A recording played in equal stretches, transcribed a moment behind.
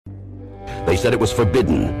They said it was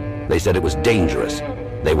forbidden. They said it was dangerous.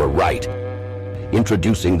 They were right.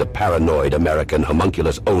 Introducing the Paranoid American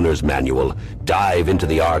Homunculus Owner's Manual. Dive into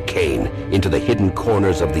the arcane, into the hidden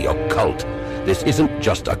corners of the occult. This isn't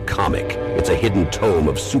just a comic. It's a hidden tome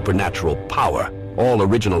of supernatural power. All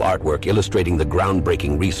original artwork illustrating the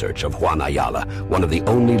groundbreaking research of Juan Ayala, one of the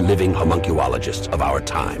only living homunculologists of our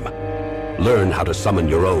time. Learn how to summon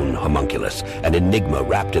your own homunculus, an enigma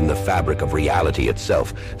wrapped in the fabric of reality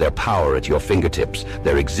itself, their power at your fingertips,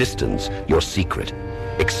 their existence, your secret.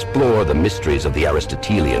 Explore the mysteries of the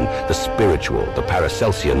Aristotelian, the spiritual, the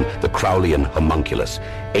Paracelsian, the Crowleyan homunculus.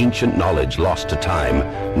 Ancient knowledge lost to time,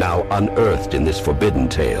 now unearthed in this forbidden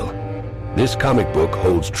tale. This comic book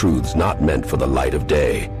holds truths not meant for the light of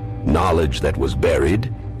day. Knowledge that was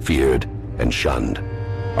buried, feared, and shunned.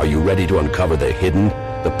 Are you ready to uncover the hidden?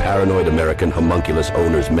 The Paranoid American Homunculus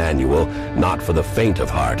Owner's Manual, not for the faint of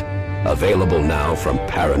heart. Available now from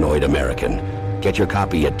Paranoid American. Get your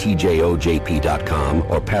copy at tjojp.com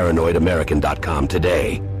or paranoidamerican.com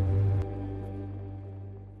today.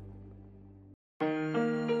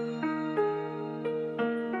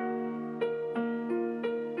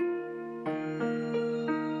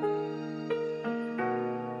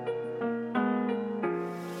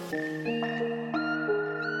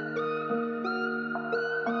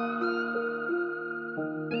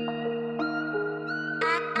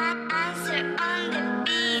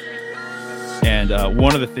 And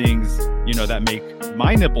one of the things, that make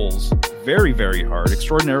my nipples very, very hard,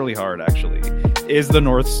 extraordinarily hard, actually, is the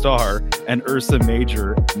North Star and Ursa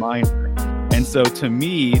Major Minor. And so to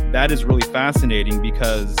me, that is really fascinating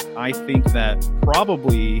because I think that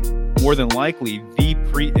probably, more than likely, the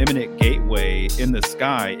preeminent gateway in the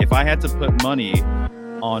sky, if I had to put money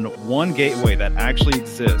on one gateway that actually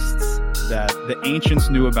exists, that the ancients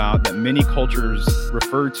knew about, that many cultures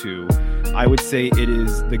refer to, I would say it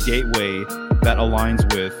is the gateway that aligns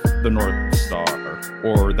with the North Star,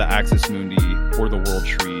 or the Axis Mundi, or the World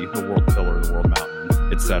Tree, the World Pillar, the World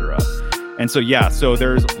Mountain, etc. And so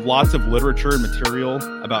there's lots of literature and material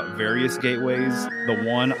about various gateways. The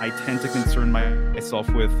one I tend to concern myself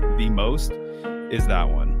with the most is that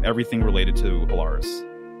one, everything related to Polaris.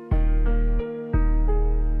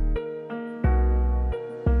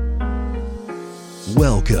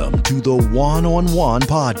 Welcome to the One-on-One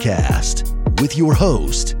Podcast with your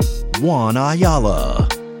host, Juan Ayala.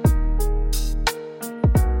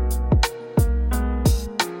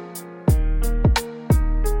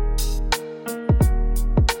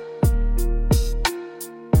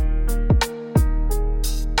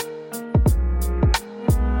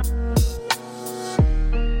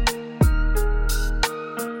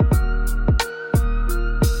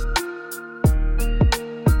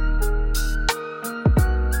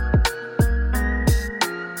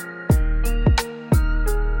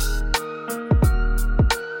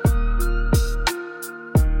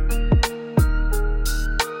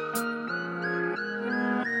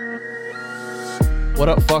 What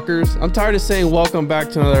up, fuckers? I'm tired of saying welcome back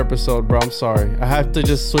to another episode, bro. I'm sorry. I have to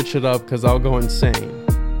just switch it up because I'll go insane.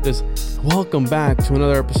 Just welcome back to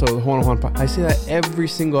another episode of the Juan Podcast. I say that every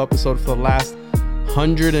single episode for the last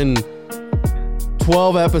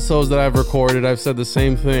 112 episodes that I've recorded. I've said the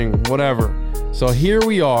same thing, whatever. So here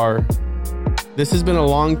we are. This has been a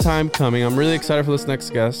long time coming. I'm really excited for this next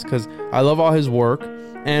guest because I love all his work.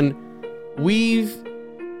 And we've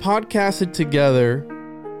podcasted together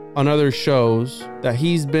on other shows that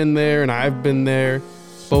he's been there and I've been there,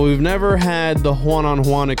 but we've never had the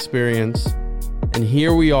one-on-one experience. And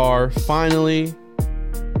here we are, finally.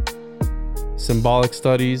 Symbolic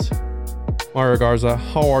Studies. Mario Garza,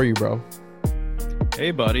 how are you, bro?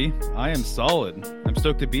 Hey, buddy. I am solid. I'm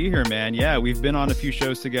stoked to be here, man. Yeah, we've been on a few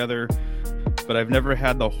shows together, but I've never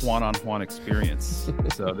had the one-on-one experience.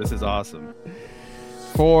 So this is awesome.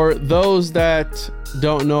 For those that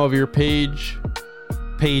don't know of your pages,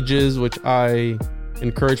 which I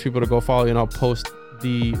encourage people to go follow, and I'll post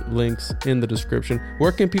the links in the description.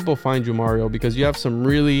 Where can people find you, Mario? Because you have some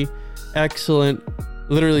really excellent,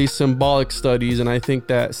 literally symbolic studies, and I think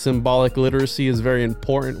that symbolic literacy is very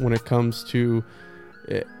important when it comes to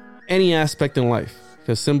any aspect in life,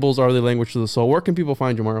 because symbols are the language of the soul. Where can people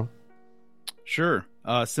find you, Mario? Sure.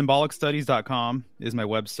 Symbolicstudies.com is my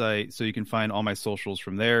website, so you can find all my socials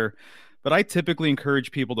from there. But I typically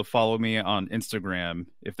encourage people to follow me on Instagram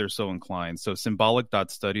if they're so inclined. So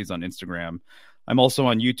symbolic.studies on Instagram. I'm also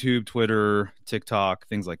on YouTube, Twitter, TikTok,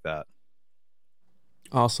 things like that.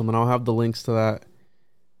 Awesome. And I'll have the links to that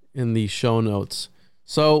in the show notes.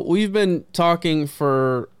 So we've been talking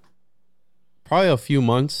for probably a few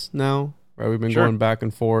months now, right? We've been going back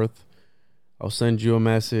and forth. I'll send you a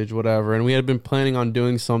message, whatever. And we had been planning on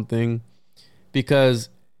doing something because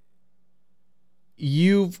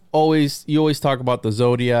you always talk about the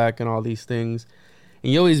zodiac and all these things,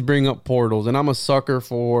 and you always bring up portals, and I'm a sucker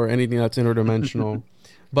for anything that's interdimensional.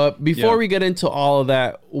 But before we get into all of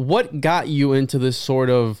that, what got you into this sort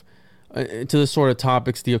of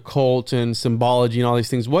topics, the occult and symbology and all these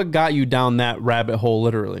things? What got you down that rabbit hole,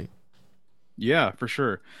 literally? Yeah, for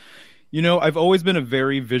sure. You know, I've always been a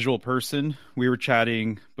very visual person. We were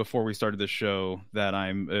chatting before we started this show that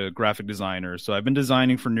I'm a graphic designer. So I've been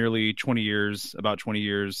designing for nearly 20 years, about 20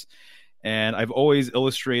 years. And I've always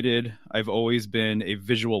illustrated. I've always been a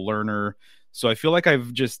visual learner. So I feel like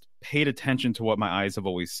I've just paid attention to what my eyes have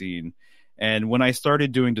always seen. And when I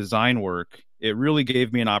started doing design work, it really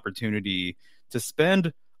gave me an opportunity to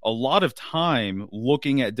spend a lot of time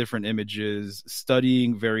looking at different images,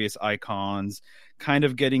 studying various icons, kind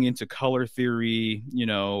of getting into color theory,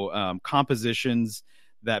 compositions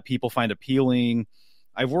that people find appealing.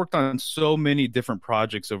 I've worked on so many different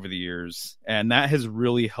projects over the years, and that has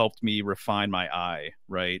really helped me refine my eye,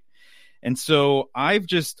 right? And so I've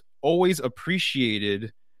just always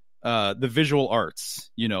appreciated the visual arts,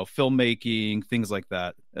 filmmaking, things like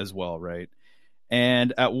that as well, right?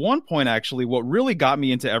 And at one point, actually, what really got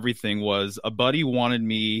me into everything was a buddy wanted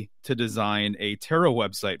me to design a tarot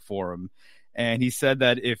website for him. And he said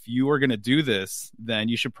that if you are going to do this, then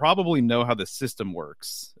you should probably know how the system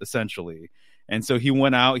works, essentially. And so he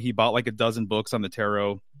went out, he bought like a dozen books on the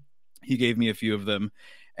tarot. He gave me a few of them.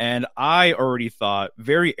 And I already thought,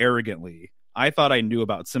 very arrogantly, I thought I knew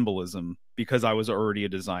about symbolism because I was already a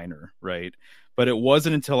designer, right? But it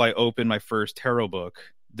wasn't until I opened my first tarot book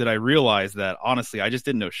did I realize that, honestly, I just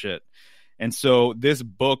didn't know shit. And so this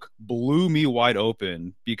book blew me wide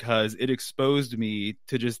open because it exposed me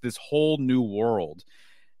to just this whole new world.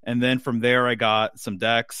 And then from there, I got some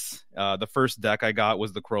decks. The first deck I got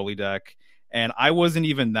was the Crowley deck. And I wasn't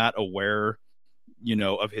even that aware,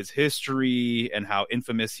 of his history and how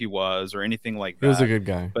infamous he was or anything like that. He was a good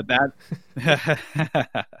guy. But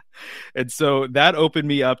that, and so that opened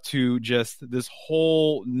me up to just this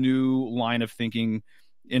whole new line of thinking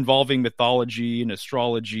involving mythology and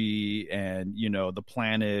astrology and, the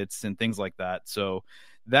planets and things like that. So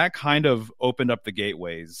that kind of opened up the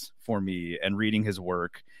gateways for me and reading his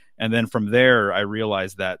work. And then from there, I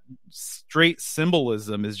realized that straight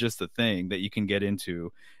symbolism is just a thing that you can get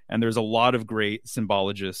into. And there's a lot of great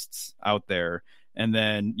symbologists out there. And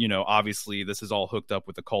then, obviously this is all hooked up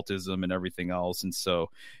with occultism and everything else. And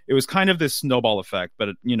so it was kind of this snowball effect. But,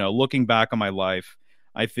 looking back on my life,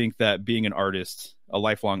 I think that being an artist, a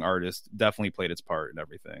lifelong artist, definitely played its part in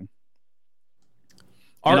everything.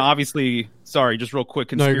 And obviously, sorry, just real quick,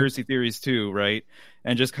 conspiracy theories too, right?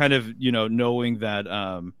 And just kind of, knowing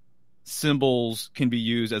that symbols can be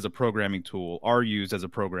used as a programming tool, are used as a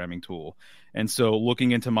programming tool. And so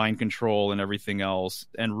looking into mind control and everything else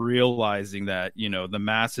and realizing that, the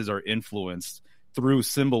masses are influenced through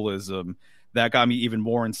symbolism, that got me even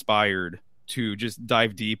more inspired to just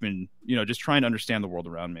dive deep and, just trying to understand the world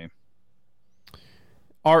around me.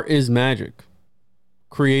 Art is magic.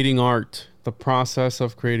 Creating art, the process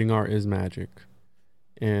of creating art is magic.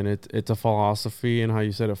 And it's a philosophy, and how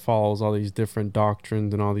you said it follows all these different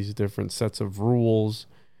doctrines and all these different sets of rules.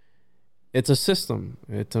 It's a system.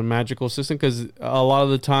 It's a magical system because a lot of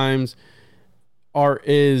the times art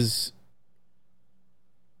is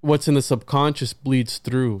what's in the subconscious bleeds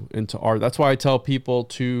through into art. That's why I tell people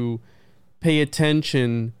to pay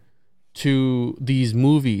attention to these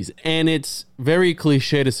movies. And it's very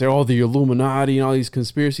cliche to say, oh, the Illuminati and all these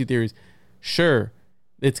conspiracy theories. Sure,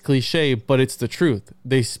 it's cliche, but it's the truth.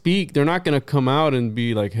 They're not going to come out and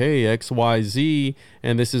be like, hey, XYZ,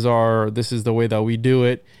 and this is the way that we do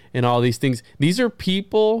it, and all these things. These are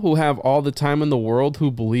people who have all the time in the world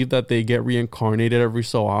who believe that they get reincarnated every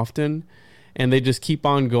so often, and they just keep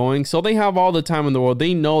on going. So they have all the time in the world.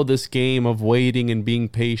 They know this game of waiting and being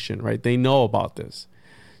patient, right? They know about this.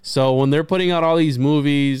 So when they're putting out all these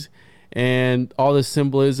movies and all the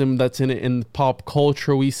symbolism that's in it in pop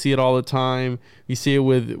culture, we see it all the time. We see it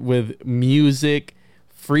with music,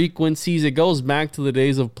 frequencies. It goes back to the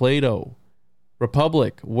days of Plato,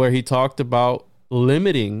 Republic, where he talked about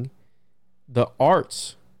limiting the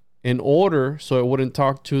arts in order so it wouldn't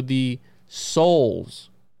talk to the souls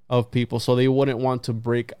of people, so they wouldn't want to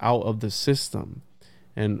break out of the system.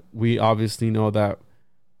 And we obviously know that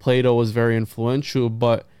Plato was very influential,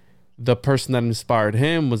 but the person that inspired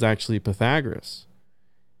him was actually Pythagoras.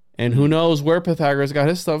 And who knows where Pythagoras got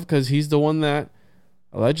his stuff, because he's the one that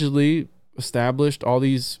allegedly established all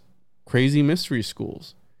these crazy mystery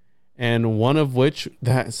schools. And one of which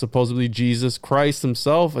that supposedly Jesus Christ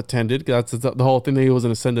himself attended. That's the whole thing, that he was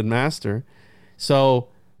an ascended master. So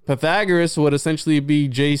Pythagoras would essentially be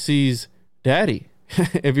JC's daddy,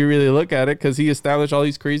 if you really look at it, because he established all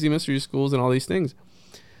these crazy mystery schools and all these things.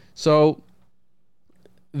 So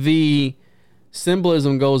the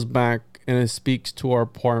symbolism goes back and it speaks to our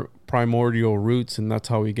primordial roots, and that's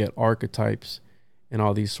how we get archetypes and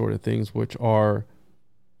all these sort of things, which are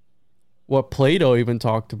what Plato even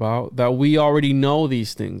talked about, that we already know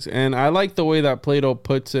these things. And I like the way that Plato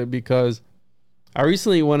puts it, because I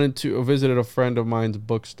recently visited a friend of mine's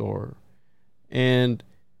bookstore, and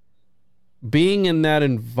being in that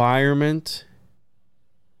environment,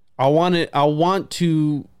 I want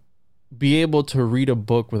to be able to read a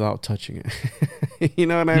book without touching it. You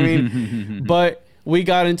know what I mean? But we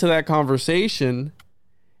got into that conversation,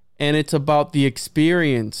 and it's about the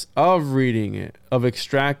experience of reading it, of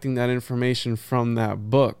extracting that information from that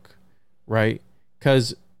book, right?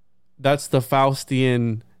 Because that's the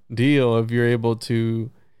Faustian deal. If you're able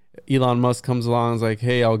to, Elon Musk comes along and is like,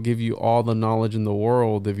 hey, I'll give you all the knowledge in the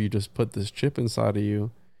world if you just put this chip inside of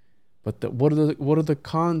you. But what are the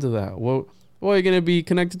cons of that? Well, you're going to be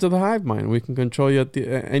connected to the hive mind. We can control you at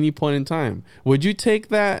any point in time. Would you take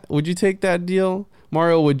that? Would you take that deal,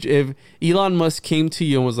 Mario? If Elon Musk came to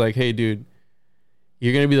you and was like, hey, dude,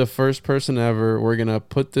 you're going to be the first person ever. We're going to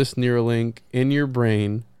put this Neuralink in your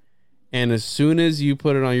brain, and as soon as you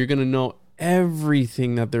put it on, you're going to know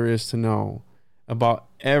everything that there is to know about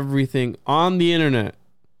everything on the internet.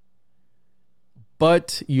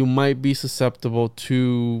 But you might be susceptible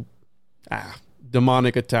to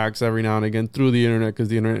demonic attacks every now and again through the internet, because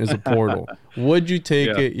the internet is a portal. Would you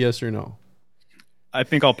take it? Yes or no? I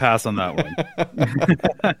think I'll pass on that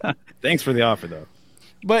one. Thanks for the offer, though.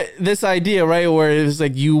 But this idea, right, where it's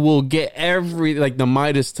like you will get like the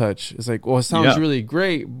Midas touch. It's like, well, it sounds really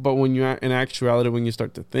great, but when you in actuality, when you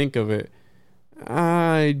start to think of it,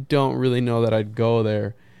 I don't really know that I'd go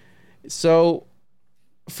there. So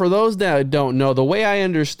for those that don't know, the way I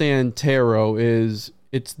understand tarot is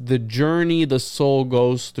it's the journey the soul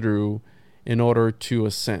goes through in order to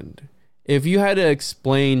ascend. If you had to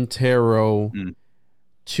explain tarot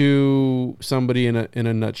to somebody in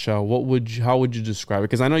a nutshell, how would you describe it?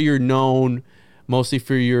 Because I know you're known mostly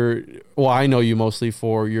for I know you mostly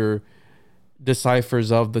for your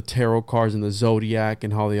deciphers of the tarot cards and the zodiac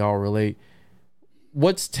and how they all relate.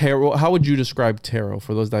 What's tarot? How would you describe tarot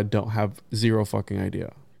for those that don't have zero fucking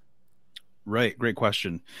idea? Right. Great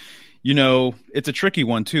question. You know, it's a tricky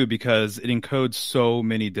one too, because it encodes so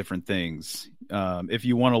many different things. If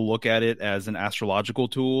you want to look at it as an astrological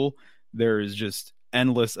tool, there is just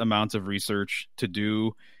endless amounts of research to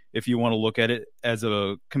do. If you want to look at it as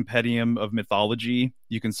a compendium of mythology,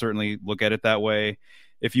 you can certainly look at it that way.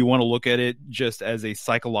 If you want to look at it just as a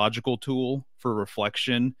psychological tool for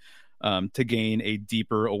reflection, to gain a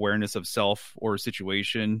deeper awareness of self or a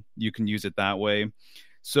situation, you can use it that way.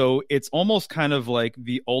 So it's almost kind of like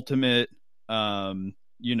the ultimate, what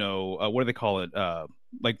do they call it?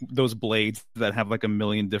 Like those blades that have like a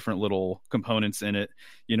million different little components in it.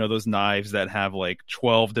 You know, those knives that have like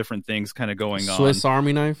 12 different things kind of going on. Swiss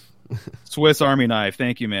Army knife? Swiss Army knife.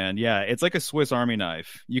 Thank you, man. Yeah, it's like a Swiss Army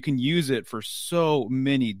knife. You can use it for so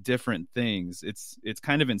many different things. It's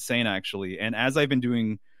kind of insane, actually. And as I've been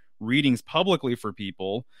doing readings publicly for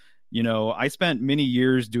people, you know, I spent many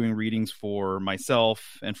years doing readings for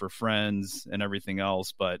myself and for friends and everything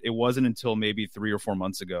else, but it wasn't until maybe 3 or 4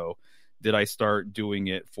 months ago did I start doing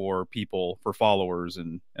it for people, for followers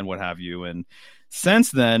and what have you. And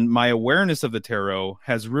since then, my awareness of the tarot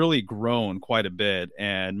has really grown quite a bit,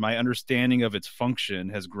 and my understanding of its function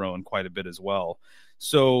has grown quite a bit as well.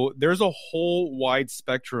 So there's a whole wide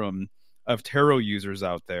spectrum of tarot users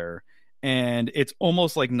out there, and it's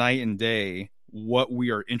almost like night and day what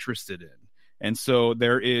we are interested in. And so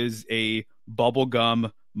there is a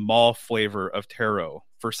bubblegum mall flavor of tarot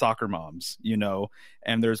for soccer moms, you know,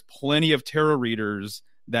 and there's plenty of tarot readers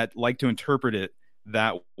that like to interpret it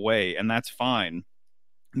that way, and that's fine.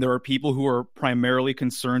 There are people who are primarily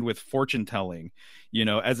concerned with fortune telling. You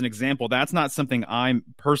know, as an example, that's not something I'm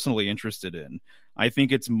personally interested in. I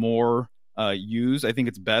think it's more I think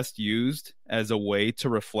it's best used as a way to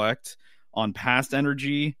reflect on past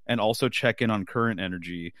energy and also check in on current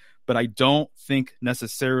energy. But I don't think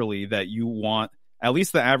necessarily that you want, at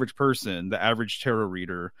least the average person, the average tarot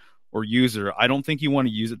reader or user, I don't think you want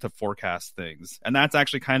to use it to forecast things. And that's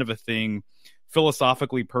actually kind of a thing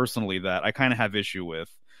philosophically, personally, that I kind of have issue with.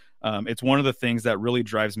 It's one of the things that really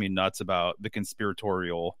drives me nuts about the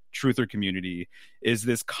conspiratorial truther community is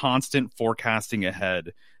this constant forecasting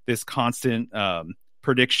ahead, this constant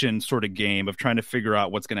prediction sort of game of trying to figure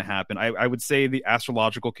out what's going to happen. I would say the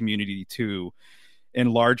astrological community too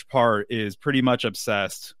in large part is pretty much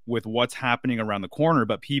obsessed with what's happening around the corner,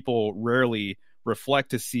 but people rarely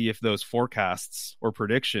reflect to see if those forecasts or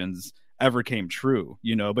predictions ever came true,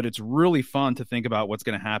 but it's really fun to think about what's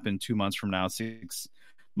going to happen 2 months from now, 6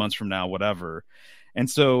 months from now, whatever. And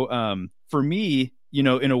so for me,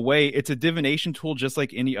 in a way, it's a divination tool just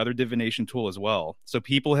like any other divination tool as well. So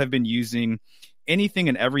people have been using anything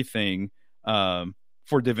and everything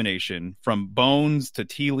for divination, from bones to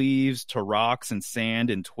tea leaves to rocks and sand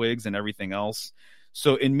and twigs and everything else.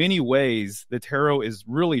 So in many ways, the tarot is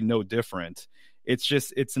really no different.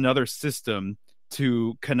 It's another system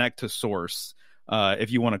to connect to source,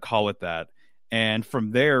 if you want to call it that. And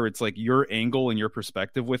from there, it's like your angle and your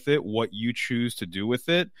perspective with it, what you choose to do with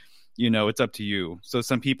it, it's up to you. So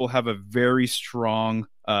some people have a very strong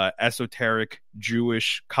esoteric,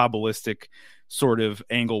 Jewish, Kabbalistic sort of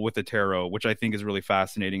angle with the tarot, which I think is really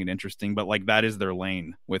fascinating and interesting, but like that is their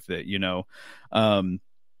lane with it,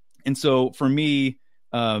 and so for me,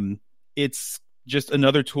 it's just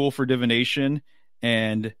another tool for divination.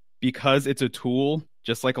 And because it's a tool,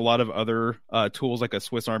 just like a lot of other tools, like a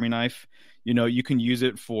Swiss Army knife, you can use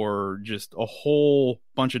it for just a whole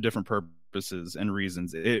bunch of different purposes and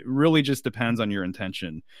reasons. It really just depends on your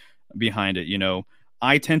intention behind it.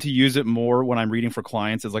 I tend to use it more when I'm reading for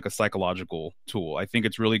clients as like a psychological tool. I think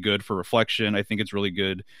it's really good for reflection. I think it's really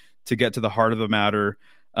good to get to the heart of the matter.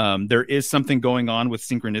 There is something going on with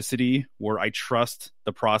synchronicity where I trust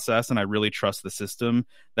the process and I really trust the system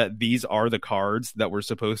that these are the cards that we're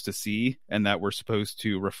supposed to see and that we're supposed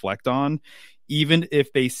to reflect on, even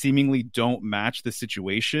if they seemingly don't match the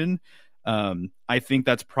situation. I think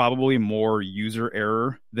that's probably more user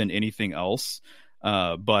error than anything else.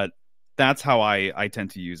 But that's how I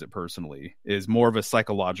tend to use it personally, is more of a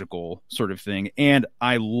psychological sort of thing. And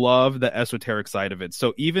I love the esoteric side of it.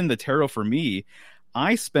 So even the tarot for me,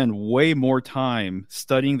 I spend way more time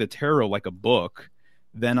studying the tarot like a book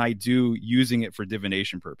than I do using it for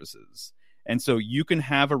divination purposes. And so you can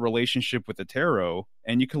have a relationship with the tarot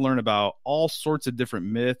and you can learn about all sorts of different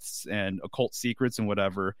myths and occult secrets and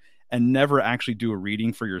whatever, and never actually do a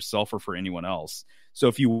reading for yourself or for anyone else. So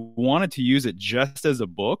if you wanted to use it just as a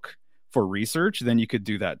book for research, then you could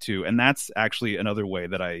do that too. And that's actually another way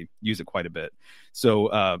that I use it quite a bit.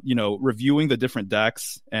 So, reviewing the different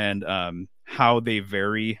decks and how they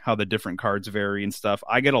vary, how the different cards vary and stuff,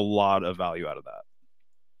 I get a lot of value out of that.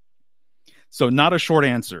 So not a short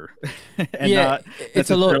answer and not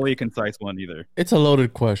necessarily a concise one either. It's a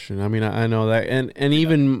loaded question. I mean, I know that. And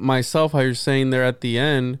even myself, how you're saying there at the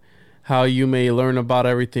end, how you may learn about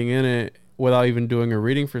everything in it without even doing a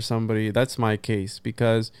reading for somebody. That's my case,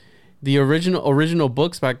 because the original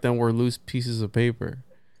books back then were loose pieces of paper.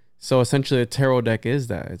 So essentially a tarot deck is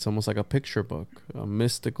that. It's almost like a picture book, a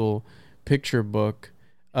mystical picture book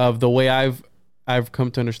of the way I've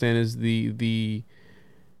come to understand is the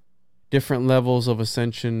different levels of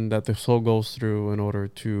ascension that the soul goes through in order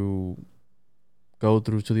to go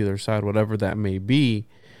through to the other side, whatever that may be.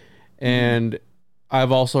 And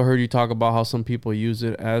I've also heard you talk about how some people use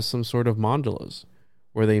it as some sort of mandalas,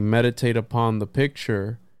 where they meditate upon the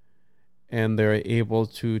picture and they're able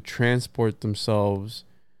to transport themselves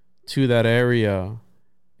to that area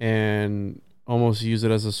and almost use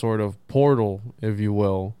it as a sort of portal, if you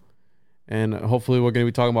will. And hopefully we're going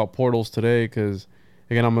to be talking about portals today, because,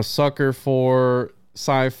 again, I'm a sucker for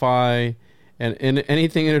sci-fi, and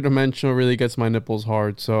anything interdimensional really gets my nipples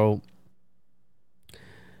hard. So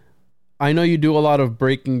I know you do a lot of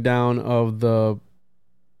breaking down of the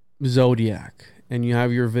zodiac, and you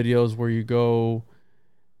have your videos where you go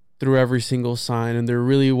through every single sign, and they're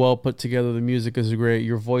really well put together. The music is great.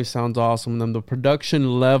 Your voice sounds awesome. And then the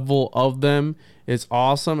production level of them is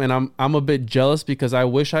awesome. And I'm a bit jealous, because I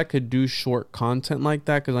wish I could do short content like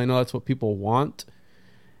that, because I know that's what people want.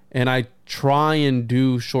 And I try and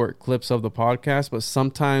do short clips of the podcast, but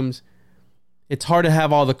sometimes it's hard to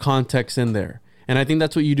have all the context in there. And I think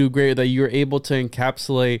that's what you do great, that you're able to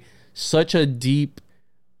encapsulate such a deep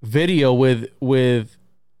video with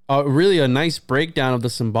really a nice breakdown of the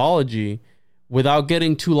symbology without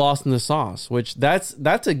getting too lost in the sauce, which that's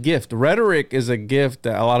a gift. Rhetoric is a gift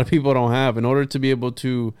that a lot of people don't have in order to be able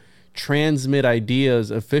to transmit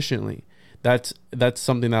ideas efficiently. That's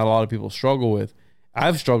something that a lot of people struggle with.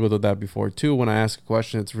 I've struggled with that before too. When I ask a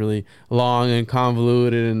question, it's really long and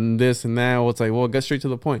convoluted and this and that. Well, it's like, well, get straight to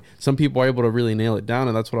the point. Some people are able to really nail it down,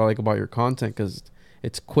 and that's what I like about your content, because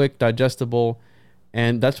it's quick, digestible.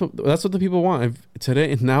 And that's what the people want.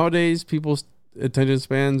 Nowadays, people's attention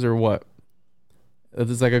spans are what?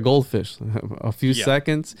 It's like a goldfish, a few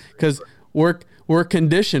seconds. Because we're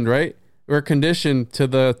conditioned, right? We're conditioned to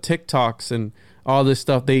the TikToks and all this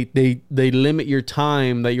stuff. They limit your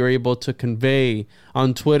time that you're able to convey.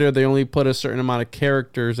 On Twitter, they only put a certain amount of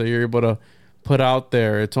characters that you're able to put out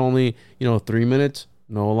there. It's only, 3 minutes,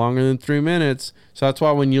 no longer than 3 minutes. So that's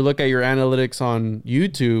why when you look at your analytics on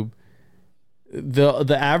YouTube,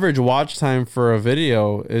 the average watch time for a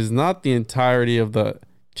video is not the entirety of the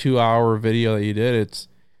 2-hour video that you did. It's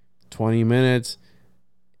 20 minutes,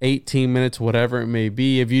 18 minutes, whatever it may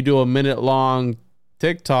be. If you do a minute long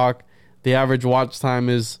TikTok, the average watch time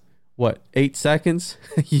is 8 seconds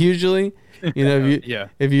usually.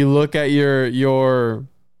 If you look at your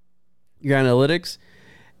analytics.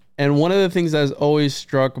 And one of the things that has always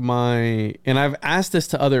struck and I've asked this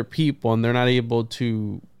to other people and they're not able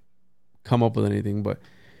to come up with anything, but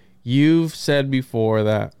you've said before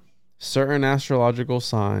that certain astrological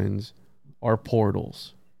signs are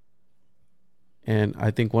portals. And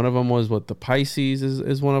I think one of them was the Pisces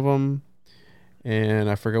is one of them. And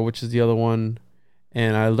I forget which is the other one.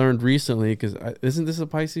 And I learned recently, because isn't this a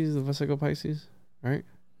Pisces, the Vesico Pisces, right?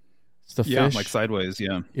 It's the fish. Like sideways,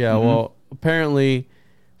 yeah. Yeah, well, apparently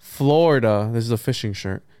Florida, this is a fishing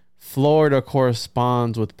shirt, Florida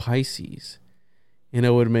corresponds with Pisces. And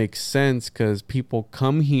it would make sense because people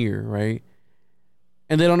come here, right?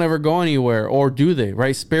 And they don't ever go anywhere, or do they,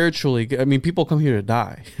 right? Spiritually, I mean, people come here to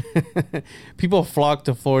die. People flock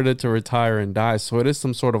to Florida to retire and die. So it is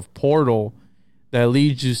some sort of portal that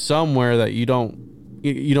leads you somewhere that you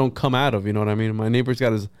don't come out of. You know what I mean? My neighbor's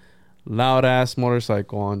got his loud ass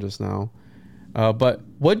motorcycle on just now. But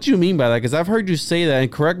what do you mean by that? Because I've heard you say that, and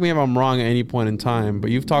correct me if I'm wrong at any point in time,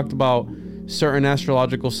 but you've talked about certain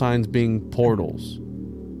astrological signs being portals.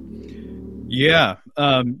 Yeah,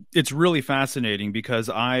 it's really fascinating because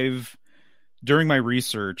during my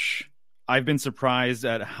research, I've been surprised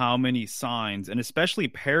at how many signs, and especially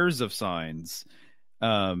pairs of signs,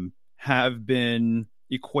 have been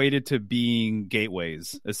equated to being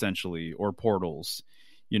gateways, essentially, or portals,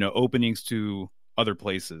 openings to other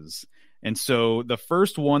places. And so the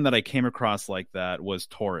first one that I came across like that was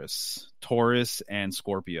Taurus and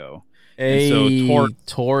Scorpio. Hey, so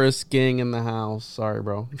Taurus gang in the house. Sorry,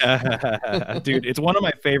 bro. Dude, it's one of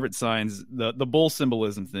my favorite signs. The bull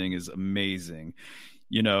symbolism thing is amazing.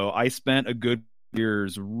 I spent a good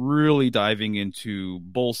years really diving into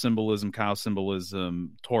bull symbolism, cow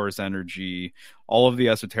symbolism, Taurus energy, all of the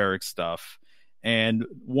esoteric stuff. And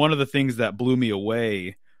one of the things that blew me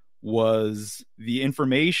away was the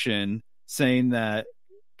information saying that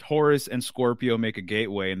Taurus and Scorpio make a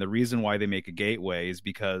gateway. And the reason why they make a gateway is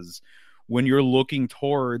because when you're looking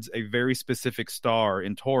towards a very specific star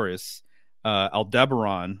in Taurus,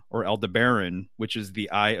 Aldebaran or Aldebaran, which is the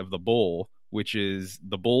eye of the bull, which is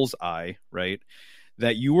the bull's eye, right?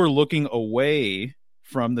 That you are looking away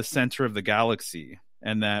from the center of the galaxy.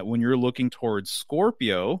 And that when you're looking towards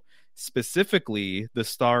Scorpio, specifically the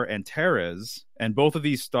star Antares, and both of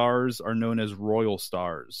these stars are known as royal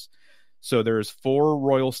stars. So there's 4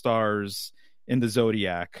 royal stars in the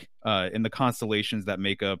zodiac, in the constellations that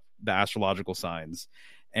make up the astrological signs.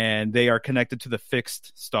 And they are connected to the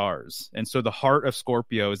fixed stars. And so the heart of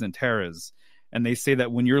Scorpio is Antares. And they say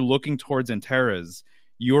that when you're looking towards Antares,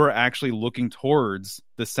 you're actually looking towards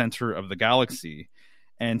the center of the galaxy.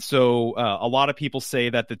 And so a lot of people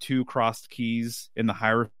say that the 2 crossed keys in the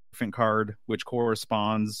Hierophant card, which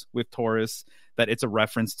corresponds with Taurus, that it's a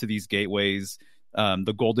reference to these gateways,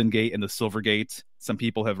 the Golden Gate and the Silver Gate. Some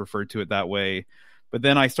people have referred to it that way. But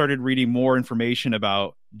then I started reading more information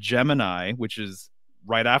about Gemini, which is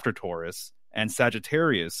right after Taurus, and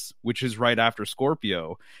Sagittarius, which is right after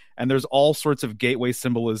Scorpio. And there's all sorts of gateway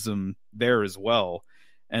symbolism there as well.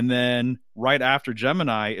 And then right after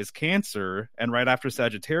Gemini is Cancer, and right after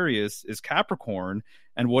Sagittarius is Capricorn.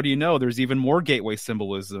 And what do you know? There's even more gateway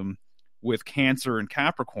symbolism with Cancer and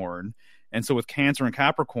Capricorn. And so with Cancer and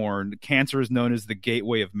Capricorn, Cancer is known as the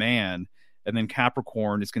gateway of man, and then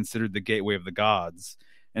Capricorn is considered the gateway of the gods.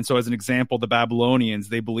 And so as an example, the Babylonians,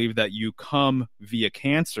 they believe that you come via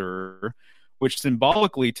Cancer, which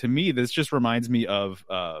symbolically to me, this just reminds me of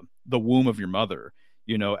the womb of your mother.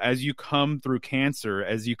 As you come through Cancer,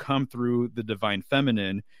 as you come through the divine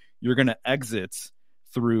feminine, you're going to exit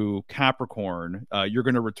through Capricorn. You're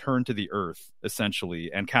going to return to the earth,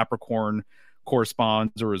 essentially. And Capricorn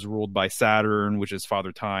corresponds or is ruled by Saturn, which is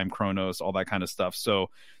Father Time, Kronos, all that kind of stuff.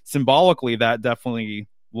 So symbolically, that definitely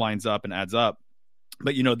lines up and adds up.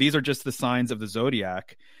 But, these are just the signs of the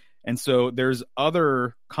zodiac. And so there's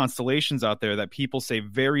other constellations out there that people say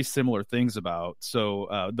very similar things about.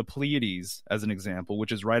 So the Pleiades, as an example,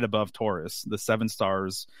 which is right above Taurus, the 7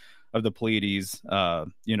 stars of the Pleiades,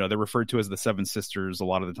 they're referred to as the 7 sisters a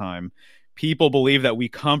lot of the time. People believe that we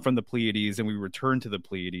come from the Pleiades and we return to the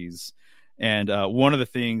Pleiades. And one of the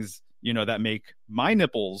things, that make my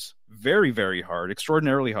nipples very, very hard,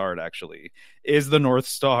 extraordinarily hard, actually, is the North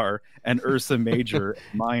Star and Ursa Major and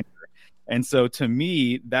Minor. And so to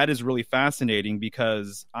me, that is really fascinating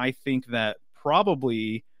because I think that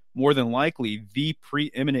probably more than likely the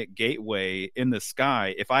preeminent gateway in the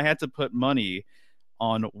sky, if I had to put money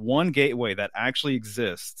on one gateway that actually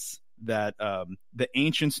exists, that the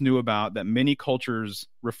ancients knew about, that many cultures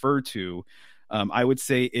refer to, I would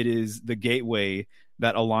say it is the gateway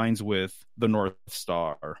that aligns with the North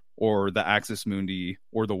Star or the Axis Mundi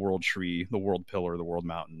or the World Tree, the World Pillar, the World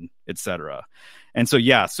Mountain, etc. And so,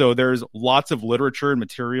 so there's lots of literature and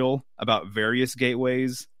material about various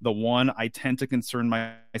gateways. The one I tend to concern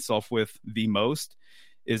myself with the most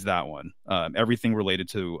is that one, everything related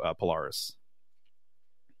to Polaris.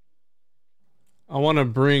 I want to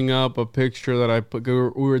bring up a picture that I put. We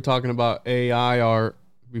were talking about AI art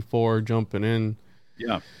before jumping in.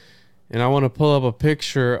 Yeah. And I want to pull up a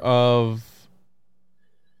picture of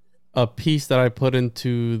a piece that I put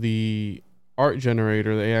into the art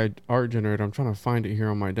generator, the AI art generator. I'm trying to find it here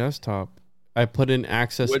on my desktop. I put in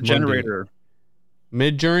Access What Monday. Generator?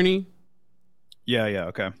 Midjourney. Yeah,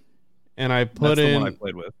 okay. And I put That's in the one I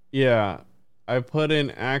played with. Yeah. I put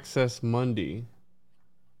in Access Monday.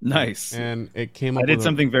 Nice. And it came up I did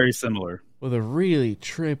something very similar. with a really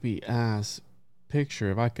trippy ass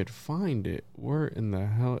picture. If I could find it, where in the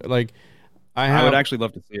hell? Like, I would actually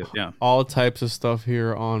love to see it. Yeah, all types of stuff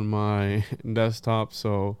here on my desktop,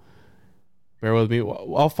 so bear with me.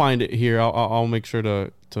 I'll find it here. I'll make sure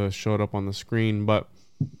to show it up on the screen. But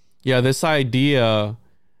yeah, this idea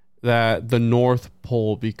that the North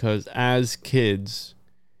Pole, because as kids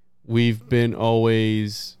we've been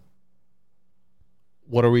always,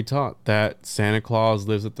 what are we taught? That Santa Claus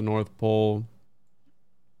lives at the North Pole.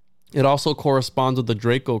 It also corresponds with the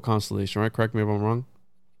Draco constellation, right? Correct me if I'm wrong.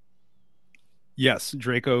 Yes,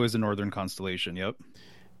 Draco is a northern constellation. Yep.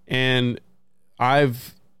 And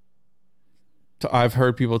I've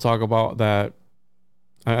heard people talk about that.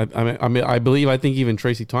 I think even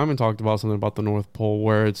Tracy Twyman talked about something about the North Pole,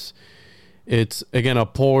 where it's again a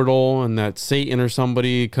portal, and that Satan or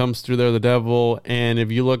somebody comes through there, the devil. And if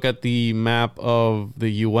you look at the map of the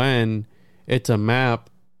UN, it's a map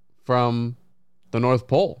from the North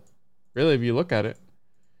Pole. Really, if you look at it,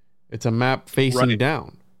 it's a map facing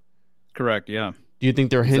down. Correct. Yeah. Do you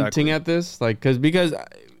think they're hinting at this? Like, because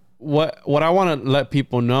what I want to let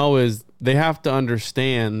people know is they have to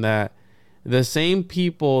understand that the same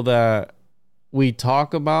people that we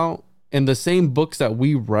talk about and the same books that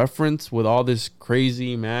we reference with all this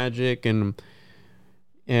crazy magic and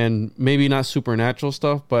maybe not supernatural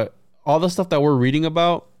stuff, but all the stuff that we're reading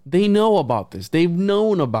about, they know about this. They've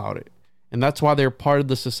known about it. And that's why they're part of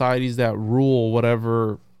the societies that rule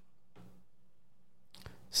whatever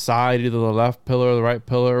side, either the left pillar or the right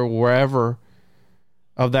pillar, wherever,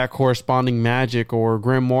 of that corresponding magic or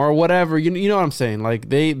grimoire or whatever. You know what I'm saying? Like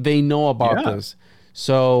they know about this.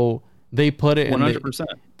 So they put it in 100%.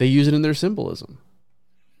 They use it in their symbolism.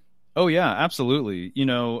 Oh yeah, absolutely.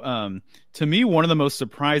 To me, one of the most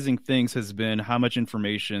surprising things has been how much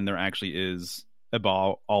information there actually is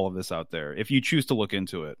about all of this out there, if you choose to look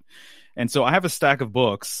into it. And so I have a stack of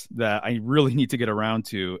books that I really need to get around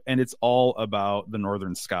to, and it's all about the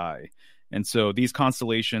northern sky. And so these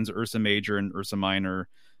constellations, Ursa Major and Ursa Minor,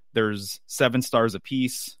 there's 7 stars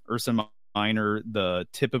apiece. Ursa Minor, the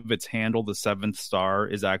tip of its handle, the 7th star,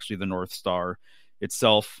 is actually the North Star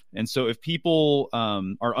itself. And so if people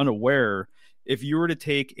are unaware, if you were to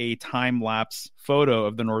take a time-lapse photo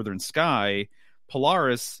of the northern sky,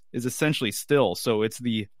 Polaris is essentially still. So it's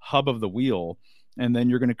the hub of the wheel. And then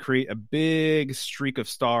you're going to create a big streak of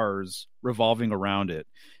stars revolving around it.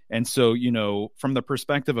 And so, from the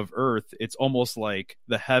perspective of Earth, it's almost like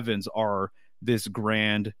the heavens are this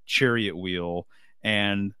grand chariot wheel,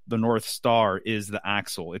 and the North Star is the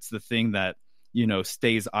axle. It's the thing that,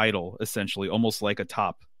 stays idle, essentially, almost like a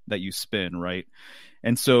top that you spin, right?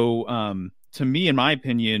 And so, to me, in my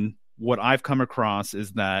opinion, what I've come across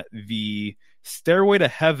is that the stairway to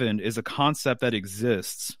heaven is a concept that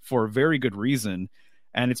exists for a very good reason.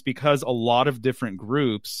 And it's because a lot of different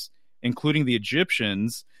groups, including the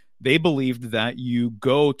Egyptians, they believed that you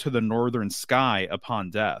go to the northern sky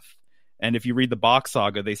upon death. And if you read the Bach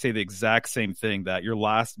Saga, they say the exact same thing, that your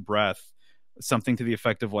last breath, something to the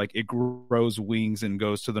effect of like it grows wings and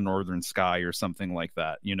goes to the northern sky or something like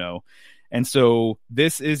that, And so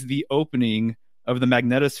this is the opening of the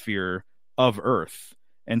magnetosphere of Earth.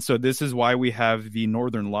 And so this is why we have the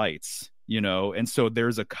northern lights, and so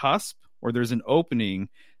there's a cusp, or there's an opening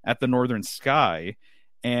at the northern sky.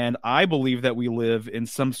 And I believe that we live in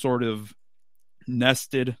some sort of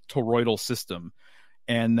nested toroidal system,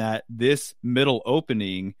 and that this middle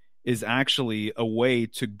opening is actually a way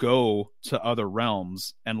to go to other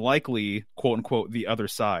realms and likely, quote unquote, the other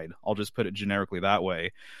side. I'll just put it generically that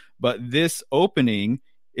way. But this opening,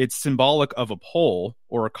 it's symbolic of a pole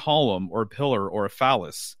or a column or a pillar or a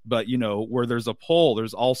phallus. But, you know, where there's a pole,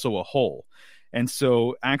 there's also a hole. And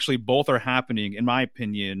so actually both are happening, in my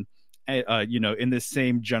opinion, you know, in this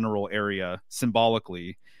same general area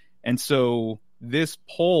symbolically. And so this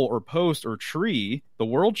pole or post or tree, the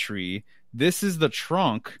world tree, this is the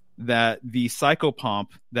trunk that the psychopomp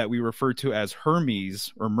that we refer to as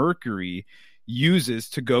Hermes or Mercury uses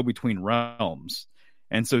to go between realms.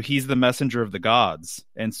 And so he's the messenger of the gods.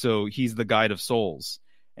 And so he's the guide of souls.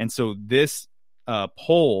 And so this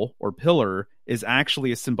pole or pillar is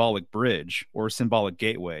actually a symbolic bridge or a symbolic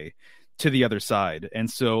gateway to the other side.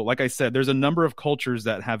 And so, like I said, there's a number of cultures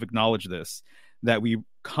that have acknowledged this, that we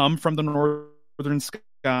come from the northern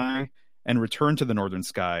sky and return to the northern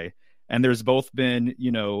sky. And there's both been,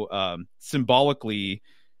 you know, symbolically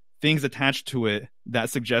things attached to it that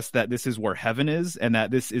suggest that this is where heaven is and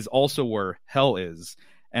that this is also where hell is.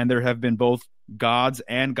 And there have been both gods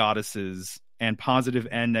and goddesses and positive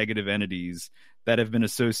and negative entities that have been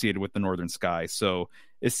associated with the northern sky. So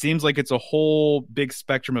it seems like it's a whole big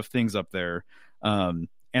spectrum of things up there. And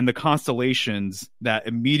the constellations that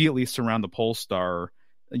immediately surround the pole star,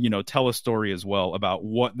 you know, tell a story as well about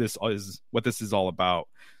what this is all about.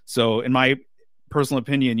 So in my personal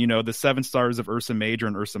opinion, you know, the 7 stars of Ursa Major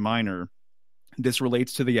and Ursa Minor, this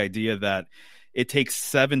relates to the idea that it takes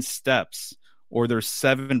 7 steps, or there's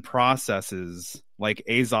 7 processes like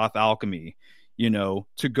Azoth alchemy, you know,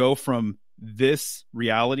 to go from this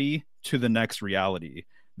reality to the next reality.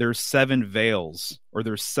 There's 7 veils, or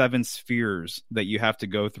there's 7 spheres that you have to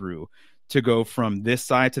go through to go from this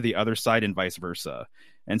side to the other side and vice versa.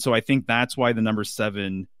 And so I think that's why the number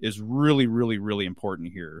 7 is really, really, really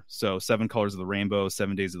important here. So 7 colors of the rainbow,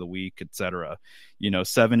 7 days of the week, etc. You know,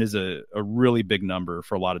 7 is a really big number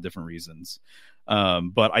for a lot of different reasons.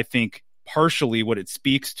 But I think partially what it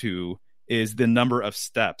speaks to is the number of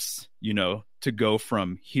steps, you know, to go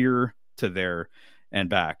from here to there and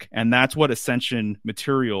back. And that's what ascension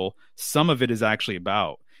material, some of it is actually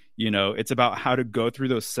about. You know, it's about how to go through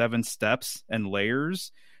those 7 steps and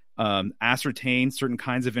layers, ascertain certain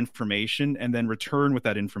kinds of information, and then return with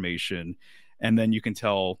that information. And then you can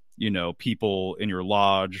tell, you know, people in your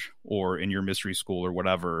lodge or in your mystery school or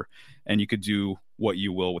whatever, and you could do what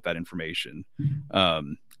you will with that information.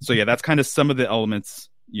 So yeah, that's kind of some of the elements,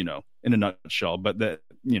 you know, in a nutshell, but that,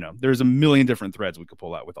 you know, there's a million different threads we could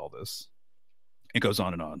pull out with all this. It goes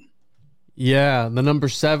on and on. Yeah, the number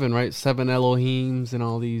 7, right? 7 Elohims and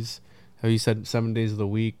all these, how you said 7 days of the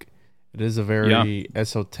week. It is a very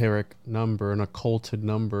esoteric number, an occulted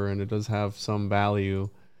number, and it does have some value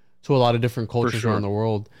to a lot of different cultures around the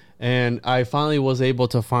world. And I finally was able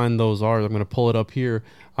to find those art. I'm going to pull it up here.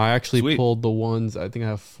 I actually pulled the ones, I think I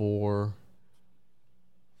have four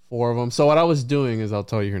of them. So what I was doing is, I'll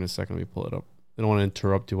tell you here in a second. Let me pull it up. I don't want to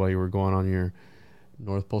interrupt you while you were going on your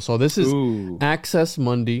North Pole. So this is Access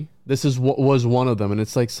Mundi. This is what was one of them, and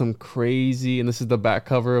it's like some crazy, and this is the back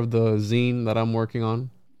cover of the zine that I'm working on.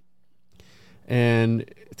 And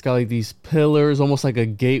it's got like these pillars, almost like a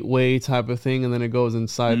gateway type of thing, and then it goes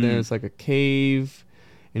inside there. It's like a cave,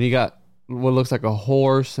 and you got what looks like a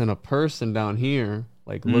horse and a person down here,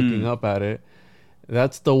 like looking up at it.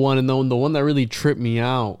 That's the one, and the one that really tripped me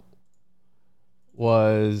out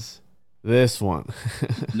was this one.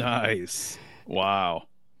 Nice. Wow.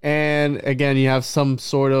 And again, you have some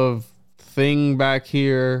sort of thing back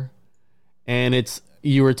here, and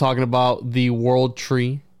you were talking about the world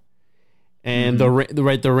tree and the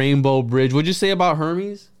rainbow bridge. What'd you say about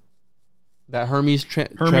Hermes? That Hermes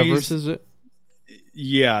traverses it?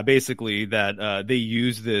 Yeah, basically that they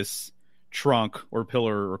use this trunk or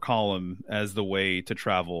pillar or column as the way to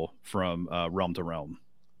travel from realm to realm.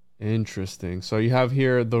 Interesting. So you have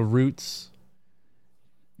here the roots.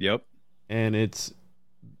 Yep. And it's,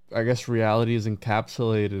 I guess, reality is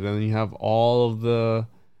encapsulated, and then you have all of the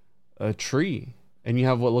tree, and you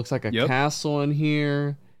have what looks like a castle in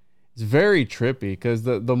here. It's very trippy because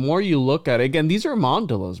the more you look at it, again, these are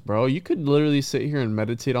mandalas, bro. You could literally sit here and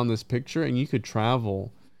meditate on this picture, and you could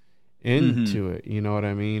travel into it. You know what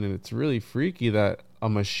I mean? And it's really freaky that a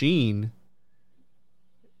machine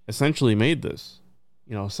essentially made this.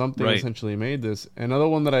 You know, something essentially made this. Another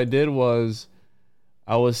one that I did was,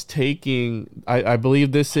 I was taking, I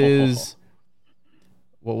believe this is,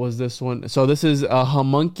 what was this one? So this is a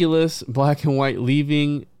homunculus, black and white,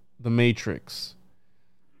 leaving the Matrix.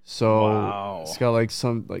 So it's got like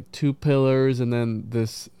some, like 2 pillars, and then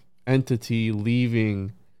this entity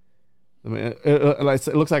leaving. I mean,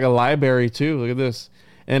 it looks like a library too. Look at this.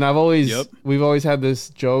 And we've always had this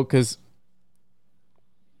joke because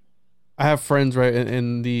I have friends right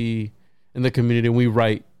in the community, and we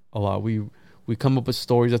write a lot. We come up with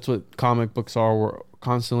stories. That's what comic books are. We're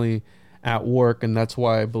constantly at work, and that's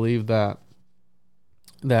why I believe that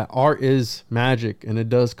art is magic, and it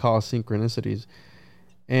does cause synchronicities.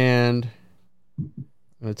 And I'm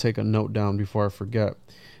gonna take a note down before I forget.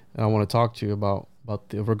 I want to talk to you about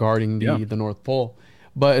regarding the North Pole.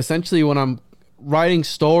 But essentially, when I'm writing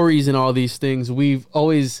stories and all these things, we've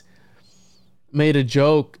always made a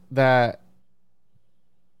joke that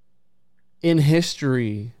in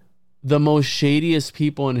history, the most shadiest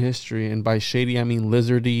people in history, and by shady I mean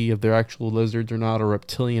lizardy, if they're actual lizards or not, or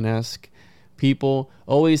reptilian-esque people,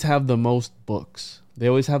 always have the most books. They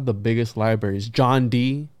always have the biggest libraries. John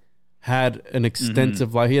Dee had an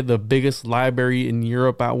extensive library. He had the biggest library in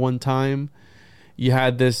Europe at one time. You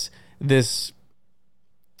had this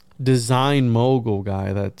design mogul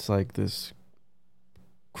guy that's like this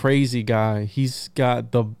crazy guy. He's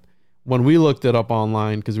got when we looked it up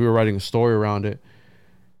online, because we were writing a story around it,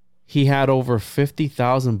 he had over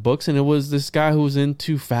 50,000 books, and it was this guy who was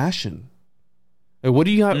into fashion. Like, what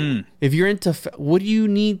do you have if you're into what do you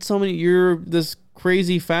need so many? You're this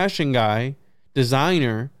crazy fashion guy,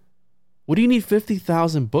 designer. What do you need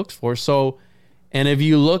 50,000 books for? So, and if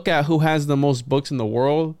you look at who has the most books in the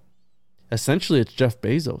world, essentially it's Jeff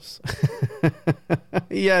Bezos.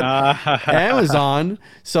 He had Amazon.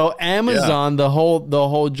 So Amazon, the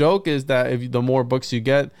whole joke is that if the more books you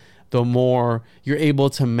get, the more you're able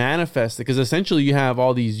to manifest it, because essentially you have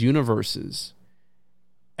all these universes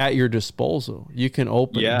at your disposal. You can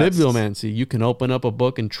open bibliomancy. You can open up a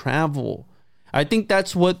book and travel. I think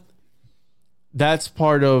that's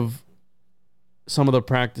part of some of the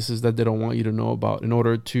practices that they don't want you to know about, in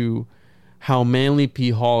order to how Manly P.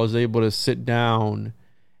 Hall is able to sit down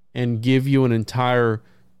and give you an entire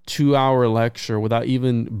 2-hour lecture without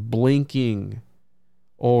even blinking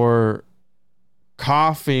or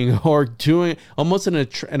coughing or doing almost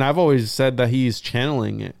and I've always said that he's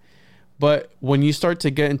channeling it. But when you start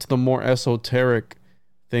to get into the more esoteric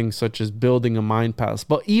things, such as building a mind palace,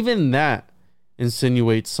 but even that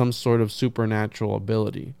insinuates some sort of supernatural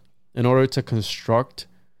ability in order to construct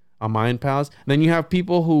a mind palace. And then you have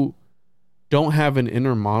people who don't have an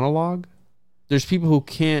inner monologue. There's people who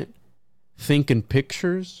can't think in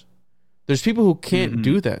pictures. There's people who can't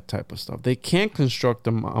do that type of stuff. They can't construct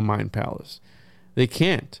a mind palace. They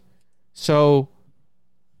can't. So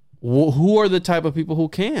who are the type of people who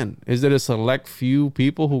can? Is it a select few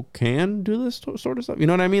people who can do this sort of stuff? You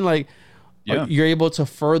know what I mean? Like, you're able to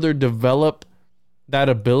further develop that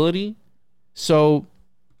ability. So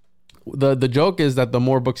the joke is that the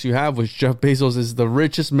more books you have, which Jeff Bezos is the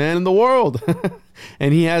richest man in the world.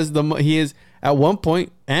 And he is at one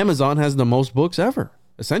point, Amazon has the most books ever,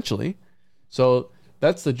 essentially. So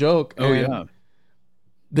that's the joke.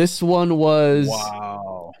 This one was,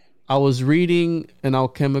 wow. I was reading an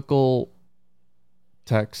alchemical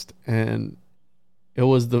text, and it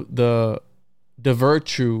was the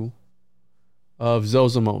virtue of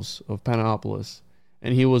Zosimos of Panopolis.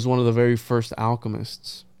 And he was one of the very first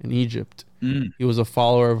alchemists in Egypt. He was a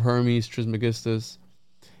follower of Hermes Trismegistus.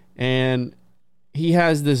 And he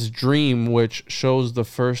has this dream which shows the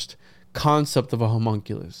first concept of a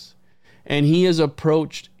homunculus. And he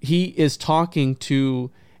is talking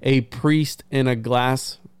to a priest in a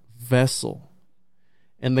glass vessel.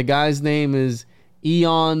 And the guy's name is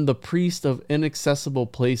Eon, the priest of inaccessible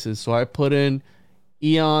places. So I put in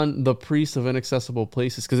Eon, the priest of inaccessible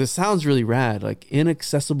places, because it sounds really rad. Like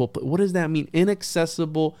inaccessible. What does that mean?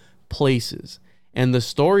 Inaccessible places. And the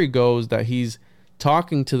story goes that he's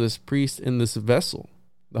talking to this priest in this vessel,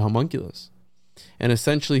 the homunculus. And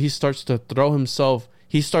essentially he starts to throw himself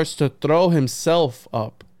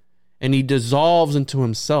up, and he dissolves into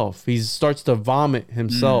himself. He starts to vomit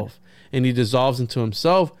himself, and he dissolves into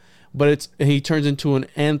himself. But he turns into an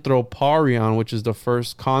anthroparion, which is the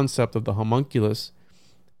first concept of the homunculus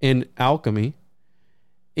in alchemy.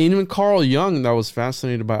 Even Carl Jung, that was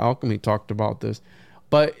fascinated by alchemy, talked about this.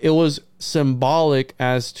 But it was symbolic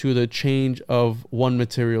as to the change of one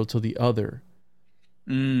material to the other.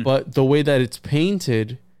 But the way that it's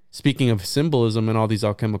painted, speaking of symbolism in all these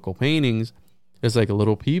alchemical paintings, is like a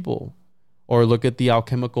little people. Or look at the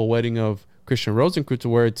alchemical wedding of Christian Rosenkreutz,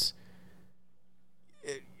 where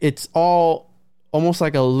it's all almost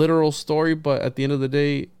like a literal story, but at the end of the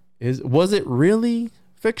day, was it really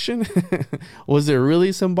fiction? Was it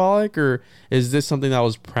really symbolic, or is this something that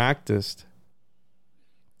was practiced?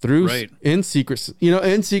 through Right. in secret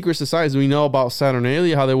societies. We know about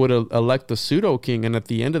Saturnalia, how they would elect the pseudo king, and at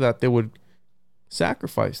the end of that they would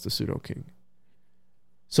sacrifice the pseudo king.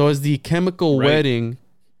 So is the chemical wedding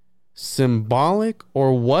symbolic,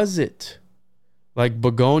 or was it like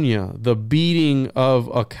begonia, the beating of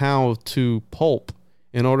a cow to pulp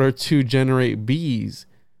in order to generate bees?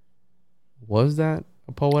 Was that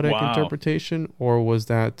a poetic interpretation, or was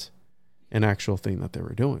that an actual thing that they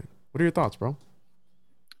were doing? What are your thoughts, bro?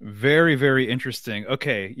 Very, very interesting.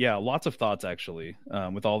 Okay, yeah, lots of thoughts actually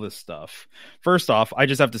with all this stuff. First off, I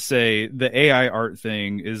just have to say the AI art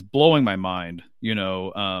thing is blowing my mind.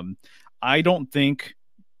 I don't think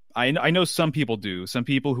I know some people do. Some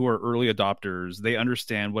people who are early adopters, they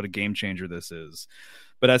understand what a game changer this is.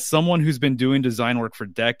 But as someone who's been doing design work for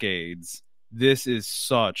decades, this is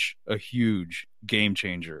such a huge game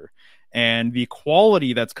changer. And the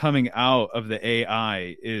quality that's coming out of the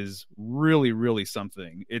AI is really, really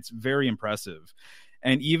something. It's very impressive.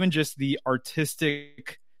 And even just the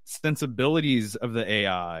artistic sensibilities of the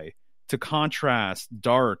AI to contrast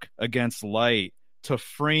dark against light, to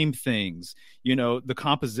frame things, the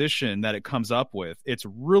composition that it comes up with, it's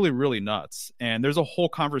really, really nuts. And there's a whole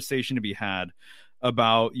conversation to be had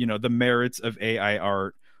about, the merits of AI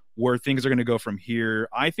art, where things are going to go from here.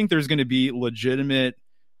 I think there's going to be legitimate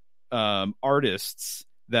artists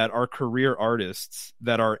that are career artists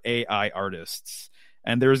that are AI artists.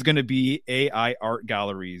 And there's going to be AI art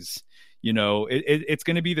galleries. It's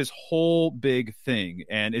going to be this whole big thing.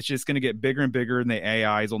 And it's just going to get bigger and bigger. And the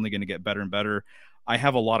AI is only going to get better and better. I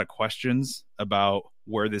have a lot of questions about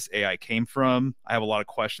where this AI came from. I have a lot of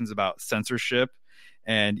questions about censorship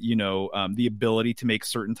and, the ability to make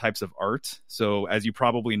certain types of art. So as you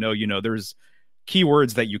probably know, there's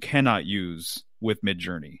keywords that you cannot use with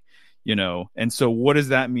Midjourney, and so what does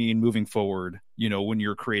that mean moving forward, when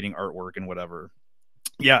you're creating artwork and whatever?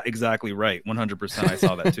 Yeah, exactly right. 100%. I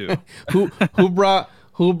saw that too.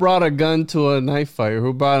 Who brought a gun to a knife fight?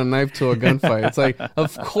 Who brought a knife to a gunfight? It's like,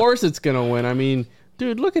 of course it's going to win. I mean,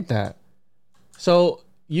 dude, look at that. So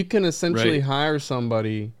you can essentially hire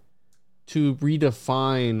somebody to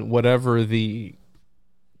redefine whatever the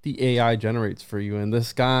AI generates for you. And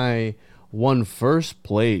this guy won first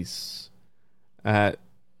place at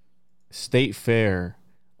State Fair.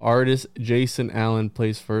 Artist Jason Allen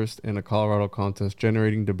placed first in a Colorado contest,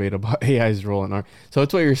 generating debate about AI's role in art. So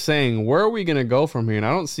it's what you're saying. Where are we going to go from here? And I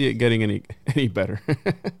don't see it getting any better.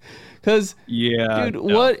 Because, dude,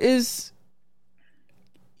 what is...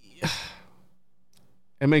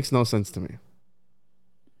 It makes no sense to me.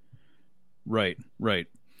 Right.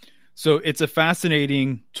 So it's a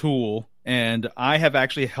fascinating tool, and I have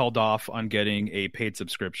actually held off on getting a paid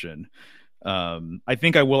subscription. I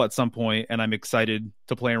think I will at some point, and I'm excited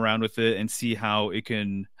to play around with it and see how it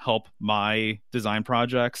can help my design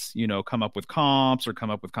projects, come up with comps or come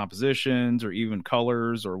up with compositions or even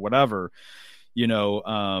colors or whatever,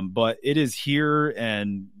 but it is here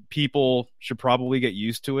and people should probably get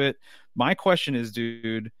used to it. My question is,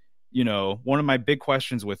 dude, one of my big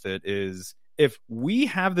questions with it is, if we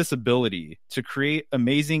have this ability to create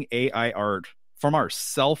amazing AI art from our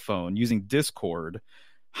cell phone using Discord,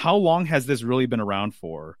 how long has this really been around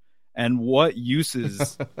for? And what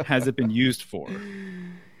uses has it been used for?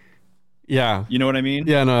 Yeah. You know what I mean?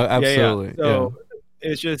 Yeah, no, absolutely. Yeah. So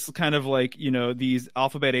it's just kind of like, these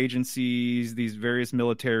alphabet agencies, these various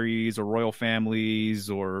militaries or royal families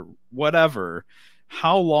or whatever,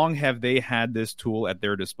 how long have they had this tool at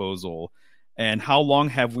their disposal? And how long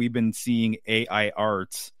have we been seeing AI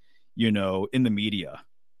art, in the media,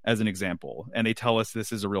 as an example? And they tell us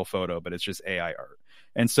this is a real photo, but it's just AI art.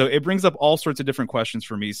 And so it brings up all sorts of different questions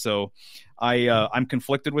for me. So I'm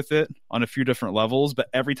conflicted with it on a few different levels, but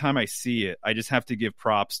every time I see it, I just have to give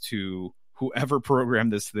props to whoever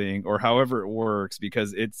programmed this thing or however it works,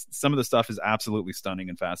 because some of the stuff is absolutely stunning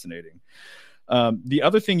and fascinating. The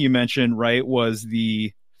other thing you mentioned, right, was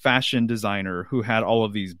the fashion designer who had all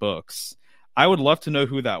of these books. I would love to know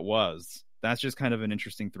who that was. That's just kind of an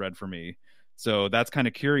interesting thread for me. So that's kind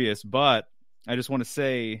of curious, but I just want to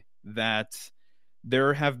say that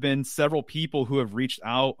there have been several people who have reached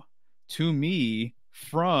out to me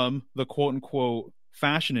from the quote unquote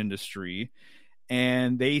fashion industry,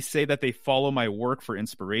 and they say that they follow my work for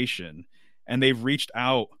inspiration, and they've reached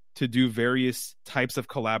out to do various types of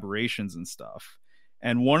collaborations and stuff.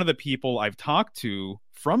 And one of the people I've talked to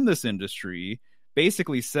from this industry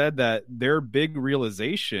basically said that their big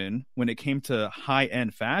realization when it came to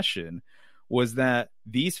high-end fashion was that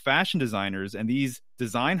these fashion designers and these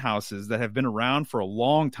design houses that have been around for a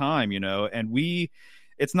long time, and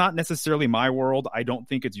it's not necessarily my world. I don't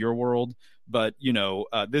think it's your world, but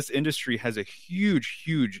this industry has a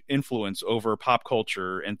huge influence over pop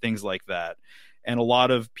culture and things like that. And a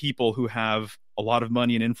lot of people who have a lot of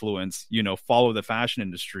money and influence, follow the fashion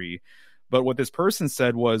industry. But what this person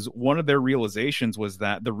said was one of their realizations was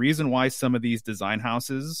that the reason why some of these design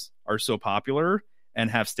houses are so popular and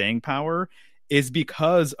have staying power is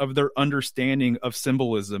because of their understanding of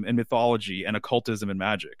symbolism and mythology and occultism and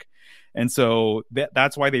magic. And so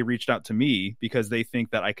that's why they reached out to me, because they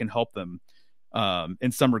think that I can help them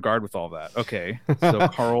in some regard with all that. Okay. So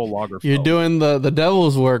Karl Lagerfeld. You're doing the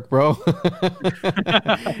devil's work, bro.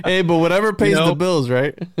 Hey, but whatever pays the bills,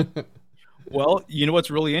 right? Well,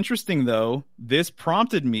 what's really interesting, though? This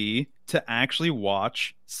prompted me to actually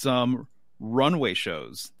watch some runway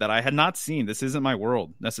shows that I had not seen. This isn't my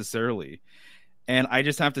world necessarily. And I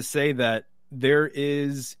just have to say that there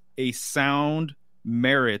is a sound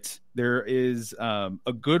merit. There is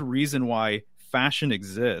a good reason why fashion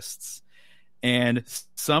exists. And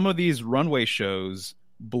some of these runway shows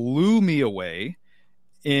blew me away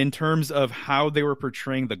in terms of how they were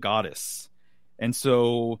portraying the goddess. And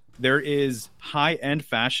so there is high-end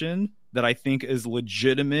fashion that I think is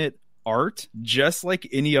legitimate art, just like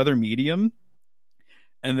any other medium.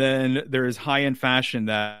 And then there is high-end fashion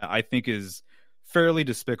that I think is fairly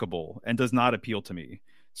despicable and does not appeal to me.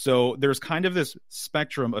 So there's kind of this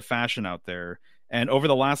spectrum of fashion out there. And over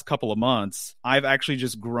the last couple of months, I've actually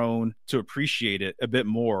just grown to appreciate it a bit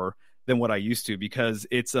more than what I used to, because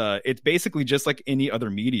it's basically just like any other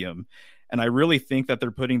medium. And I really think that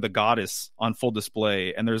they're putting the goddess on full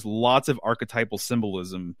display. And there's lots of archetypal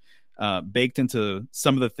symbolism baked into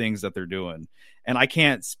some of the things that they're doing. And I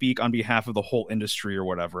can't speak on behalf of the whole industry or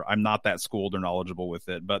whatever. I'm not that schooled or knowledgeable with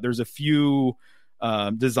it. But there's a few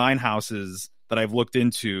design houses that I've looked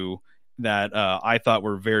into that I thought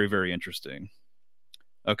were very, very interesting.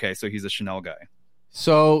 Okay, so he's a Chanel guy.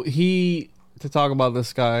 So to talk about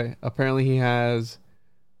this guy, apparently he he's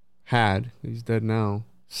dead now,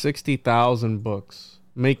 60,000 books,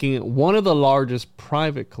 making it one of the largest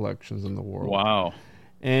private collections in the world. Wow.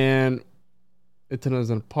 And it's in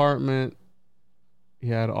his apartment. He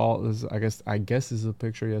had all this, I guess this is a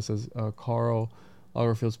picture. Yes, says Karl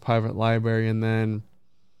Lagerfeld's private library. And then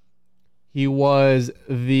he was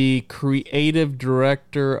the creative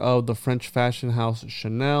director of the French fashion house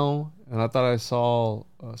Chanel. And I thought I saw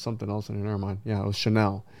something else in here. Never mind. Yeah, it was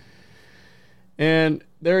Chanel. And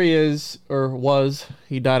there he is, or was.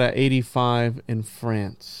 He died at 85 in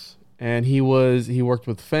France. And he worked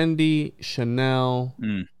with Fendi, Chanel,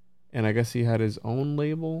 and I guess he had his own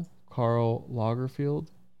label, Karl Lagerfeld.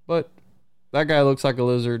 But that guy looks like a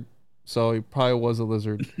lizard, so he probably was a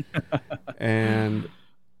lizard. And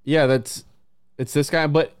yeah, it's this guy.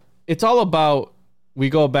 But it's all about, we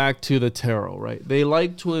go back to the tarot, right? They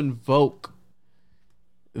like to invoke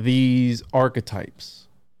these archetypes.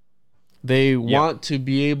 They want to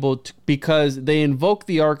be able to, because they invoke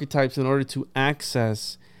the archetypes in order to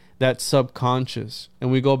access that subconscious.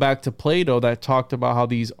 And we go back to Plato that talked about how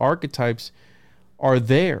these archetypes are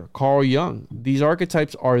there. Carl Jung, these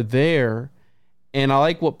archetypes are there. And I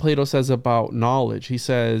like what Plato says about knowledge. He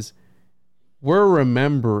says, we're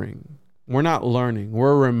remembering. We're not learning.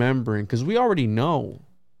 We're remembering, because we already know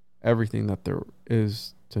everything that there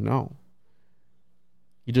is to know.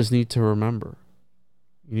 You just need to remember.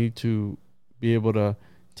 You need to be able to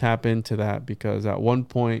tap into that, because at one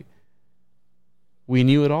point we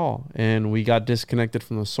knew it all and we got disconnected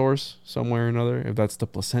from the source somewhere or another, if that's the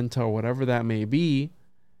placenta or whatever that may be.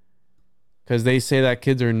 Because they say that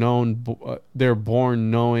kids are they're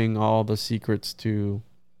born knowing all the secrets to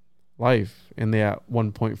life, and they at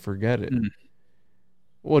one point forget it.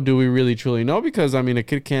 Well, do we really truly know? Because I mean, a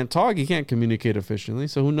kid can't talk, he can't communicate efficiently,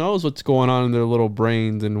 so who knows what's going on in their little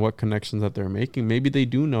brains and what connections that they're making. Maybe they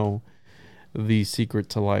do know the secret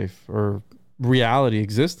to life or reality,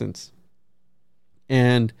 existence.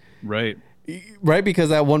 And right,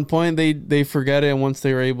 because at one point they forget it, and once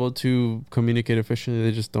they're able to communicate efficiently,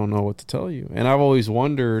 they just don't know what to tell you. And I've always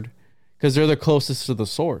wondered, because they're the closest to the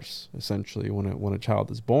source, essentially, when a child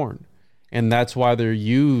is born. And that's why they're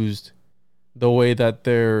used the way that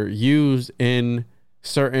they're used in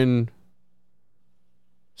certain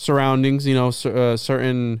surroundings,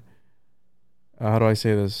 certain, how do I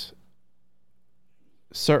say this?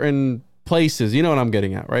 Certain places, you know what I'm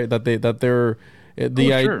getting at, right? That's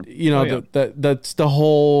the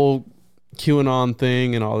whole QAnon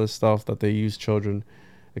thing and all this stuff that they use children,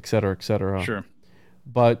 et cetera, et cetera. Sure.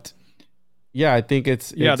 But yeah, I think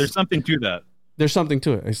it's there's something to that. There's something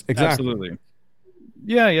to it. Exactly. Absolutely.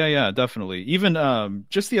 Yeah, definitely. Even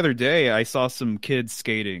just the other day, I saw some kids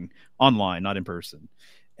skating online, not in person.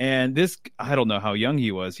 And this, I don't know how young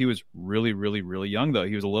he was. He was really, really, really young, though.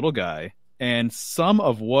 He was a little guy. And some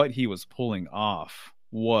of what he was pulling off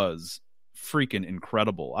was freaking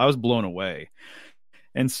incredible. I was blown away.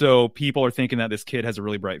 And so people are thinking that this kid has a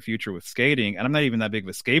really bright future with skating. And I'm not even that big of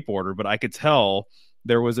a skateboarder, but I could tell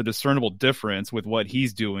there was a discernible difference with what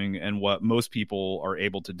he's doing and what most people are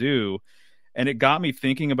able to do. And it got me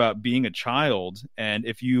thinking about being a child. And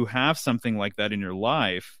if you have something like that in your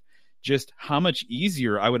life, just how much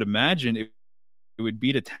easier I would imagine it would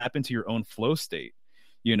be to tap into your own flow state.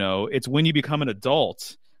 You know, it's when you become an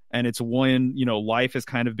adult, and it's when, you know, life has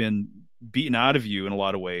kind of been beaten out of you in a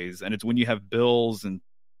lot of ways. And it's when you have bills and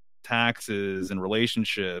taxes and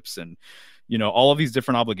relationships and, you know, all of these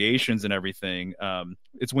different obligations and everything.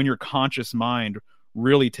 It's when your conscious mind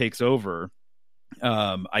really takes over.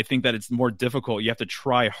 I think that it's more difficult. You have to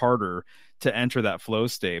try harder to enter that flow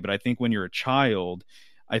state. But I think when you're a child,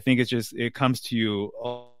 I think it comes to you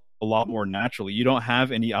a lot more naturally. You don't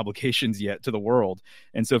have any obligations yet to the world.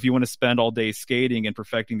 And so if you want to spend all day skating and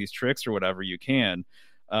perfecting these tricks or whatever, you can.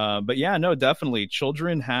 But yeah, no, definitely.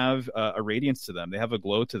 Children have a radiance to them. They have a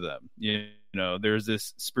glow to them. You know, there's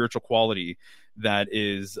this spiritual quality that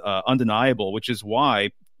is undeniable, which is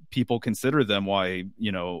why people consider them,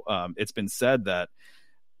 it's been said that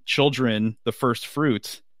children, the first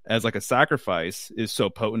fruit as like a sacrifice, is so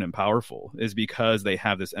potent and powerful, is because they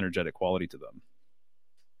have this energetic quality to them.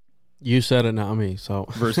 You said it, not me. So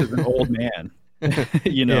versus an old man,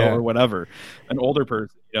 or whatever, an older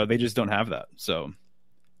person, they just don't have that. So,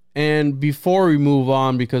 and before we move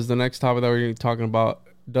on, because the next topic that we're going to be talking about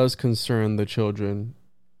does concern the children,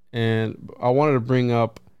 and I wanted to bring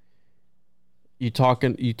up, you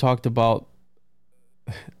talked about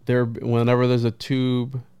there, whenever there's a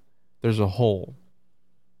tube, there's a hole.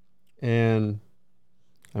 And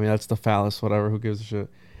I mean, that's the phallus, whatever, who gives a shit.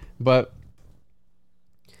 But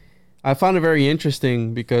I found it very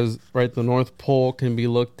interesting because, right, the North Pole can be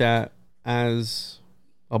looked at as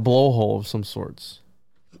a blowhole of some sorts.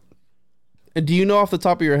 And do you know off the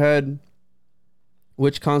top of your head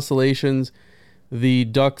which constellations the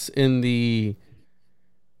ducks in the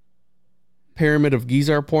Pyramid of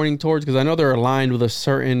Giza are pointing towards? Because I know they're aligned with a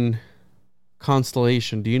certain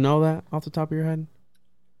constellation. Do you know that off the top of your head?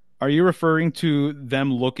 Are you referring to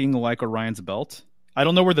them looking like Orion's belt? I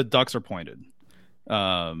don't know where the ducks are pointed.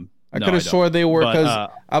 I could have swore they were,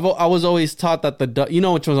 because I was always taught that you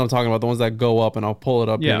know which ones I'm talking about, the ones that go up, and I'll pull it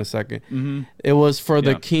up in a second. Mm-hmm. It was for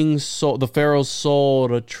the king's soul, the pharaoh's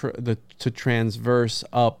soul to transverse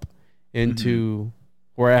up into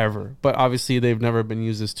wherever. But obviously they've never been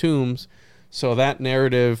used as tombs, so that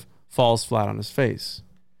narrative falls flat on his face.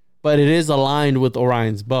 But it is aligned with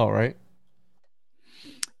Orion's belt, right?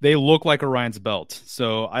 They look like Orion's belt.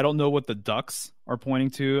 So I don't know what the ducks are pointing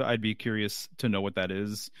to. I'd be curious to know what that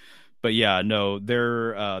is. But yeah, no,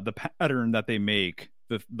 they're the pattern that they make,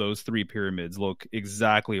 those three pyramids look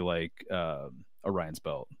exactly like Orion's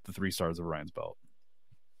belt, the 3 stars of Orion's belt.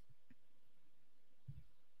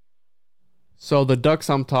 So the ducks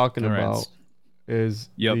I'm talking about is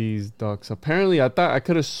these ducks. Apparently, I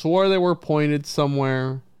could have swore they were pointed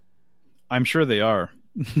somewhere. I'm sure they are.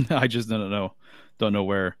 I just don't know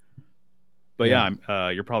where. But yeah,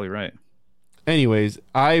 you're probably right. Anyways,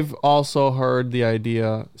 I've also heard the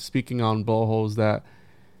idea, speaking on blowholes, that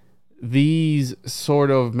these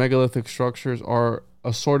sort of megalithic structures are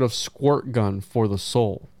a sort of squirt gun for the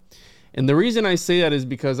soul. And the reason I say that is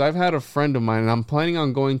because I've had a friend of mine, and I'm planning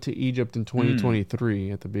on going to Egypt in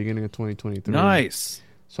 2023, at the beginning of 2023. Nice.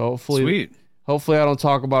 So hopefully I don't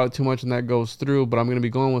talk about it too much and that goes through, but I'm going to be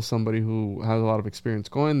going with somebody who has a lot of experience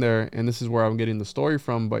going there, and this is where I'm getting the story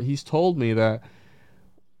from. But he's told me that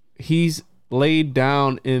he's laid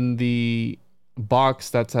down in the box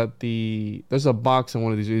that's there's a box in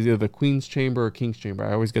one of these, either the Queen's Chamber or King's Chamber.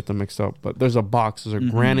 I always get them mixed up, but there's a box. There's a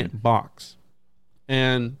granite box.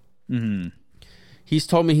 And he's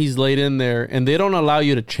told me he's laid in there, and they don't allow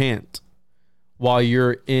you to chant while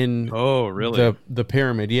you're in the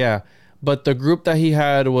pyramid. Yeah. But the group that he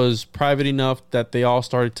had was private enough that they all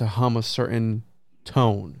started to hum a certain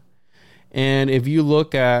tone. And if you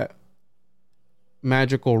look at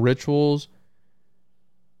magical rituals,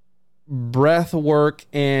 breath work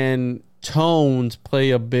and tones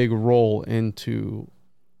play a big role into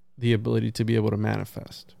the ability to be able to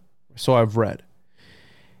manifest. So I've read.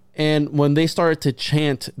 And when they started to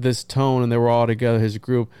chant this tone and they were all together, his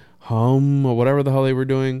group, hum or whatever the hell they were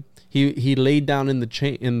doing, he laid down in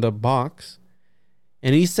the box,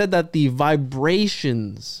 and he said that the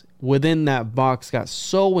vibrations within that box got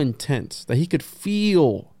so intense that he could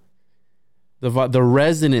feel the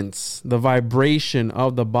resonance, the vibration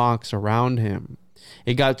of the box around him.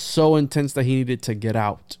 It got so intense that he needed to get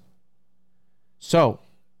out. So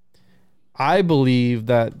I believe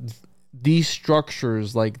that these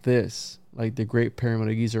structures like this, like the Great Pyramid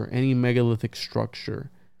of Giza or any megalithic structure,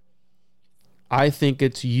 I think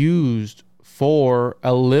it's used for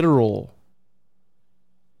a literal,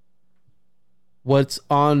 what's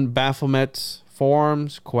on Baphomet's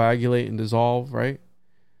forearms, coagulate and dissolve, right?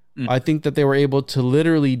 I think that they were able to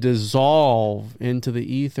literally dissolve into the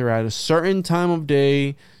ether at a certain time of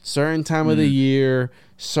day, certain time of the year,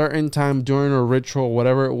 certain time during a ritual,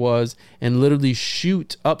 whatever it was, and literally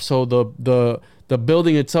shoot up. So the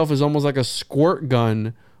building itself is almost like a squirt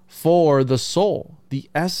gun for the soul, the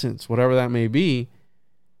essence, whatever that may be,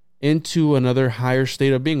 into another higher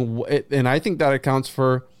state of being. And I think that accounts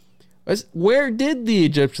for, where did the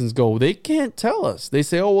Egyptians go? They can't tell us. They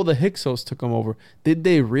say, oh, well, the Hyksos took them over. Did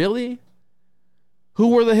they really? Who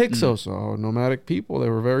were the Hyksos? Oh, nomadic people. They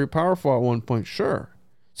were very powerful at one point. Sure.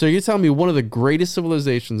 So you're telling me one of the greatest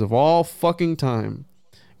civilizations of all fucking time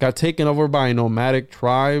got taken over by a nomadic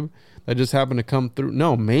tribe that just happened to come through?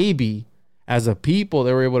 No, maybe as a people,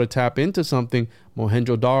 they were able to tap into something.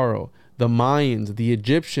 Mohenjo-Daro, the Mayans, the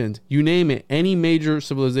Egyptians, you name it. Any major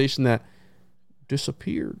civilization that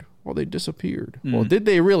disappeared. Well, they disappeared. Well, did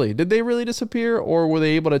they really? Did they really disappear? Or were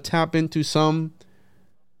they able to tap into some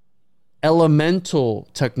elemental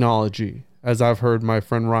technology, as I've heard my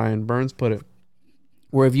friend Ryan Burns put it,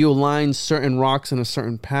 where if you align certain rocks in a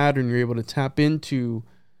certain pattern, you're able to tap into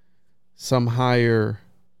some higher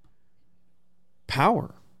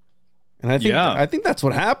power. And I think that's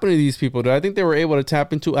what happened to these people. I think they were able to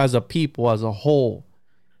tap into, as a people, as a whole,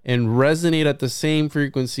 and resonate at the same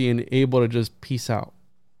frequency and able to just peace out.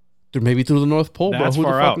 Maybe through the North Pole, That's bro.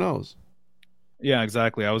 Who the fuck far out. knows? Yeah,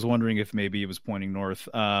 exactly. I was wondering if maybe it was pointing north.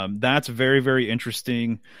 That's very, very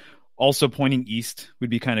interesting. Also, pointing east would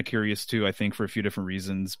be kind of curious too, I think, for a few different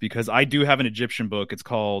reasons. Because I do have an Egyptian book. It's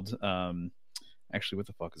called, actually, what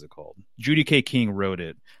the fuck is it called? Judy K. King wrote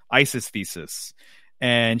it, Isis Thesis.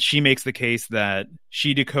 And she makes the case that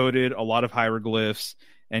she decoded a lot of hieroglyphs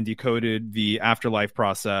and decoded the afterlife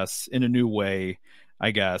process in a new way,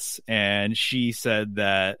 I guess. And she said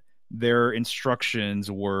that their instructions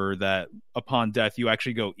were that upon death, you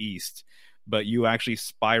actually go east, but you actually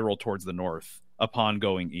spiral towards the north upon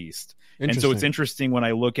going east. And so it's interesting when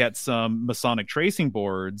I look at some Masonic tracing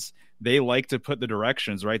boards, they like to put the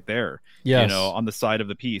directions right there, yes, you know, on the side of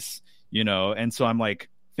the piece, you know. And so I'm like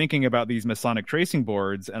thinking about these Masonic tracing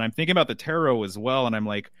boards, and I'm thinking about the tarot as well. And I'm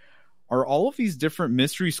like, are all of these different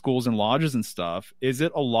mystery schools and lodges and stuff, is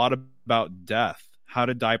it a lot about death, how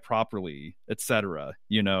to die properly, etc.,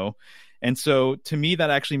 you know? And so to me, that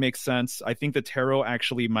actually makes sense. I think the tarot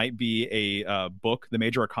actually might be a book, the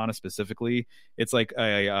Major Arcana specifically. It's like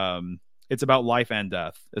it's about life and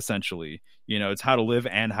death, essentially. You know, it's how to live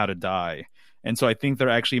and how to die. And so I think there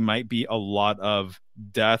actually might be a lot of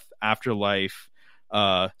death, afterlife,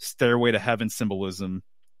 stairway to heaven symbolism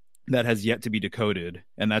that has yet to be decoded.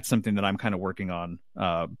 And that's something that I'm kind of working on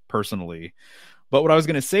personally. But what I was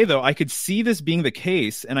going to say, though, I could see this being the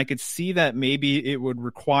case, and I could see that maybe it would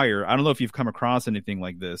require, I don't know if you've come across anything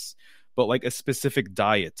like this, but like a specific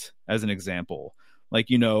diet as an example. Like,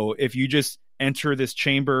 you know, if you just enter this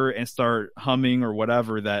chamber and start humming or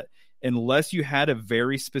whatever, that unless you had a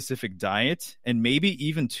very specific diet, and maybe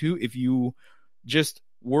even too, if you just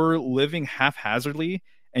were living haphazardly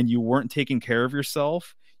and you weren't taking care of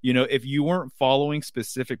yourself, you know, if you weren't following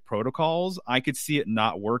specific protocols, I could see it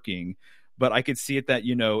not working. But I could see it that,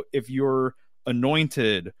 you know, if you're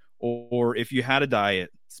anointed, or if you had a diet,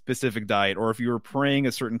 specific diet, or if you were praying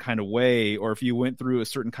a certain kind of way, or if you went through a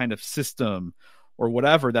certain kind of system or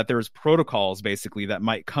whatever, that there's protocols basically that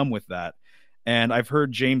might come with that. And I've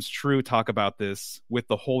heard James True talk about this with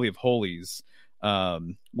the Holy of Holies,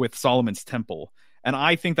 with Solomon's Temple. And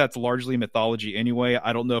I think that's largely mythology anyway.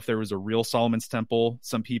 I don't know if there was a real Solomon's Temple.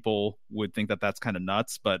 Some people would think that that's kind of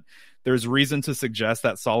nuts, but there's reason to suggest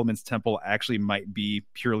that Solomon's Temple actually might be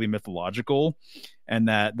purely mythological, and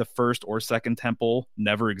that the first or second temple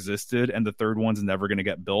never existed, and the third one's never going to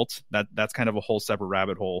get built. That's kind of a whole separate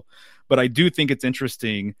rabbit hole. But I do think it's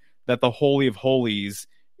interesting that the Holy of Holies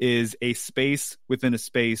is a space within a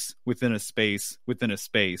space within a space within a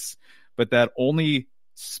space, but that only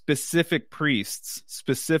specific priests,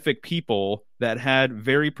 specific people that had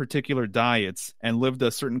very particular diets and lived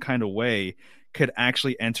a certain kind of way could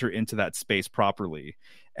actually enter into that space properly.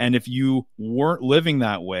 And if you weren't living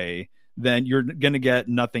that way, then you're going to get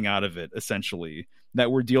nothing out of it, essentially.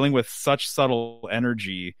 That we're dealing with such subtle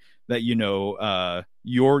energy that, you know,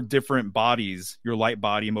 your different bodies, your light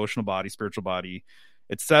body, emotional body, spiritual body,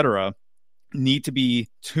 etc., need to be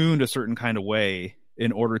tuned a certain kind of way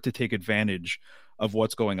in order to take advantage of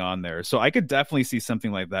what's going on there. So I could definitely see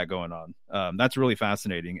something like that going on. That's really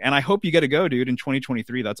fascinating. And I hope you get to go, dude, in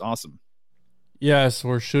 2023. That's awesome. Yes,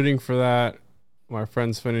 we're shooting for that. My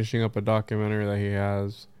friend's finishing up a documentary that he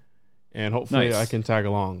has, and hopefully Nice. I can tag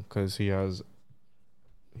along because he has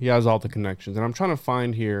all the connections. And I'm trying to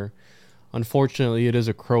find here. Unfortunately, it is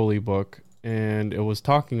a Crowley book, and it was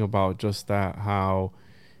talking about just that, how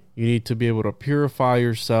you need to be able to purify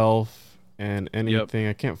yourself and anything.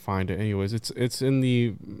 I can't find it. Anyways, it's in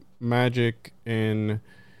the magic and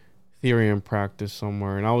Ethereum practice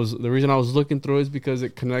somewhere. And the reason I was looking through it is because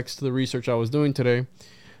it connects to the research I was doing today.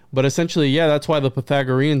 But essentially, yeah, that's why the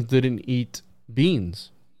Pythagoreans didn't eat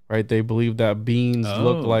beans, right? They believed that beans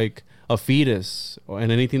looked like a fetus,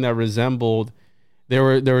 and anything that resembled, they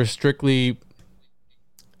were strictly,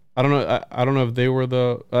 I don't know if they were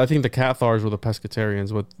I think the Cathars were the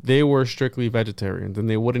pescatarians, but they were strictly vegetarians, and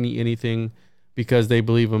they wouldn't eat anything because they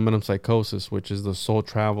believe in metempsychosis, which is the soul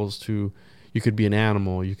travels to, you could be an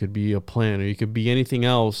animal, you could be a plant, or you could be anything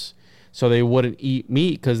else. So they wouldn't eat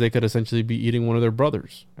meat because they could essentially be eating one of their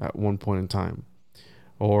brothers at one point in time,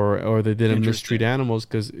 or they didn't mistreat animals.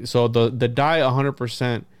 So the diet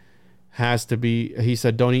 100% has to be, he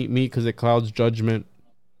said, don't eat meat because it clouds judgment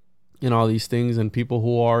and all these things. And people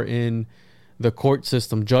who are in the court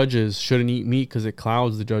system, judges, shouldn't eat meat because it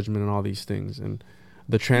clouds the judgment and all these things, and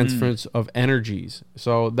the transference of energies.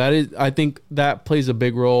 So that is, I think that plays a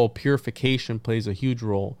big role. Purification plays a huge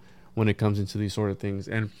role when it comes into these sort of things.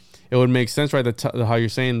 And it would make sense, right? How you're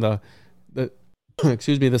saying the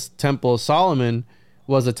excuse me, this Temple of Solomon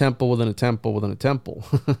was a temple within a temple within a temple.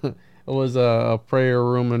 It was a prayer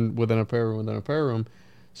room and within a prayer room within a prayer room.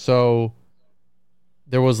 So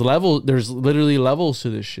there's literally levels to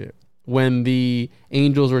this shit. When the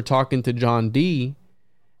angels were talking to John D,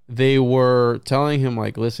 they were telling him,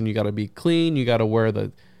 like, listen, you got to be clean. You got to wear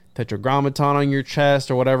the tetragrammaton on your chest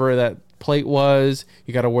or whatever that plate was.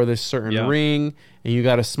 You got to wear this certain ring, and you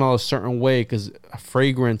got to smell a certain way, because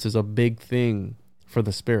fragrance is a big thing for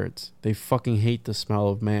the spirits. They fucking hate the smell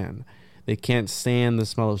of man. They can't stand the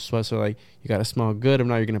smell of sweat. So like, you got to smell good, if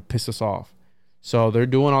not, you're going to piss us off. So they're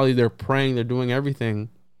doing all these, they're praying, they're doing everything.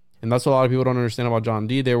 And that's what a lot of people don't understand about John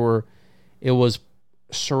D. It was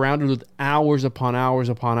surrounded with hours upon hours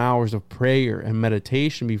upon hours of prayer and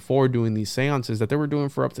meditation before doing these seances that they were doing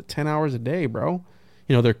for up to 10 hours a day, bro.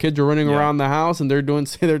 You know, their kids are running around the house and they're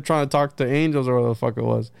trying to talk to angels or whatever the fuck it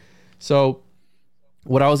was. So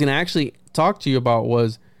what I was going to actually talk to you about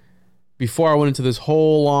was, before I went into this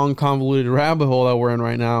whole long convoluted rabbit hole that we're in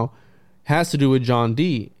right now, has to do with John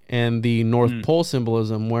D and the North Pole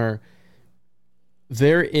symbolism, where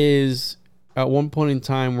there is at one point in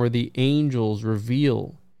time where the angels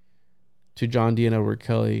reveal to John D and Edward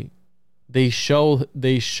Kelly, they show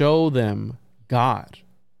them God.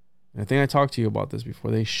 And I think I talked to you about this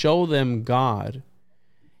before. They show them God,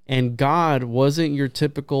 and God wasn't your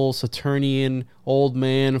typical Saturnian old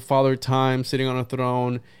man, Father Time, sitting on a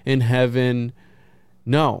throne in heaven.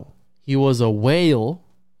 No, he was a whale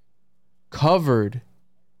covered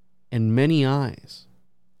in many eyes,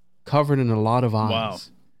 covered in a lot of eyes. Wow.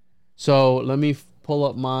 So let me pull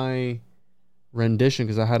up my rendition,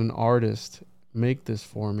 because I had an artist make this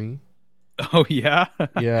for me. Oh, yeah?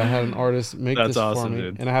 Yeah, I had an artist make this for me.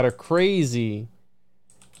 Dude. And I had a crazy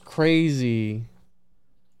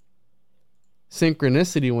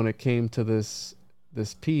synchronicity when it came to this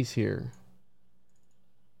piece here.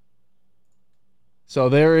 So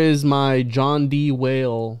there is my John D.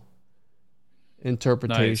 Whale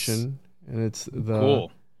interpretation. Nice. And it's the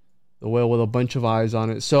whale with a bunch of eyes on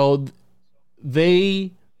it. So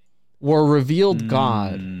they were revealed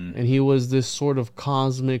God, and he was this sort of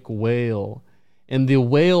cosmic whale, and the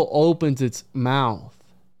whale opens its mouth,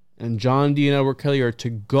 and John D and Edward Kelly are to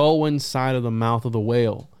go inside of the mouth of the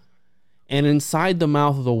whale, and inside the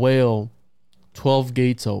mouth of the whale, 12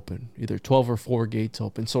 gates open, either 12 or 4 gates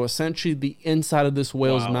open. So essentially the inside of this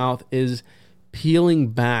whale's mouth is peeling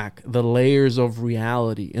back the layers of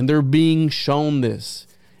reality, and they're being shown this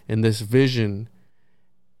in this vision.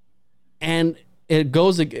 And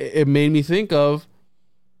it made me think of,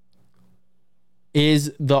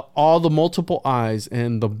 is all the multiple eyes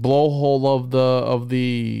and the blowhole of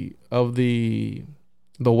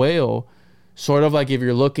the whale, sort of like if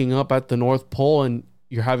you're looking up at the North Pole and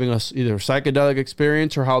you're having either psychedelic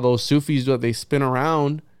experience, or how those Sufis do it, they spin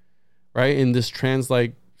around, right, in this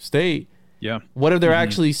trance-like state. Yeah. What if they're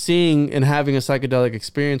actually seeing and having a psychedelic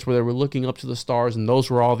experience where they were looking up to the stars and those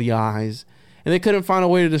were all the eyes, and they couldn't find a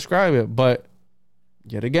way to describe it? But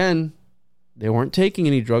yet again, they weren't taking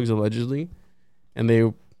any drugs, allegedly, and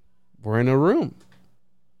they we're in a room.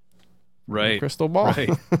 Right. Crystal ball. Right.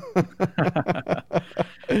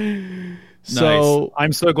 So nice.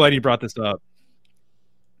 I'm so glad you brought this up.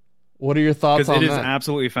 What are your thoughts on Because it is that?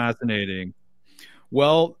 absolutely fascinating.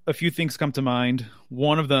 Well, a few things come to mind.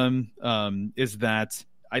 One of them is that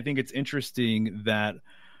I think it's interesting that a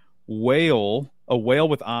whale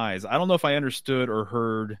with eyes. I don't know if I understood or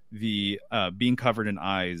heard the being covered in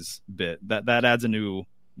eyes bit. That adds a new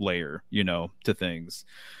layer, to things.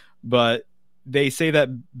 But they say that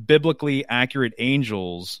biblically accurate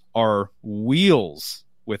angels are wheels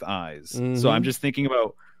with eyes. Mm-hmm. So I'm just thinking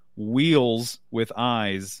about wheels with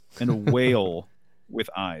eyes and a whale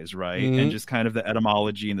with eyes, right? Mm-hmm. And just kind of the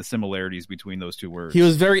etymology and the similarities between those two words. He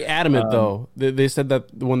was very adamant, though. They said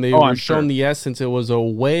that when they were shown the essence, it was a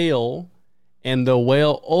whale, and the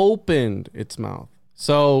whale opened its mouth.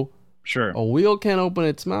 So sure, a wheel can't open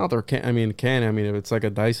its mouth, or can if it's like a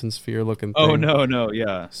Dyson sphere looking thing. Oh no,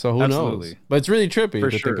 yeah. So who knows? But it's really trippy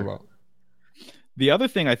to think about. The other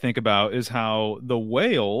thing I think about is how the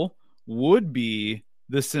whale would be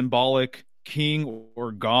the symbolic king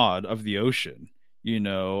or god of the ocean.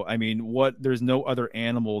 There's no other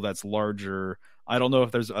animal that's larger. I don't know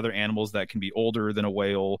if there's other animals that can be older than a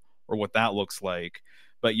whale or what that looks like.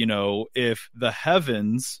 But, if the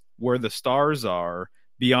heavens, where the stars are,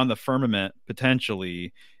 beyond the firmament,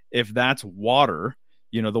 potentially, if that's water,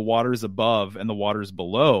 the water's above and the water's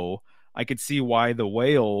below, I could see why the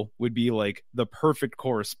whale would be like the perfect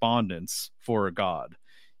correspondence for a god,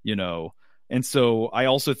 And so I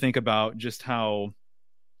also think about just how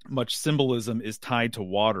much symbolism is tied to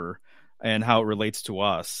water and how it relates to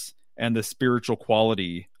us and the spiritual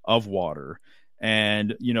quality of water.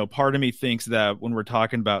 And, part of me thinks that when we're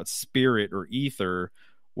talking about spirit or ether,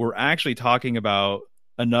 we're actually talking about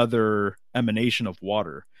another emanation of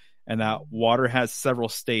water, and that water has several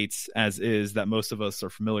states as is that most of us are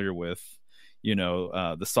familiar with,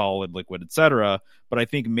 the solid, liquid, etc. But I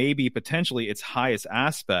think maybe potentially its highest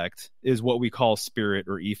aspect is what we call spirit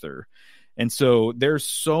or ether. And so there's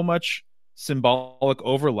so much symbolic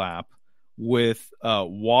overlap with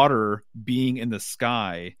water being in the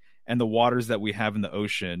sky and the waters that we have in the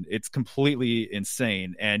ocean. It's completely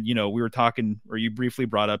insane. And, we were talking, or you briefly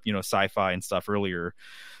brought up, sci-fi and stuff earlier,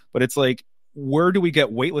 but it's like, where do we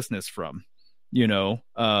get weightlessness from?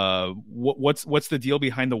 What's the deal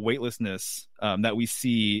behind the weightlessness that we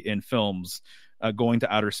see in films going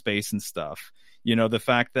to outer space and stuff? The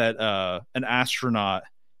fact that an astronaut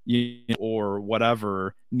or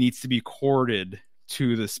whatever needs to be corded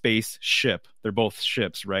to the space ship. They're both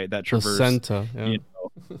ships, right? That traverse. Placenta, yeah.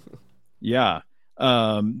 Yeah.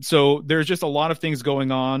 So there's just a lot of things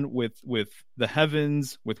going on with the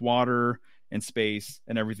heavens, with water and space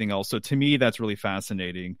and everything else. So to me, that's really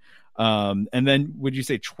fascinating. And then would you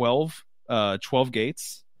say 12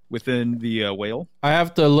 gates within the whale? I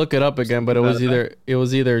have to look it up again, but it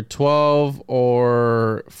was either 12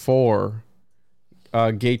 or 4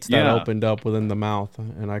 gates that opened up within the mouth,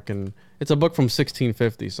 and it's a book from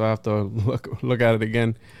 1650, so I have to look at it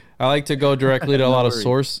again. I like to go directly to a lot of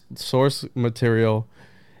source material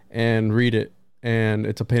and read it, and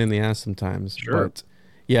it's a pain in the ass sometimes. Sure. But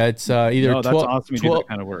yeah, it's either 12. That's awesome. You do that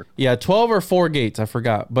kind of work. Yeah, 12 or 4 gates. I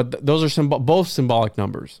forgot, but those are both symbolic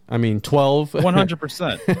numbers. 12,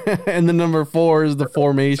 100%, and the number 4 is the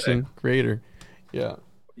formation creator. Yeah.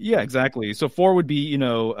 Yeah, exactly. So 4 would be,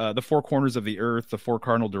 the 4 corners of the earth, the 4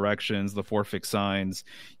 cardinal directions, the 4 fixed signs,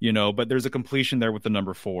 but there's a completion there with the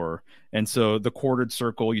number 4. And so the quartered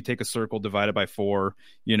circle, you take a circle divided by 4,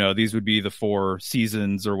 these would be the 4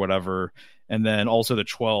 seasons or whatever. And then also the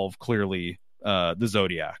 12, clearly, the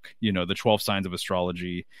zodiac, the 12 signs of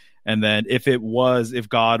astrology. And then if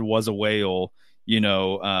God was a whale,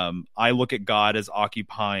 I look at God as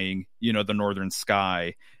occupying, the northern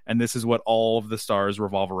sky. And this is what all of the stars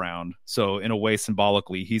revolve around. So in a way,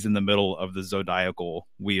 symbolically, he's in the middle of the zodiacal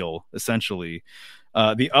wheel, essentially.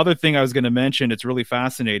 The other thing I was going to mention, it's really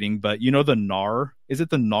fascinating, but the nar, is it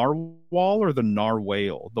the narwhal or the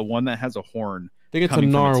narwhale? The one that has a horn. I think it's a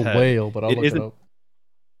narwhal, but I'll look it up.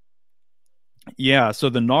 Yeah, so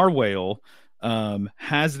the narwhal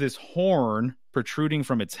has this horn protruding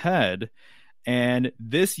from its head, and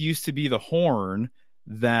this used to be the horn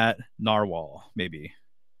that narwhal, maybe.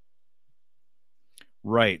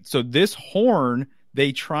 Right. So this horn,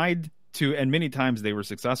 they tried to, and many times they were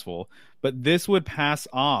successful, but this would pass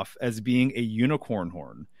off as being a unicorn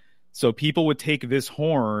horn. So people would take this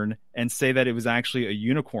horn and say that it was actually a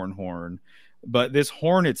unicorn horn, but this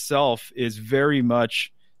horn itself is very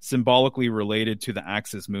much symbolically related to the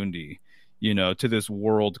axis mundi, to this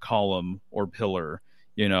world column or pillar,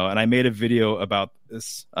 and I made a video about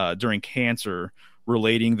this during Cancer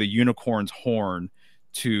relating the unicorn's horn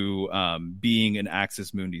to being an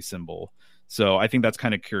Axis Mundi symbol. So I think that's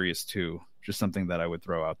kind of curious too. Just something that I would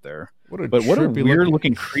throw out there. What a weird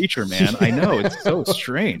looking creature, man. I know, it's so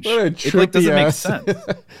strange. It like doesn't make sense.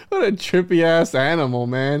 What a trippy ass animal,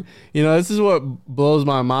 man. You know, this is what blows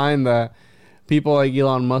my mind, that people like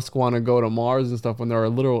Elon Musk want to go to Mars and stuff when there are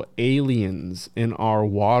literal aliens in our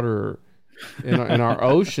water, in our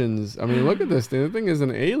oceans. I mean, look at this thing. The thing is an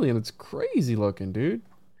alien. It's crazy looking, dude.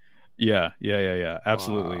 Yeah.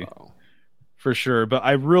 Absolutely. Wow. For sure. But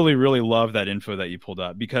I really, really love that info that you pulled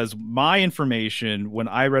up, because my information, when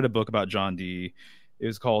I read a book about John Dee, it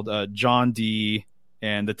was called John Dee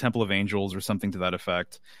and the Temple of Angels or something to that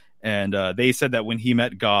effect. And they said that when he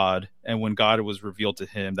met God and when God was revealed to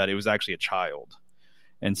him, that it was actually a child.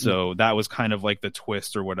 And so that was kind of like the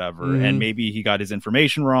twist or whatever. And maybe he got his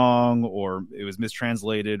information wrong, or it was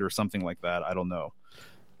mistranslated or something like that. I don't know.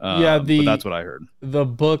 But that's what I heard. The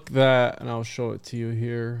book that, and I'll show it to you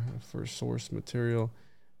here for source material.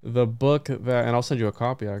 The book that, and I'll send you a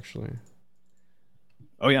copy actually.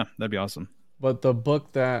 Oh yeah, that'd be awesome. But the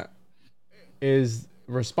book that is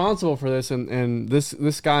responsible for this, and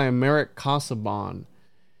this guy, Merrick Casaubon,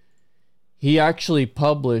 he actually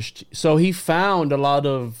published, so he found a lot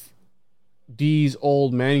of these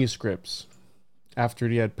old manuscripts after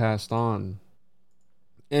he had passed on,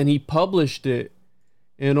 and he published it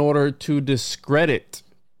in order to discredit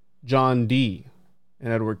John Dee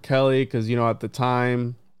and Edward Kelly, because, you know, at the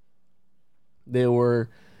time they were,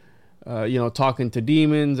 talking to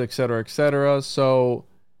demons, etc., etc. So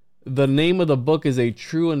the name of the book is A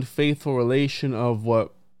True and Faithful Relation of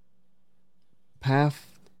what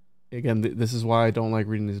Path, again, this is why I don't like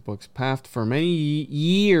reading these books, pathed for many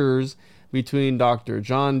years between Dr.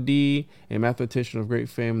 John Dee, a mathematician of great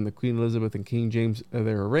fame, and the Queen Elizabeth and King James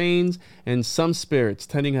their reigns, and some spirits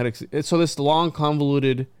tending had so this long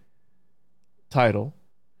convoluted title,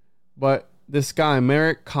 but this guy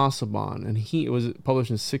Merrick Casaubon, and it was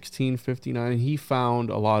published in 1659, and he found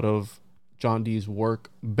a lot of John Dee's work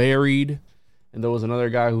buried, and there was another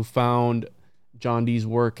guy who found John Dee's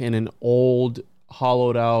work in an old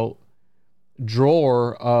hollowed out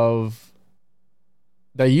drawer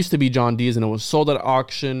that used to be John Dee's, and it was sold at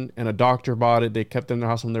auction, and a doctor bought it. They kept it in their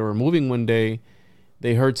house. When they were moving one day,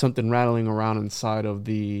 they heard something rattling around inside of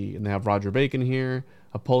and they have Roger Bacon here,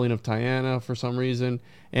 Apollyon of Tyana for some reason,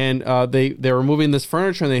 and they were moving this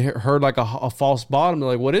furniture, and they heard like a false bottom. They're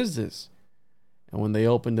like, what is this? And when they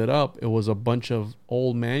opened it up, it was a bunch of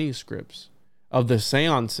old manuscripts of the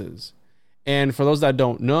seances. And for those that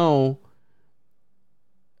don't know,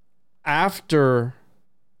 after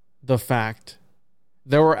the fact,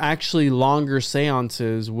 there were actually longer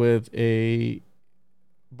seances with a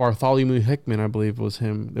Bartholomew Hickman, I believe was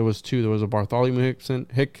him. There was two. There was a Bartholomew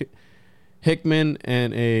Hickman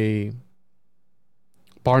and a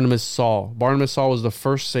Barnabas Saul. Barnabas Saul was the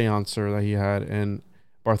first seancer that he had, and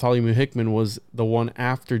Bartholomew Hickman was the one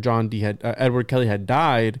after John Dee Edward Kelly had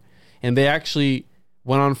died, and they actually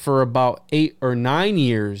went on for about 8 or 9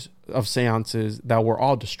 years of seances that were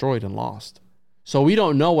all destroyed and lost. So we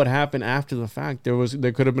don't know what happened after the fact.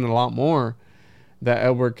 There could have been a lot more that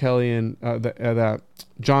Edward Kelly and that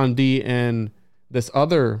John Dee and this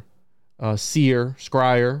other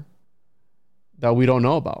scryer that we don't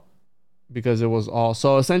know about, because it was all.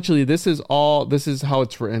 So essentially, this is how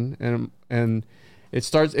it's written, and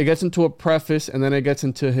it gets into a preface, and then it gets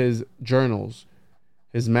into his journals,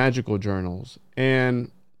 his magical journals,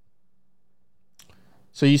 and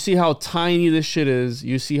so you see how tiny this shit is.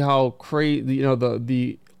 You see how crazy,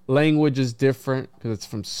 the language is different because it's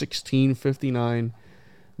from 1659.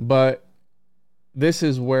 But this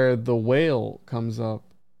is where the whale comes up.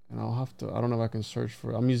 And I don't know if I can search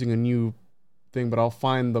for it. I'm using a new thing, but I'll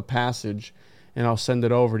find the passage and I'll send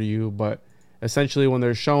it over to you. But essentially, when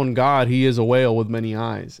they're shown God, he is a whale with many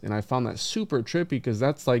eyes. And I found that super trippy because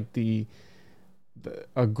that's like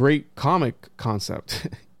a great comic concept.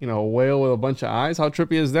 A whale with a bunch of eyes. How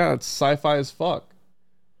trippy is that? It's sci-fi as fuck.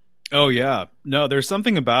 Oh, yeah. No, there's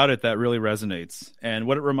something about it that really resonates. And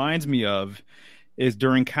what it reminds me of is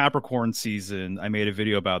during Capricorn season, I made a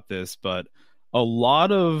video about this, but a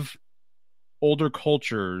lot of older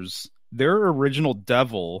cultures, their original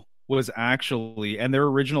devil was actually, and their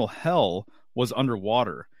original hell was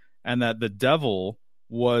underwater. And that the devil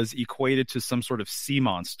was equated to some sort of sea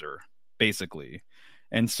monster, basically.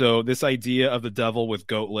 And so this idea of the devil with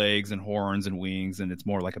goat legs and horns and wings, and it's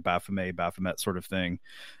more like a Baphomet sort of thing,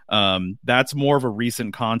 that's more of a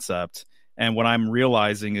recent concept. And what I'm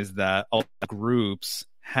realizing is that all groups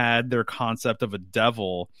had their concept of a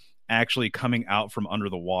devil actually coming out from under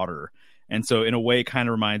the water. And so in a way, it kind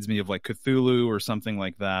of reminds me of like Cthulhu or something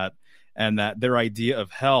like that. And that their idea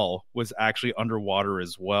of hell was actually underwater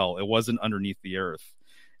as well. It wasn't underneath the earth.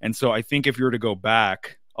 And so I think if you were to go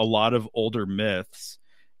back, a lot of older myths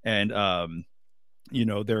and,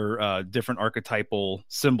 their different archetypal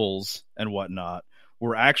symbols and whatnot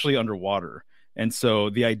were actually underwater. And so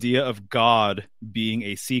the idea of God being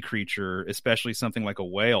a sea creature, especially something like a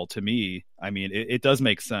whale, to me, I mean, it does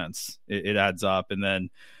make sense. It adds up. And then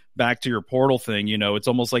back to your portal thing, it's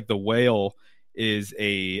almost like the whale is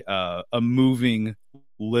a moving,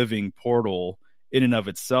 living portal in and of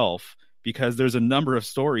itself, because there's a number of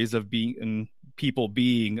stories of people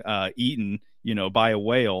being eaten, by a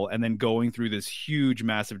whale and then going through this huge,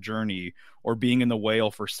 massive journey, or being in the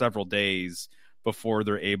whale for several days before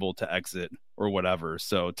they're able to exit or whatever.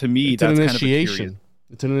 So to me, it's that's an kind of initiation.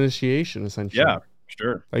 It's an initiation, essentially. Yeah,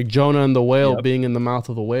 sure. Like Jonah and the whale being in the mouth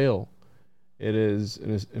of the whale. It is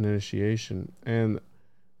an initiation. And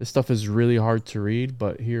this stuff is really hard to read,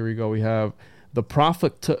 but here we go. We have the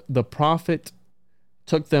prophet took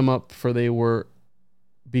them up, for they were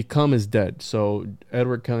become as dead. So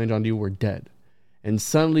Edward Kelly and John Dee were dead. And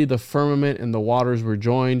suddenly the firmament and the waters were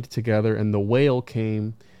joined together, and the whale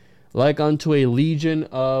came like unto a legion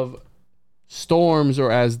of storms,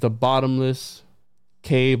 or as the bottomless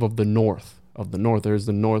cave of the north. There's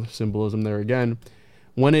the north symbolism there again.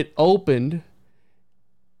 When it opened,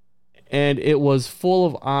 and it was full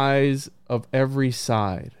of eyes of every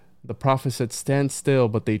side. The prophet said, stand still,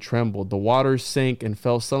 but they trembled. The waters sank and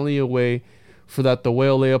fell suddenly away, for that the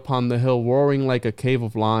whale lay upon the hill, roaring like a cave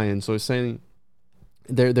of lions. So it's saying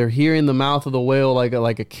they're hearing the mouth of the whale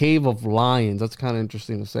like a cave of lions. That's kind of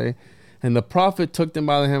interesting to say. And the prophet took them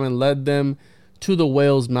by the hand and led them to the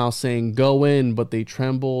whale's mouth, saying, go in, but they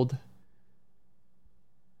trembled.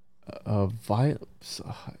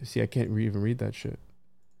 See, I can't even read that shit.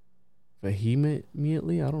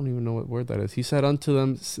 Vehemently, I don't even know what word that is. He said unto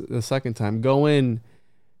them the second time, go in,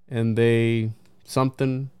 and they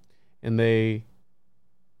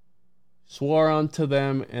swore unto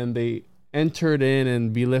them, and they entered in,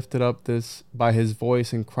 and be lifted up this by his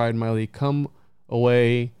voice, and cried mightily, come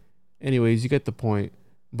away. Anyways, you get the point.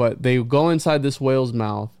 But they go inside this whale's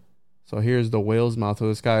mouth. So here's the whale's mouth. So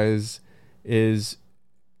this guy is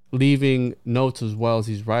leaving notes as well as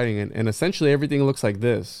he's writing it. And essentially everything looks like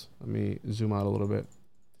this. Let me zoom out a little bit.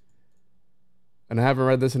 And I haven't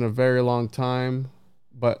read this in a very long time,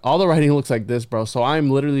 but all the writing looks like this, bro. So I'm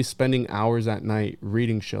literally spending hours at night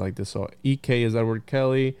reading shit like this. So EK is Edward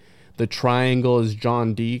Kelly. The triangle is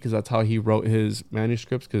John Dee, because that's how he wrote his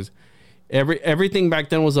manuscripts. Because everything back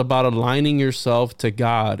then was about aligning yourself to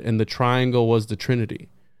God, and the triangle was the Trinity.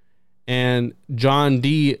 And John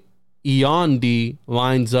Dee, Eon D,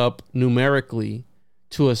 lines up numerically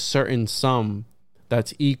to a certain sum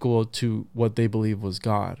that's equal to what they believe was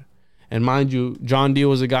God. And mind you, John Dee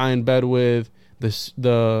was a guy in bed with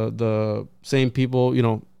the same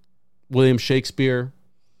people, William Shakespeare,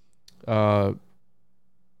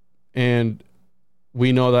 and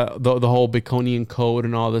we know that the whole Baconian code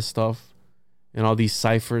and all this stuff and all these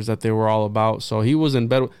ciphers that they were all about. So he was in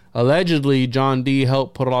bed. Allegedly, John Dee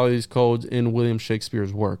helped put all these codes in William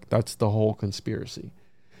Shakespeare's work. That's the whole conspiracy.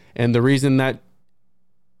 And the reason that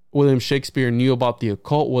William Shakespeare knew about the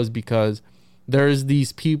occult was because there's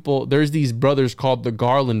these brothers called the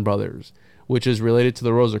Garland brothers, which is related to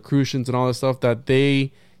the Rosicrucians and all this stuff, that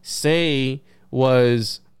they say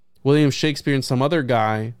was William Shakespeare and some other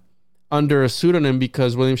guy under a pseudonym,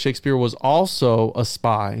 because William Shakespeare was also a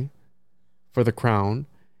spy for the crown,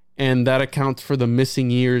 and that accounts for the missing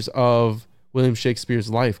years of William Shakespeare's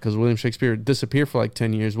life, because William Shakespeare disappeared for like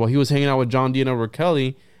 10 years. Well, he was hanging out with John Dee and Edward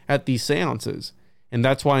Kelly at these seances, and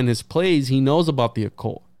that's why in his plays he knows about the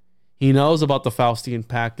occult. He knows about the Faustian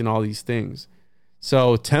Pact and all these things.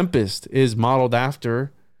 So Tempest is modeled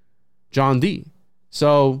after John Dee.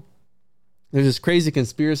 So there's this crazy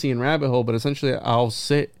conspiracy and rabbit hole, but essentially I'll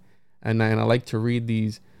sit at night and I like to read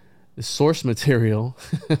the source material.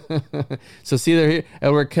 So see, they're here,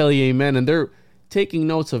 Edward Kelly, amen, and they're taking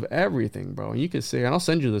notes of everything, bro. And you can see, and I'll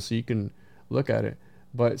send you this so you can look at it.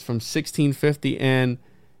 But it's from 1650, and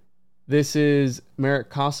this is Merritt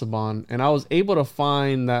Casaubon, and I was able to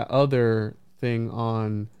find that other thing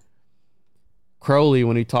on Crowley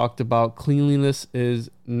when he talked about cleanliness is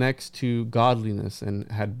next to godliness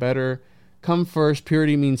and had better come first.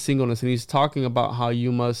 Purity means singleness, and he's talking about how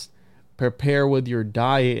you must prepare with your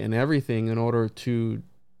diet and everything in order to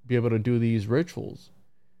be able to do these rituals.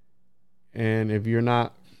 And if you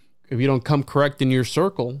don't come correct in your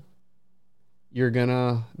circle, you're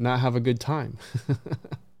gonna not have a good time.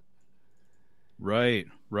 Right.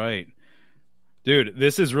 Dude,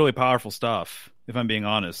 this is really powerful stuff, if I'm being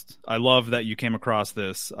honest. I love that you came across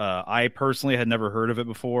this. I personally had never heard of it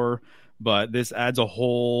before, but this adds a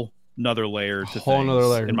whole another layer to whole nother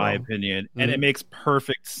things, layer, in my bro. opinion. And it makes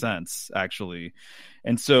perfect sense, actually.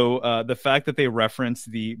 And so the fact that they reference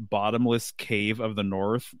the bottomless cave of the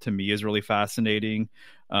north, to me, is really fascinating.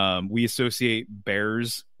 We associate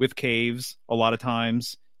bears with caves a lot of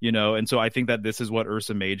times, and so I think that this is what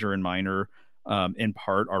Ursa Major and Minor in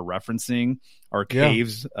part are referencing, are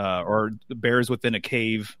caves, or bears within a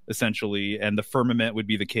cave, essentially, and the firmament would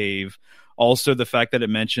be the cave. Also, the fact that it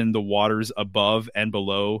mentioned the waters above and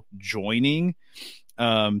below joining,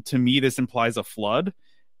 to me, this implies a flood.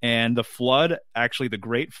 And the flood, actually, the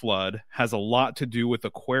Great Flood, has a lot to do with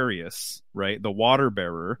Aquarius, right? The water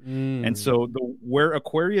bearer. And so where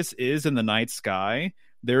Aquarius is in the night sky,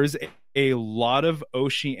 there's a lot of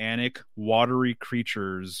oceanic, watery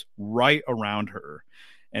creatures right around her.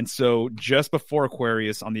 And so just before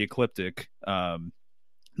Aquarius on the ecliptic,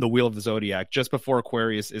 the wheel of the zodiac, just before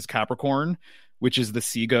Aquarius is Capricorn, which is the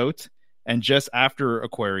sea goat. And just after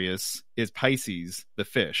Aquarius is Pisces, the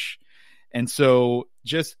fish. And so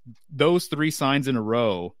just those three signs in a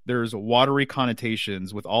row, there's watery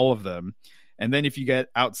connotations with all of them. And then if you get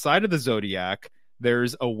outside of the zodiac,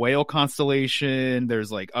 there's a whale constellation,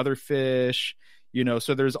 there's like other fish,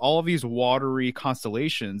 so there's all of these watery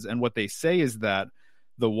constellations. And what they say is that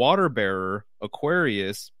the water bearer,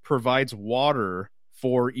 Aquarius, provides water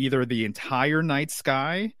for either the entire night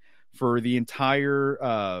sky, for the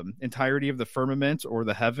entire entirety of the firmament or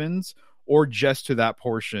the heavens, or just to that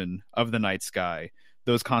portion of the night sky,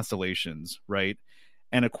 those constellations, right?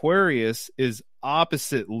 And Aquarius is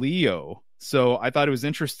opposite Leo. So I thought it was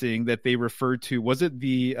interesting that they referred to, was it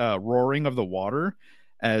the roaring of the water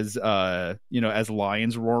as, as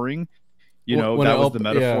lions roaring? That was the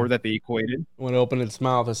metaphor that they equated. When it opened its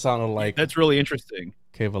mouth, it sounded like... That's really interesting.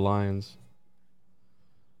 Cave of Lions.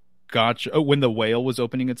 Gotcha. Oh, when the whale was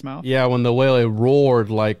opening its mouth? Yeah, when the whale, it roared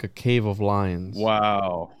like a cave of lions.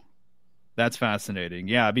 Wow. That's fascinating.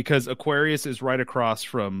 Yeah, because Aquarius is right across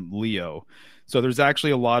from Leo. So there's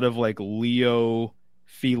actually a lot of like Leo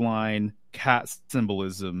feline cat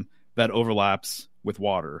symbolism that overlaps with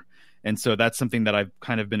water. And so that's something that I've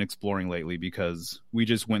kind of been exploring lately, because we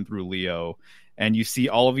just went through Leo and you see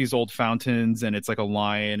all of these old fountains and it's like a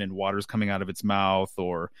lion and water's coming out of its mouth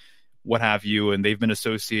or what have you. And they've been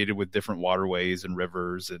associated with different waterways and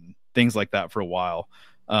rivers and things like that for a while.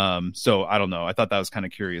 So I don't know. I thought that was kind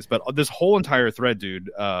of curious, but this whole entire thread, dude,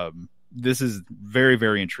 this is very,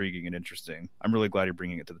 very intriguing and interesting. I'm really glad you're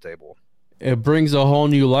bringing it to the table. It brings a whole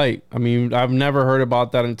new light. I mean, I've never heard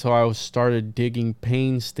about that until I started digging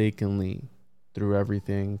painstakingly through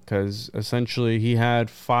everything, because essentially he had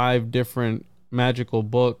 5 different magical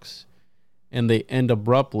books and they end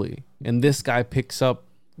abruptly. And this guy picks up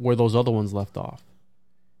where those other ones left off.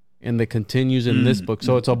 And it continues in this book.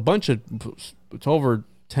 So it's a bunch of, it's over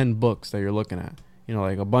 10 books that you're looking at,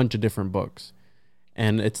 like a bunch of different books.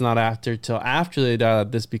 And it's not till after they die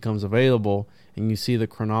that this becomes available, and you see the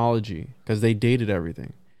chronology, because they dated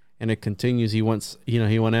everything. And it continues. He went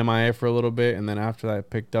MIA for a little bit, and then after that it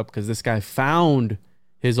picked up, because this guy found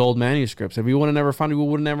his old manuscripts. If we would have never found it, we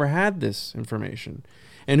would have never had this information.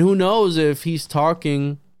 And who knows if he's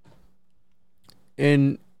talking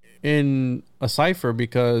in a cipher,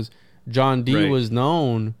 because John Dee was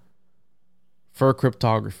known for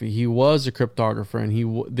cryptography. He was a cryptographer,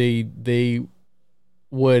 and they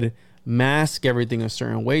would mask everything a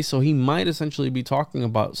certain way. So he might essentially be talking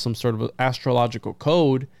about some sort of astrological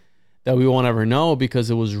code that we won't ever know, because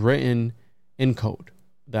it was written in code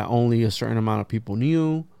that only a certain amount of people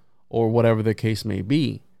knew, or whatever the case may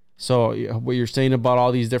be. So what you're saying about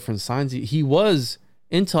all these different signs, he was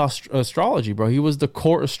into astrology, bro. He was the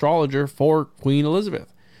court astrologer for Queen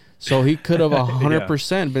Elizabeth. So he could have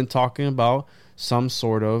 100% been talking about some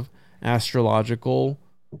sort of astrological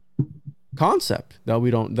concept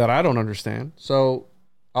that I don't understand. So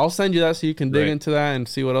I'll send you that so you can dig into that and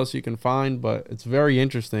see what else you can find. But it's very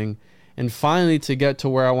interesting. And finally, to get to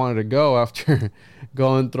where I wanted to go after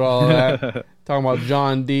going through all of that, talking about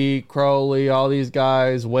John Dee, Crowley, all these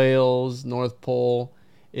guys, Wales, North Pole,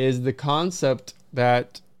 is the concept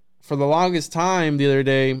that for the longest time the other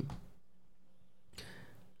day,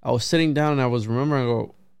 I was sitting down and I was remembering, I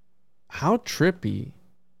go, how trippy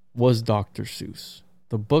was Dr. Seuss?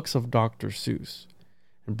 The books of Dr. Seuss.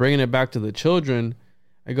 And bringing it back to the children,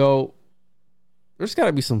 I go, there's got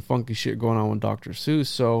to be some funky shit going on with Dr. Seuss.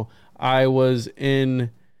 So I was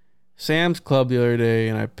in Sam's Club the other day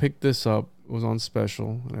and I picked this up. It was on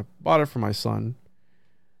special and I bought it for my son.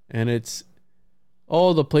 And it's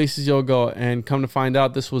oh, the places you'll go. And come to find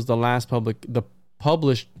out, this was the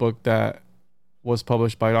published book that was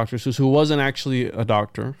published by Dr. Seuss, who wasn't actually a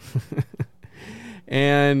doctor.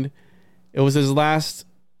 And it was his last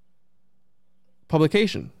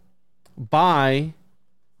publication by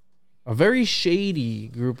a very shady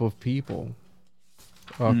group of people,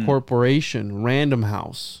 a corporation, Random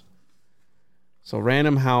House. So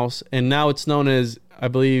Random House, and now it's known as, I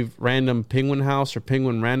believe, Random Penguin House or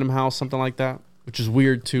Penguin Random House, something like that, which is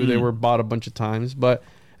weird too. They were bought a bunch of times, but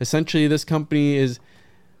essentially this company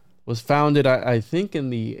was founded, I think, in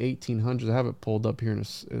the 1800s. I have it pulled up here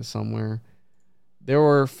somewhere. They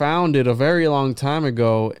were founded a very long time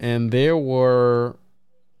ago, and they were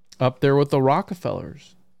up there with the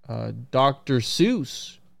Rockefellers. Dr.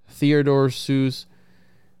 Seuss, Theodore Seuss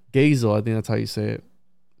Geisel, I think that's how you say it.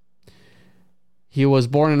 He was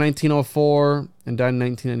born in 1904 and died in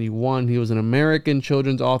 1991. He was an American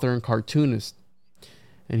children's author and cartoonist.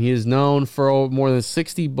 And he is known for more than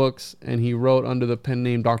 60 books, and he wrote under the pen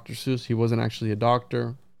name Dr. Seuss. He wasn't actually a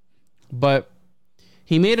doctor. But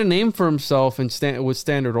he made a name for himself with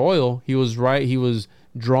Standard Oil. He was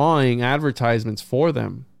drawing advertisements for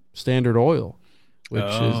them, Standard Oil, which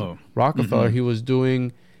is Rockefeller. He was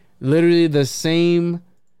doing literally the same.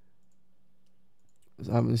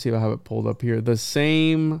 Let me see if I have it pulled up here. The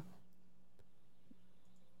same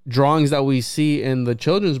drawings that we see in the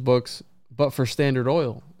children's books, but for Standard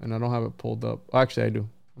Oil. And I don't have it pulled up. Actually, I do.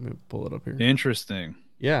 Let me pull it up here. Interesting.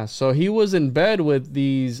 Yeah. So he was in bed with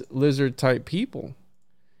these lizard type people,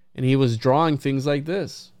 and he was drawing things like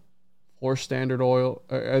this for Standard Oil.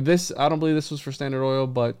 I don't believe this was for Standard Oil,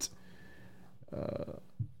 but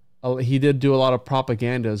he did do a lot of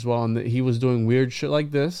propaganda as well. And he was doing weird shit like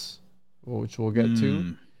this, which we'll get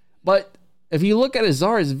to. But if you look at his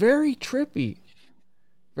art, it's very trippy,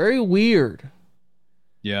 very weird.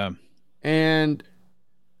 Yeah. And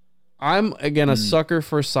I'm, again, a sucker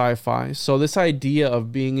for sci-fi. So this idea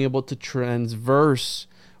of being able to transverse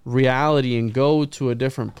reality and go to a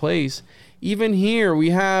different place, even here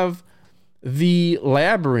we have the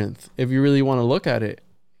labyrinth, if you really want to look at it,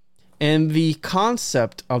 and the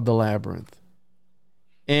concept of the labyrinth.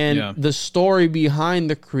 And the story behind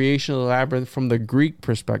the creation of the labyrinth from the Greek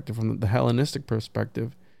perspective, from the Hellenistic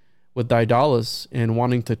perspective, with Daedalus and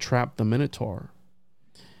wanting to trap the Minotaur.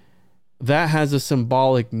 That has a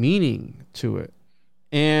symbolic meaning to it.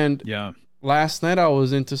 And last night I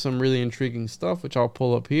was into some really intriguing stuff, which I'll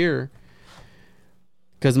pull up here.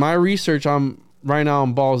 Because my research, I'm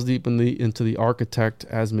balls deep into the architect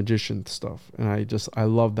as magician stuff. And I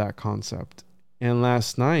love that concept. And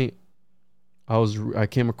last night, I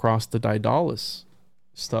came across the Daedalus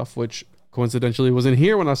stuff, which coincidentally wasn't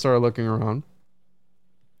here when I started looking around.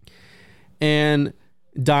 And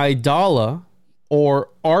Daedala, or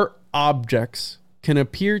art objects, can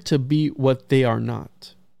appear to be what they are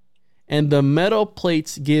not. And the metal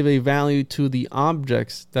plates give a value to the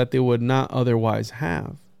objects that they would not otherwise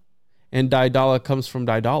have. And Daedala comes from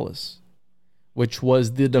Daedalus, which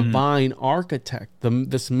was the divine architect,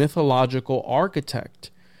 this mythological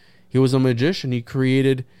architect. He was a magician. He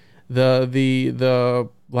created the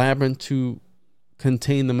labyrinth to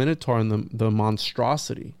contain the Minotaur and the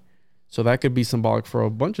monstrosity. So that could be symbolic for a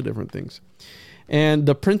bunch of different things. And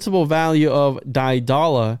the principal value of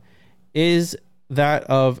Daedala is that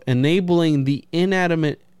of enabling the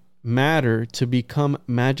inanimate matter to become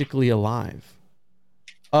magically alive,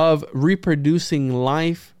 of reproducing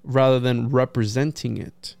life rather than representing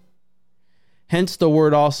it. Hence, the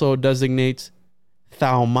word also designates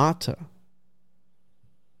Thaumata,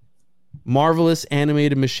 marvelous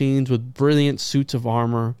animated machines with brilliant suits of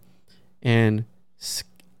armor and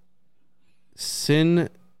scintillating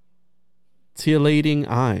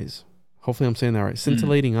eyes. Hopefully I'm saying that right.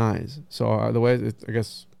 Scintillating eyes. So the way it's, I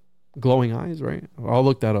guess, glowing eyes, right? I'll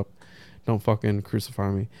look that up. Don't fucking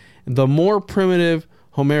crucify me. And the more primitive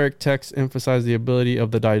Homeric texts emphasize the ability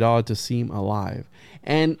of the Daedala to seem alive.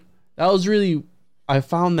 And that was really, I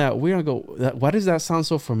found that weird. I go, why does that sound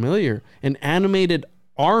so familiar? An animated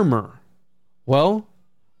armor. Well,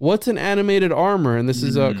 what's an animated armor? And this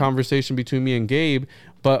is a conversation between me and Gabe.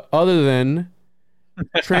 But other than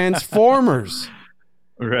Transformers.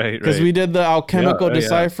 Right. Because we did the alchemical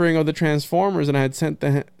deciphering of the Transformers, and I had sent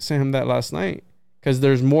him that last night. Because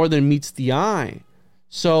there's more than meets the eye.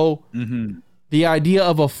 So the idea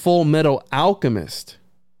of a full metal alchemist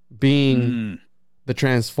being the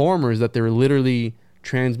Transformers, that they're literally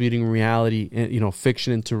transmuting reality,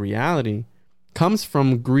 fiction into reality, comes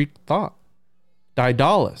from Greek thought.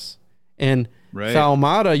 Daedalus. And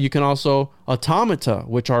Thaumata, you can also automata,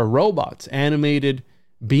 which are robots, animated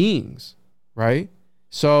beings, right?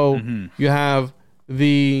 So you have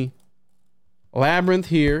the labyrinth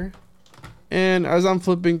here, and as I'm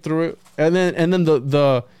flipping through it, and then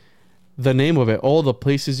the name of it, all the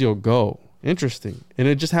places you'll go. Interesting. And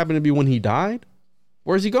it just happened to be when he died.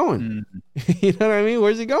 Where's he going? You know what I mean?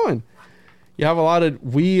 Where's he going? You have a lot of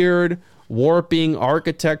weird warping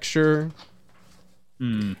architecture.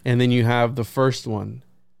 And then you have the first one.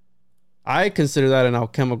 I consider that an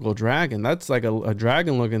alchemical dragon. That's like a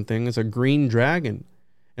dragon looking thing. It's a green dragon.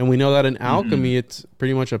 And we know that in alchemy, it's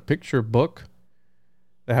pretty much a picture book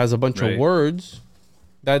that has a bunch of words.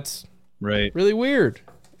 That's really weird.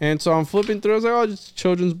 And so I'm flipping through. I was like, oh, it's a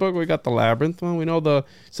children's book. We got the labyrinth one. We know the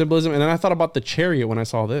symbolism. And then I thought about the chariot when I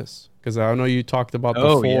saw this. Because I know you talked about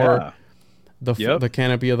the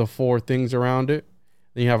canopy of the four things around it.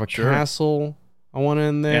 Then you have a castle. I want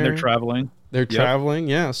in there. And they're traveling. Traveling,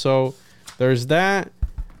 yeah. So there's that.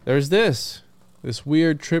 There's this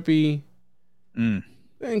weird, trippy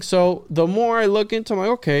thing. So the more I look into it, I'm like,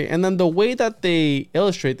 okay. And then the way that they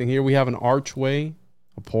illustrate things here, we have an archway,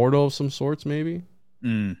 a portal of some sorts, maybe.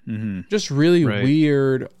 Just really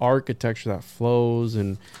weird architecture that flows.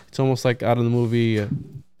 And it's almost like out of the movie.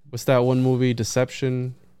 What's that one movie,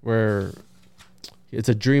 Deception, where it's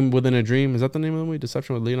a dream within a dream? Is that the name of the movie?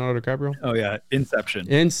 Deception with Leonardo DiCaprio? Oh, yeah.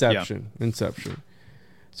 Inception.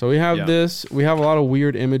 So we have this. We have a lot of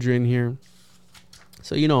weird imagery in here.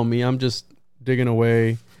 So you know me. I'm just digging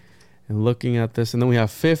away and looking at this. And then we have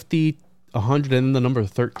 50, 100, and then the number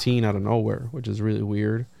 13 out of nowhere, which is really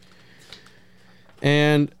weird.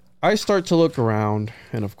 And I start to look around.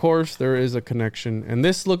 And, of course, there is a connection. And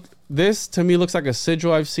this to me looks like a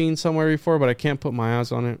sigil I've seen somewhere before, but I can't put my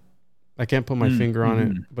eyes on it. I can't put my finger on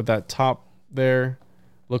it, but that top there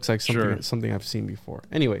looks like something I've seen before.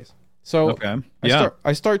 Anyways, so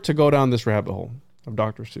I start to go down this rabbit hole of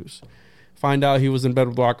Dr. Seuss. Find out he was in bed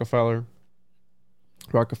with Rockefeller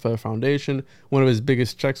Foundation. One of his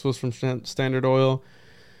biggest checks was from Standard Oil.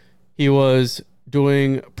 He was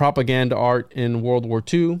doing propaganda art in World War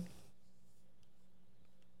II.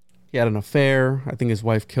 He had an affair. I think his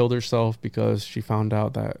wife killed herself because she found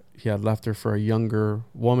out that he had left her for a younger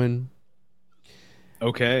woman.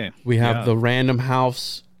 Okay. We have the Random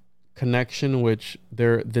House connection, which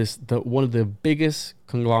one of the biggest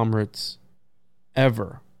conglomerates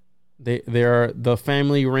ever. The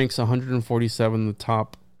family ranks 147 in the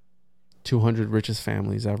top 200 richest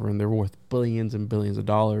families ever, and they're worth billions and billions of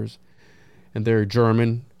dollars. And they're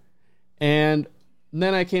German. And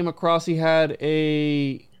then I came across he had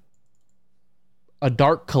a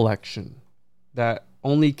dark collection that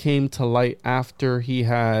only came to light after he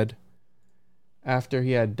had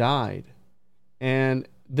died. And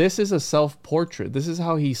this is a self-portrait. This is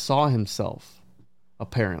how he saw himself,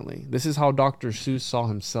 apparently. This is how Dr. Seuss saw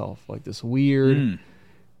himself, like this weird,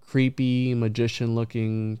 creepy,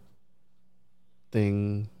 magician-looking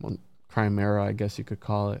thing, chimera, I guess you could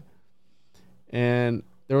call it. And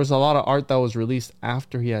there was a lot of art that was released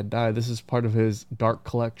after he had died. This is part of his dark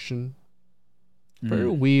collection. Very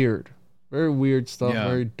weird stuff,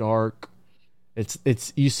 very dark.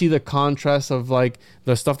 It's you see the contrast of like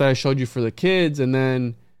the stuff that I showed you for the kids, and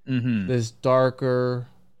then this darker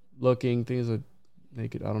looking things that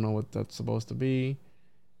naked. I don't know what that's supposed to be.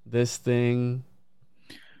 This thing.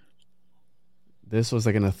 This was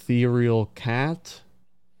like an ethereal cat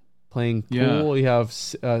playing pool. You have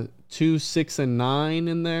 2, 6, and 9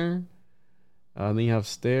 in there. Then you have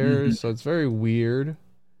stairs, so it's very weird.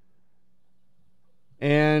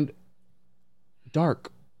 And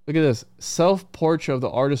dark. Look at this. Self-portrait of the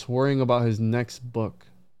artist worrying about his next book.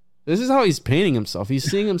 This is how he's painting himself. He's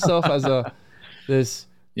seeing himself as this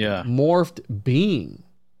morphed being,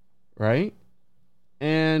 right?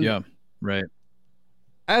 And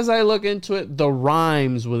as I look into it, the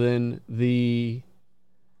rhymes within the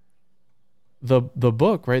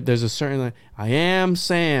book, right? There's a certain like, I am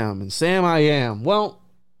Sam, and Sam I am. Well,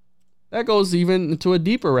 that goes even into a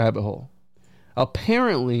deeper rabbit hole.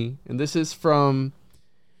 Apparently, and this is from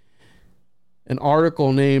an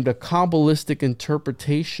article named A Qabalistic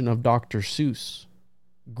Interpretation of Dr. Seuss,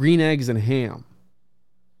 Green Eggs and Ham,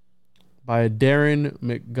 by Darren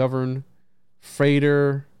McGovern,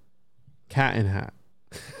 Frater, Cat in Hat.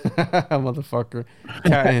 Motherfucker.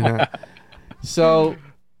 Cat in Hat. So,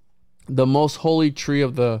 the most holy tree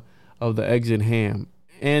of the eggs and ham.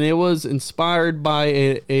 And it was inspired by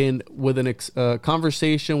a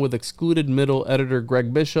conversation with excluded middle editor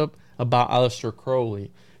Greg Bishop about Aleister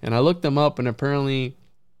Crowley. And I looked him up, and apparently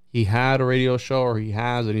he had a radio show, or he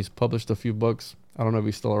has, and he's published a few books. I don't know if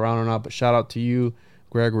he's still around or not, but shout out to you,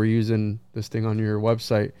 Greg. We're using this thing on your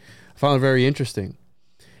website. I found it very interesting.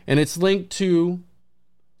 And it's linked to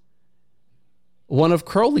one of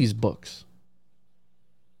Crowley's books.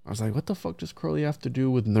 I was like, what the fuck does Crowley have to do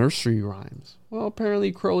with nursery rhymes? Well,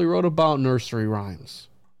 apparently Crowley wrote about nursery rhymes.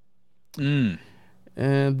 And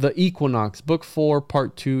The Equinox, Book 4,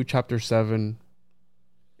 Part 2, Chapter 7,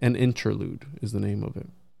 an interlude is the name of it.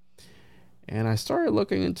 And I started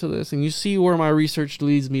looking into this, and you see where my research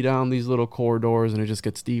leads me down these little corridors, and it just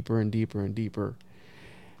gets deeper and deeper and deeper.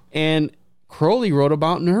 And Crowley wrote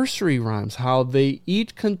about nursery rhymes, how they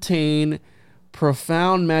each contain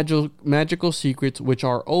profound magical secrets which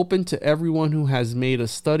are open to everyone who has made a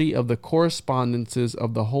study of the correspondences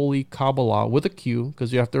of the Holy Kabbalah, with a Q,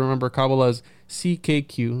 because you have to remember Kabbalah is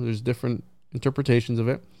CKQ. There's different interpretations of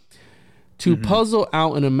it. To puzzle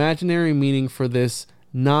out an imaginary meaning for this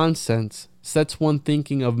nonsense sets one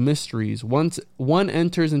thinking of mysteries. Once one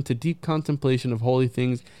enters into deep contemplation of holy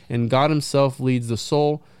things, and God himself leads the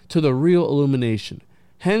soul to the real illumination.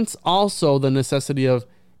 Hence also the necessity of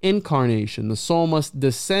incarnation. The soul must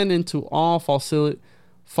descend into all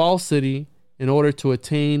falsity in order to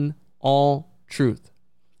attain all truth.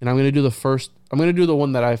 And I'm going to do the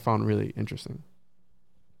one that I found really interesting,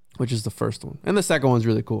 which is the first one. And the second one's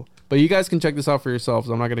really cool. But you guys can check this out for yourselves.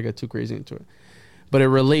 I'm not going to get too crazy into it. But it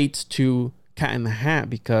relates to Cat in the Hat,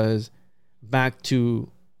 because back to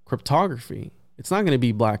cryptography, it's not going to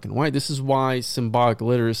be black and white. This is why symbolic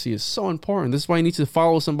literacy is so important. This is why you need to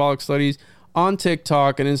follow Symbolic Studies on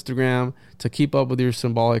TikTok and Instagram to keep up with your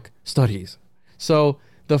symbolic studies. So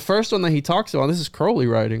the first one that he talks about, this is Crowley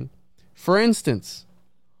writing. For instance,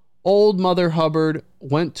 old Mother Hubbard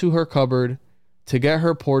went to her cupboard to get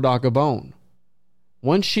her poor dog a bone.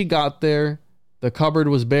 Once she got there, the cupboard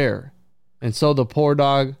was bare, and so the poor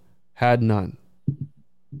dog had none.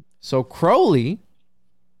 So Crowley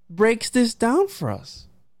breaks this down for us.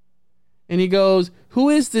 And he goes, who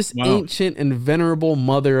is this ancient and venerable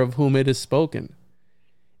mother of whom it is spoken?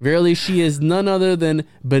 Verily, she is none other than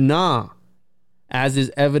Binah, as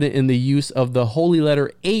is evident in the use of the holy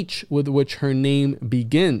letter H with which her name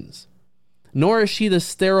begins. Nor is she the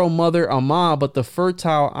sterile mother Amma, but the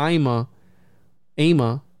fertile Ama,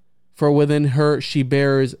 for within her she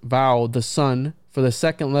bears Vow, the son, for the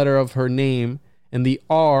second letter of her name, and the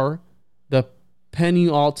R, the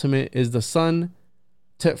penultimate, is the son,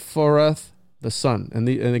 Tepforeth, the son. And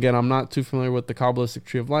again, I'm not too familiar with the Kabbalistic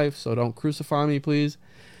tree of life, so don't crucify me, please.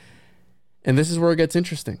 And this is where it gets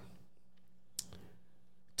interesting.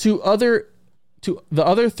 To the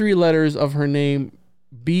other three letters of her name,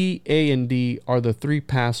 B, A, and D, are the three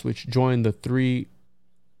paths which join the three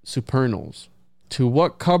supernals. To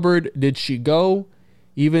what cupboard did she go?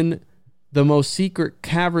 Even the most secret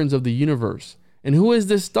caverns of the universe. And who is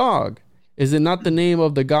this dog? Is it not the name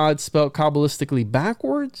of the god spelt Kabbalistically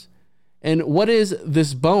backwards? And what is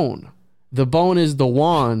this bone? The bone is the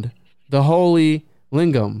wand, the holy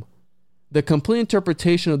lingam. The complete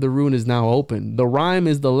interpretation of the rune is now open. The rhyme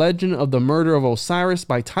is the legend of the murder of Osiris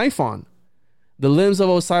by Typhon. The limbs of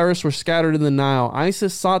Osiris were scattered in the Nile.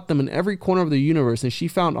 Isis sought them in every corner of the universe, and she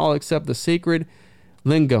found all except the sacred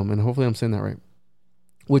lingam, and hopefully I'm saying that right,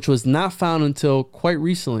 which was not found until quite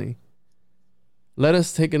recently. Let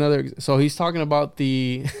us take another. So he's talking about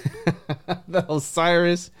the the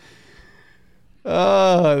Osiris,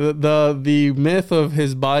 the myth of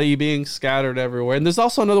his body being scattered everywhere. And there's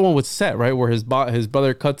also another one with Set, right, where his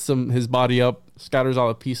brother cuts his body up, scatters all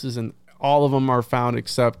the pieces, and all of them are found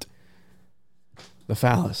except the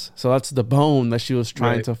phallus. So that's the bone that she was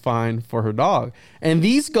trying to find for her dog. And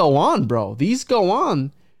these go on, bro. These go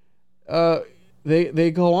on.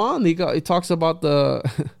 They go on. It talks about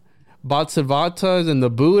the Bodhisattvas and the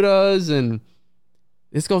Buddhas, and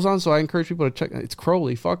this goes on. So I encourage people to check. It's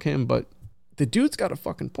Crowley. Fuck him, but the dude's got a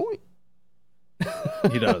fucking point.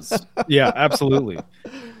 He does. Yeah, absolutely.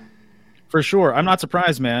 For sure. I'm not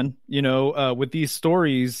surprised, man. You know, with these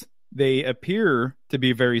stories, they appear to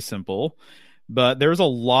be very simple, but there's a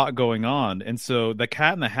lot going on. And so the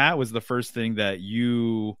Cat in the Hat was the first thing that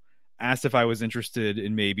you asked if I was interested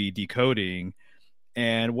in maybe decoding.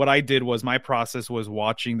 And what I did was, my process was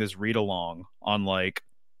watching this read along on like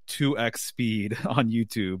 2x speed on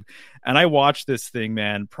YouTube. And I watched this thing,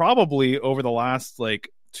 man, probably over the last like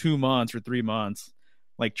 2 months or 3 months,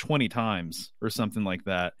 like 20 times or something like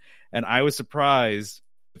that. And I was surprised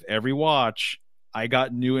with every watch, I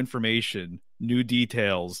got new information, new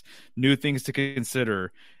details, new things to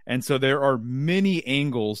consider. And so there are many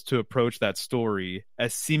angles to approach that story,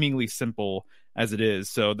 as seemingly simple as it is.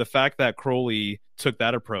 So the fact that Crowley took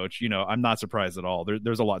that approach, you know, I'm not surprised at all.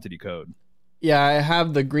 There's a lot to decode. Yeah, I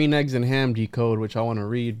have the Green Eggs and Ham decode, which I want to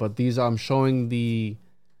read, but these, I'm showing the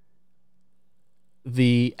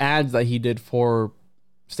ads that he did for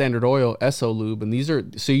Standard Oil, Esso Lube, and these are,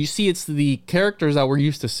 so you see, it's the characters that we're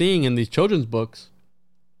used to seeing in these children's books,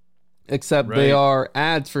 except they are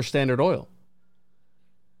ads for Standard Oil.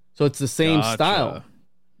 So it's the same style.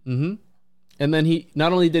 Mm-hmm. And then he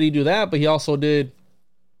not only did he do that, but he also did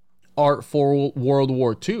art for World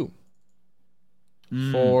War II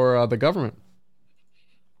for the government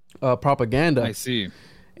propaganda. I see.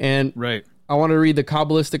 And I want to read the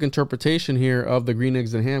Kabbalistic interpretation here of the green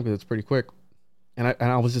eggs and ham because it's pretty quick. And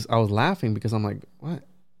I was laughing because I'm like, what?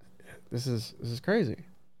 This is crazy.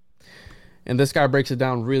 And this guy breaks it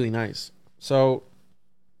down really nice. So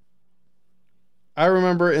I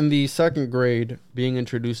remember in the second grade being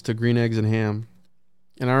introduced to green eggs and ham.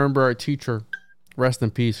 And I remember our teacher, rest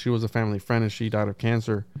in peace, she was a family friend and she died of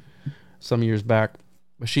cancer some years back.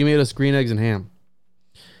 But she made us green eggs and ham.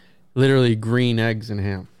 Literally green eggs and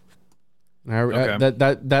ham. And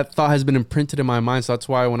that thought has been imprinted in my mind. So that's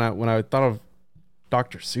why when I thought of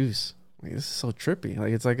Dr. Seuss, like, this is so trippy.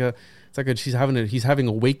 Like it's like he's having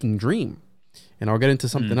a waking dream. And I'll get into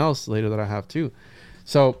something else later that I have too.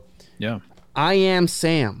 So yeah, I am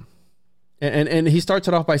Sam. And he starts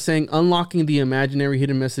it off by saying, unlocking the imaginary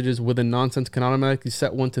hidden messages within nonsense can automatically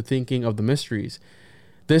set one to thinking of the mysteries.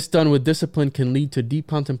 This done with discipline can lead to deep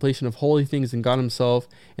contemplation of holy things in God himself.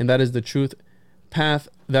 And that is the truth path.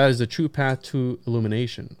 That is the true path to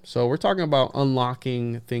illumination. So we're talking about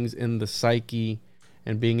unlocking things in the psyche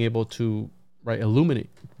and being able to illuminate,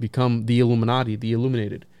 become the Illuminati, the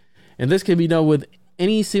illuminated. And this can be done with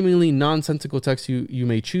any seemingly nonsensical text you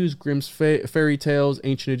may choose. Grimm's fairy tales,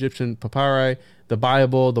 ancient Egyptian papyri, the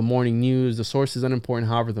Bible, the morning news. The source is unimportant.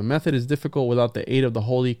 However, the method is difficult without the aid of the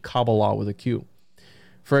holy Kabbalah with a Q.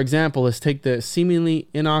 For example, let's take the seemingly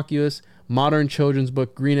innocuous modern children's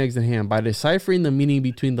book, Green Eggs and Ham. By deciphering the meaning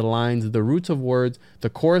between the lines, the roots of words, the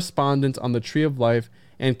correspondence on the tree of life,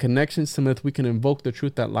 and connections to myth, we can invoke the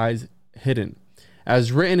truth that lies hidden.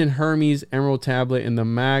 As written in Hermes' Emerald Tablet in the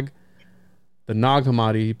Nag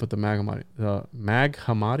Hammadi, he put the Nag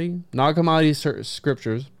Hammadi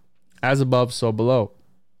scriptures, as above, so below.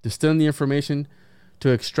 Distilling the information to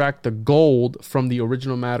extract the gold from the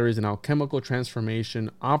original matter is an alchemical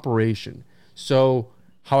transformation operation. So,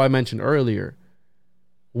 how I mentioned earlier,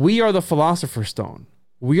 we are the philosopher's stone.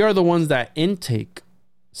 We are the ones that intake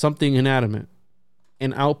something inanimate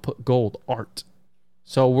and output gold, art.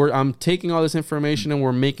 So I'm taking all this information and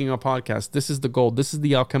we're making a podcast. This is the gold. This is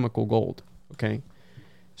the alchemical gold. Okay.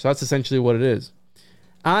 So that's essentially what it is.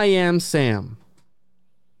 I am Sam.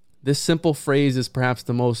 This simple phrase is perhaps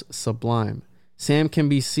the most sublime. Sam can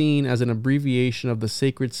be seen as an abbreviation of the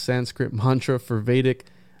sacred Sanskrit mantra for Vedic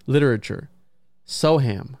literature,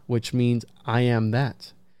 Soham, which means I am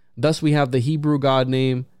that. Thus we have the Hebrew god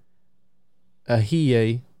name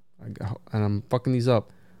Ahiye, and I'm fucking these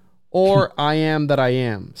up, or I am that I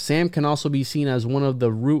am. Sam can also be seen as one of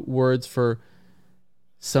the root words for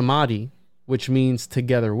Samadhi, which means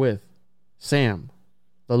together with. Sam,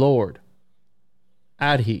 the Lord.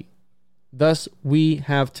 Adhi. Thus we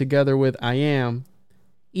have together with I am.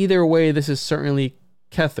 Either way, this is certainly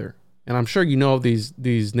Kether. And I'm sure you know these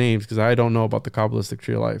names because I don't know about the Kabbalistic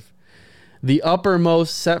tree of life. The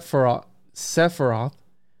uppermost Sephiroth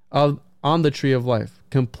on the tree of life.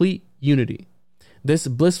 Complete unity. This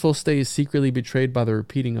blissful state is secretly betrayed by the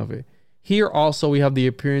repeating of it. Here also we have the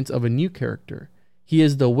appearance of a new character. He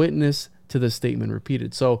is the witness to the statement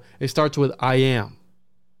repeated. So it starts with I am.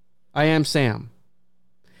 I am Sam.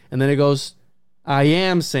 And then it goes, I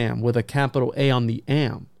am Sam with a capital A on the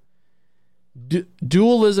am.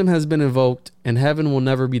 Dualism has been evoked and heaven will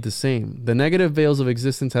never be the same. The negative veils of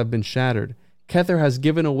existence have been shattered. Kether has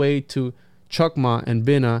given away to Chokmah and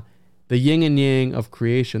Binah, the yin and yang of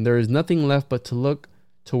creation. There is nothing left but to look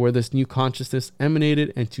to where this new consciousness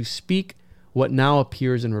emanated and to speak what now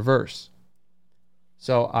appears in reverse.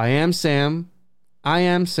 So I am Sam. I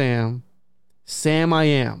am Sam. Sam I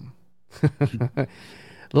am.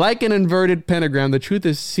 Like an inverted pentagram, the truth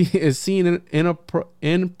is seen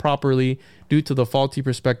improperly due to the faulty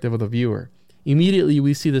perspective of the viewer. Immediately,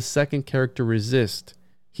 we see the second character resist.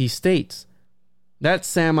 He states, that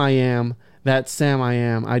Sam I am, that Sam I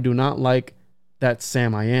am. I do not like that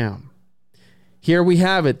Sam I am. Here we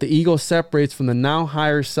have it. The ego separates from the now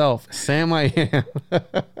higher self, Sam I am,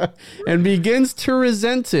 and begins to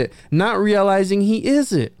resent it, not realizing he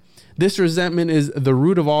is it. This resentment is the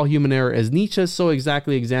root of all human error, as Nietzsche so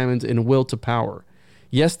exactly examines in Will to Power.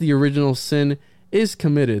 Yes, the original sin is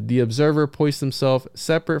committed. The observer poises himself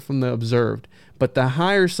separate from the observed, but the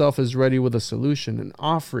higher self is ready with a solution, an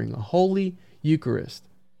offering, a holy Eucharist.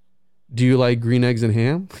 Do you like green eggs and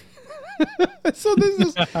ham? So this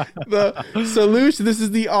is the solution. This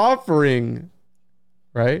is the offering,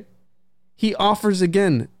 right? He offers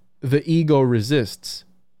again. The ego resists.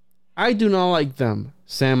 I do not like them,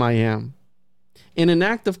 Sam I am. In an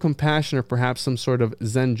act of compassion or perhaps some sort of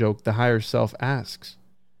Zen joke, the higher self asks,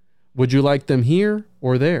 would you like them here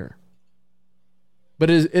or there? But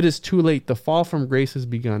it is too late. The fall from grace has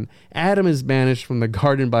begun. Adam is banished from the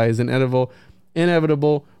garden by his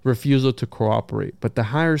inevitable refusal to cooperate. But the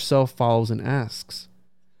higher self follows and asks,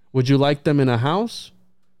 would you like them in a house?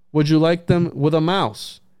 Would you like them with a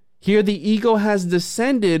mouse? Here the ego has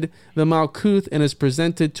descended the Malkuth and is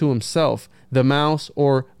presented to himself, the mouse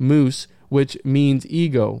or moose, which means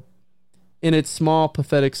ego, in its small,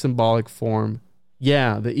 pathetic, symbolic form.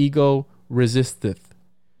 Yeah, the ego resisteth.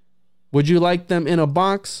 Would you like them in a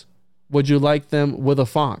box? Would you like them with a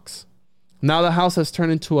fox? Now the house has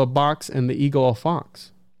turned into a box and the ego a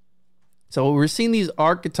fox. So we're seeing these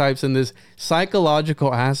archetypes in this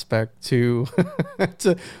psychological aspect to,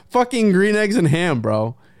 to fucking Green Eggs and Ham,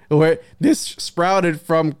 bro. Where this sprouted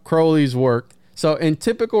from Crowley's work. So in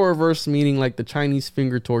typical reverse meaning, like the Chinese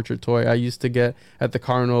finger torture toy I used to get at the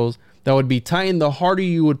carnivals, that would be tightened. The harder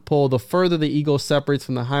you would pull, the further the ego separates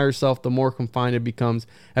from the higher self, the more confined it becomes,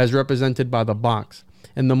 as represented by the box.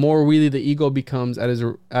 And the more really the ego becomes as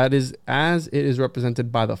it is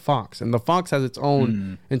represented by the fox. And the fox has its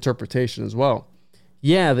own interpretation as well.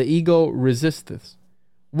 Yeah, the ego resisteth.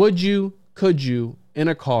 Would you, could you, in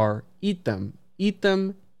a car, eat them? Eat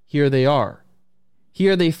them, here they are.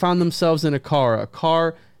 Here they found themselves in a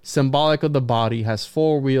car symbolic of the body, has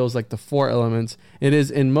four wheels like the four elements. It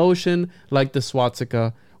is in motion like the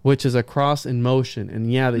swastika, which is a cross in motion.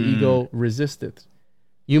 And yeah, the ego resisteth.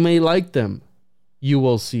 You may like them, you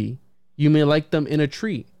will see. You may like them in a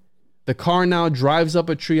tree. The car now drives up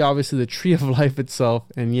a tree, obviously the tree of life itself.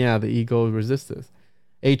 And yeah, the ego resisteth.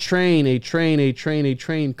 A train, a train, a train, a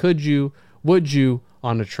train. Could you, would you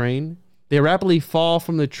on a train? They rapidly fall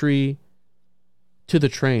from the tree to the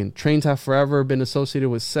train. Trains have forever been associated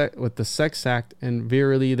with the sex act, and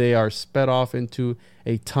verily they are sped off into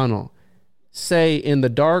a tunnel. Say in the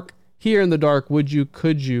dark, here in the dark, would you,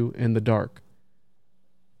 could you in the dark?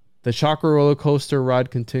 The chakra roller coaster ride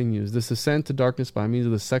continues. This ascent to darkness by means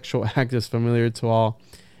of the sexual act is familiar to all.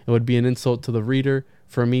 It would be an insult to the reader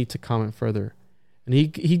for me to comment further. And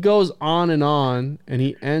he goes on, and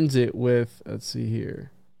he ends it with, let's see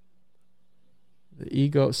here. The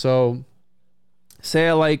ego. So, say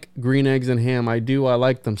I like green eggs and ham. I do. I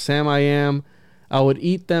like them. Sam I am. I would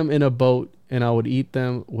eat them in a boat, and I would eat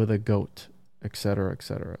them with a goat, etc.,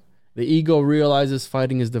 etc. The ego realizes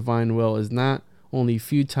fighting his divine will is not only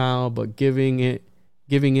futile, but giving in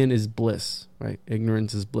is bliss, right?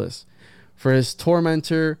 Ignorance is bliss. For his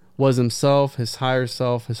tormentor was himself, his higher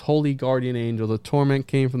self, his holy guardian angel. The torment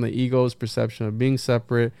came from the ego's perception of being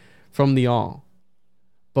separate from the all.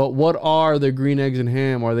 But what are the green eggs and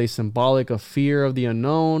ham? Are they symbolic of fear of the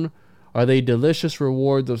unknown? Are they delicious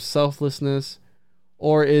rewards of selflessness?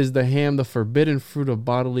 Or is the ham the forbidden fruit of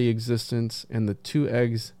bodily existence and the two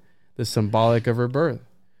eggs the symbolic of her birth?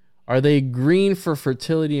 Are they green for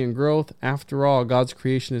fertility and growth? After all, God's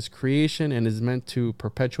creation is creation and is meant to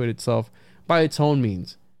perpetuate itself by its own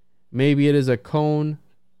means. Maybe it is a cone,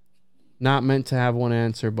 not meant to have one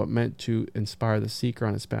answer, but meant to inspire the seeker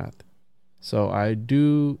on his path. So I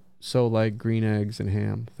do so like green eggs and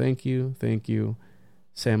ham. Thank you,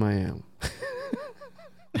 Sam I am.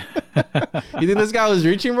 You think this guy was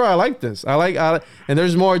reaching, bro? I like this. I like, and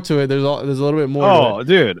there's more to it. There's a little bit more. Oh,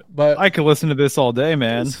 dude, but I could listen to this all day,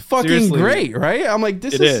 man. It's fucking Seriously. Great, right? I'm like,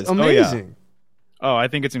 this is amazing. Oh, I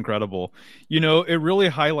think it's incredible. You know, it really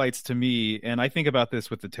highlights to me, and I think about this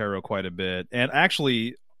with the tarot quite a bit, and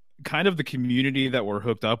actually, kind of the community that we're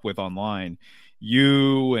hooked up with online.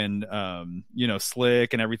 You and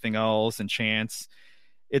Slick and everything else and Chance.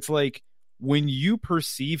 It's like when you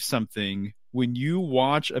perceive something, when you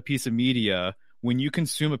watch a piece of media, when you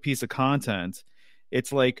consume a piece of content,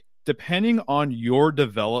 it's like depending on your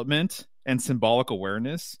development and symbolic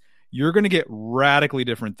awareness, you're going to get radically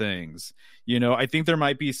different things. You know, I think there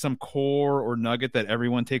might be some core or nugget that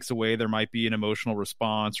everyone takes away. There might be an emotional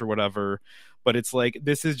response or whatever, but it's like,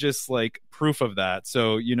 this is just like proof of that.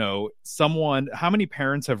 So, how many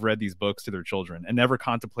parents have read these books to their children and never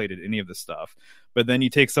contemplated any of this stuff? But then you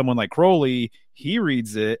take someone like Crowley, he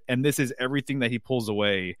reads it, and this is everything that he pulls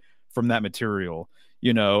away from that material,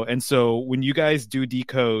 And so when you guys do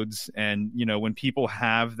decodes and, when people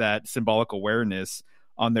have that symbolic awareness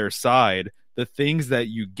on their side, the things that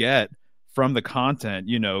you get from the content,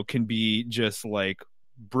 can be just like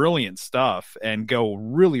brilliant stuff and go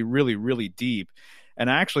really, really, really deep. And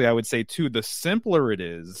actually, I would say too, the simpler it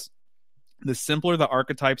is, the simpler the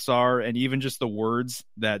archetypes are, and even just the words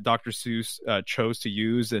that Dr. Seuss chose to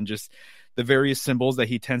use, and just the various symbols that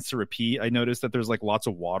he tends to repeat. I noticed that there's like lots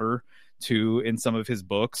of water too in some of his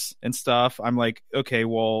books and stuff. I'm like, okay,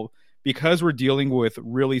 well, because we're dealing with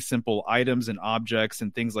really simple items and objects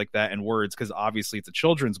and things like that and words, because obviously it's a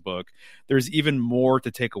children's book, there's even more to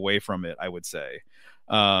take away from it, I would say.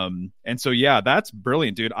 And so, yeah, that's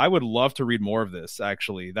brilliant, dude. I would love to read more of this,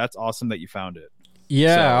 actually. That's awesome that you found it.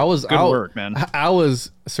 Yeah, so, good work, man. I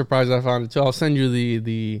was surprised I found it too. I'll send you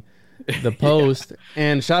the post.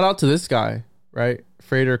 And shout out to this guy, right?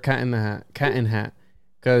 Frater Cat in Hat,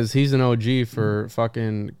 because he's an OG for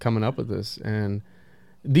fucking coming up with this. And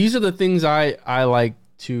these are the things I like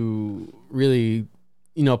to really,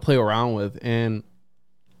 play around with. And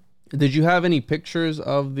did you have any pictures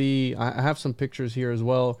of I have some pictures here as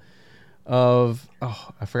well of,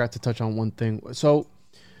 I forgot to touch on one thing. So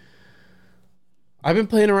I've been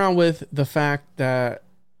playing around with the fact that,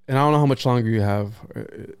 and I don't know how much longer you have.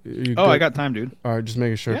 I got time, dude. All right, just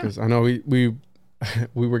making sure, because I know we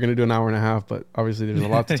were going to do an hour and a half, but obviously there's a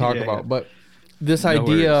lot to talk about. But this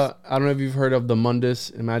idea, worries. I don't know if you've heard of the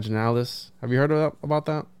mundus imaginalis. Have you heard about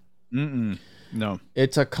that? No.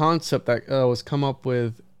 It's a concept that was come up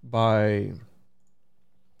with by, I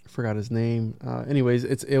forgot his name. Anyways,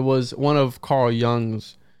 it was one of Carl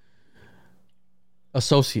Jung's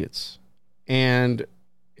associates. And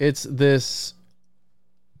it's this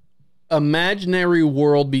imaginary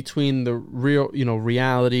world between the real,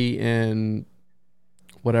 reality and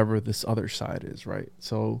whatever this other side is, right?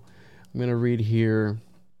 So I'm going to read here.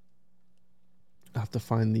 I have to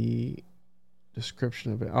find the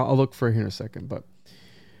description of it. I'll look for it here in a second, but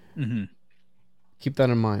keep that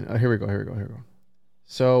in mind. Here we go.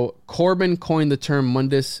 So Corbin coined the term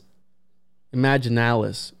mundus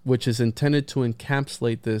imaginalis, which is intended to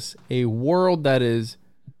encapsulate a world that is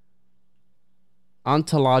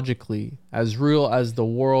ontologically as real as the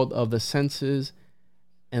world of the senses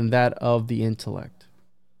and that of the intellect.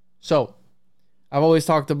 So I've always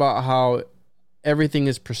talked about how everything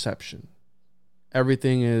is perception.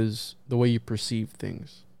 Everything is the way you perceive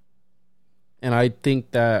things. And I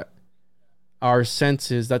think that our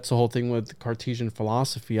senses, that's the whole thing with Cartesian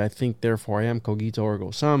philosophy. I think, therefore I am, cogito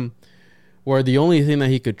ergo sum, where the only thing that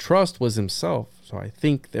he could trust was himself. So I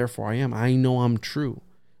think, therefore I am. I know I'm true.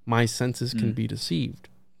 My senses can be deceived.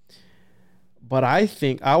 But I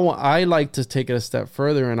think I like to take it a step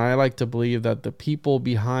further, and I like to believe that the people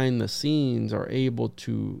behind the scenes are able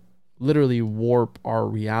to literally warp our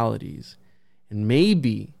realities. And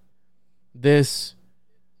maybe this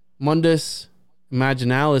mundus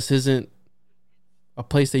imaginalis isn't a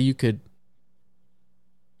place that you could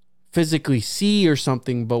physically see or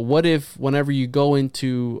something, but what if whenever you go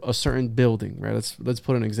into a certain building, right? Let's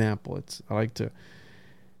put an example.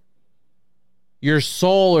 Your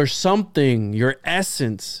soul or something, your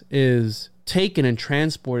essence is taken and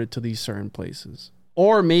transported to these certain places.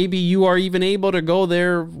 Or maybe you are even able to go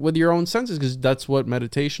there with your own senses, because that's what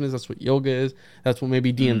meditation is, that's what yoga is, that's what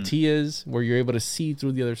maybe DMT is, where you're able to see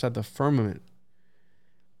through the other side of the firmament.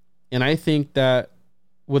 And I think that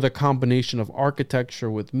with a combination of architecture,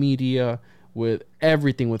 with media, with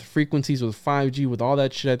everything, with frequencies, with 5G, with all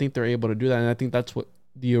that shit, I think they're able to do that. And I think that's what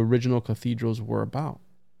the original cathedrals were about.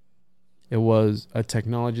 It was a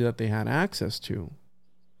technology that they had access to,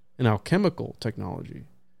 an alchemical technology.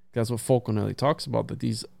 That's what Fulcanelli talks about, that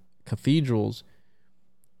these cathedrals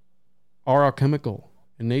are alchemical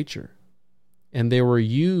in nature. And they were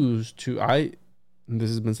used and this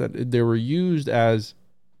has been said, they were used as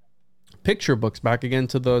picture books, back again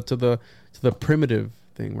to the primitive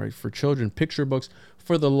thing, right? For children, picture books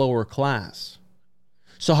for the lower class.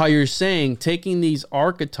 So how you're saying, taking these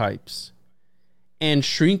archetypes and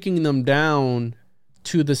shrinking them down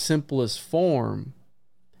to the simplest form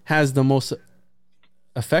has the most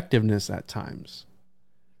effectiveness at times.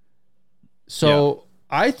 So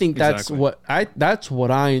I think that's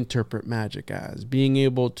what I interpret magic as, being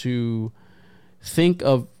able to think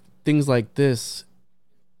of things like this,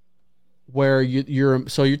 where you're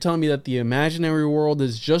telling me that the imaginary world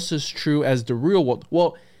is just as true as the real world.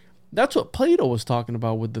 Well, that's what Plato was talking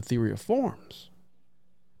about with the theory of forms.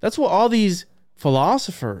 That's what all these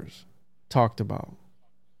philosophers talked about,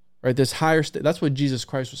 right? This higher state. That's what Jesus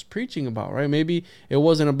Christ was preaching about, right? Maybe it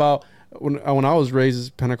wasn't about, when I was raised as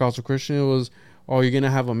Pentecostal Christian, it was, oh, you're going to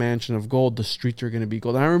have a mansion of gold. The streets are going to be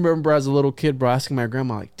gold. And I remember as a little kid, bro, asking my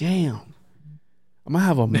grandma, like, damn, I'm going to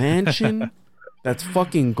have a mansion that's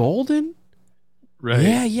fucking golden?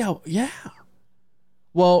 Right. Yeah.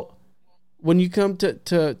 Well, when you come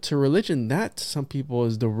to religion, that to some people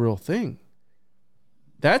is the real thing.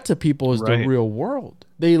 That to people is the real world.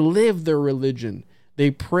 They live their religion.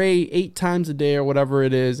 They pray 8 times a day or whatever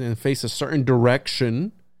it is and face a certain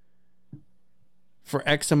direction. for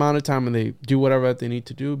X amount of time, and they do whatever they need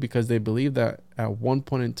to do because they believe that at one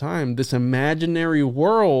point in time, this imaginary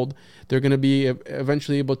world, they're going to be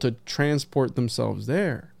eventually able to transport themselves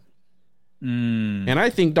there. And I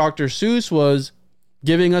think Dr. Seuss was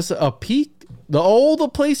giving us a peek, all the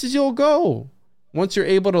places you'll go once you're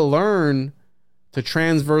able to learn to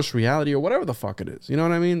transverse reality or whatever the fuck it is. You know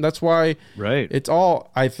what I mean? That's why it's all,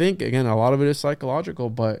 I think, again, a lot of it is psychological,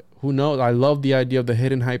 but who knows? I love the idea of the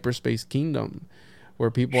hidden hyperspace kingdom where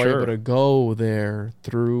people are able to go there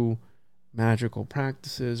through magical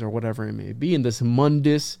practices or whatever it may be in this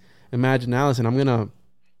mundus imaginalis. And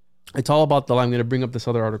it's all about I'm going to bring up this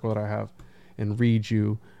other article that I have and read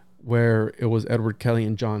you where it was Edward Kelly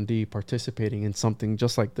and John Dee participating in something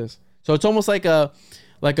just like this. So it's almost like a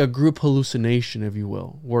group hallucination, if you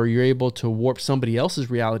will, where you're able to warp somebody else's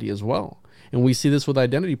reality as well. And we see this with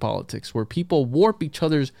identity politics, where people warp each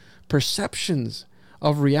other's perceptions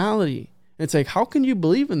of reality. It's like, how can you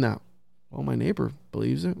believe in that? Well, my neighbor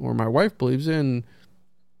believes it, or my wife believes it, and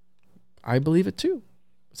I believe it too.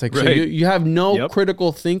 It's like, so you have no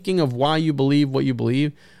critical thinking of why you believe what you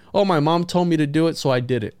believe. Oh, my mom told me to do it, so I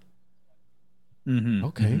did it.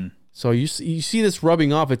 Okay. So you see this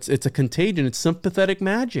rubbing off. It's a contagion. It's sympathetic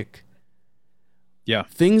magic. Yeah.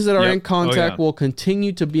 Things that are in contact will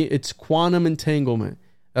continue to be, it's quantum entanglement.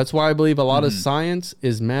 That's why I believe a lot of science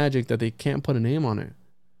is magic, that they can't put a name on it.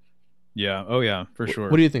 Yeah. Oh yeah, for sure.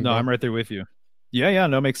 What do you think? No, bro? I'm right there with you. Yeah.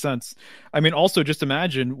 No, makes sense. I mean, also just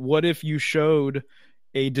imagine, what if you showed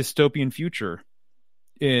a dystopian future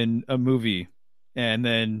in a movie, and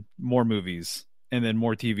then more movies, and then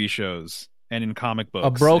more TV shows, and in comic books,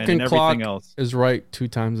 a broken and clock everything else is right 2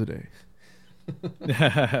 times a day.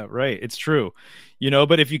 Right. It's true.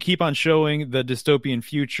 But if you keep on showing the dystopian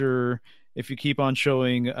future, if you keep on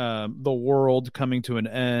showing the world coming to an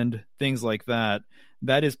end, things like that,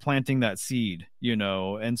 that is planting that seed,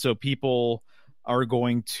 and so people are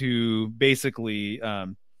going to basically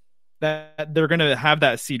that they're going to have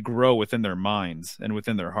that seed grow within their minds and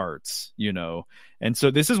within their hearts, and so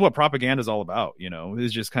this is what propaganda is all about,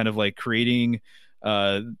 is just kind of like creating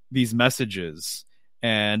these messages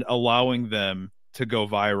and allowing them to go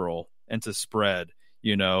viral and to spread,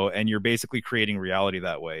 and you're basically creating reality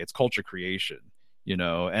that way. It's culture creation,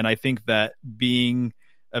 and I think that being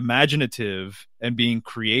imaginative and being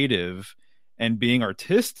creative and being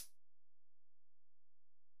artistic.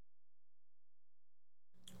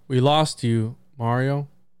 We lost you, Mario.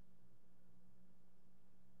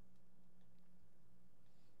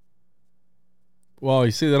 Well,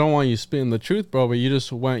 you see, they don't want you spitting the truth, bro, but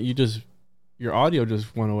your audio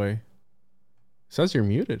just went away. It says you're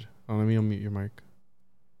muted. Oh, let me unmute your mic.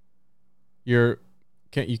 You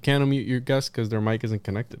can't unmute your guest because their mic isn't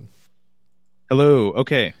connected. Hello.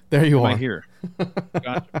 Okay. There you are. Am I here?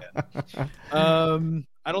 Gotcha.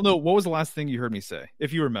 I don't know. What was the last thing you heard me say?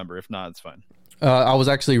 If you remember. If not, it's fine. I was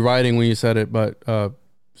actually writing when you said it, but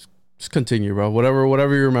just continue, bro.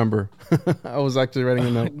 Whatever you remember. I was actually writing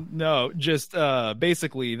a note. No, just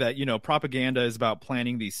basically that, propaganda is about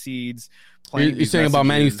planting these seeds. You're saying about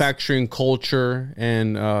manufacturing culture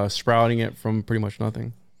and sprouting it from pretty much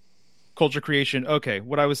nothing. Culture creation. Okay.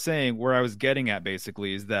 What I was saying, where I was getting at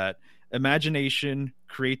basically, is that imagination,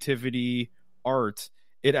 creativity, art,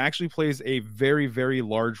 it actually plays a very, very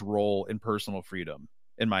large role in personal freedom,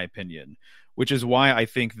 in my opinion, which is why I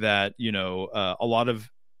think that, a lot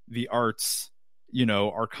of the arts,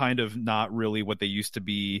 are kind of not really what they used to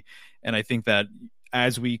be. And I think that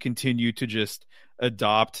as we continue to just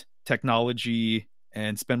adopt technology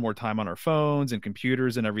and spend more time on our phones and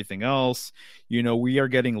computers and everything else, we are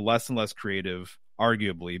getting less and less creative,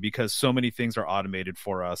 arguably, because so many things are automated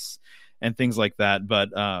for us and things like that. But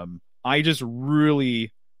I just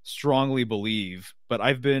really strongly believe, but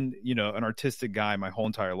I've been, an artistic guy my whole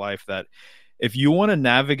entire life, that if you want to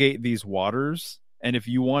navigate these waters and if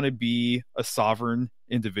you want to be a sovereign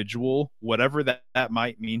individual, whatever that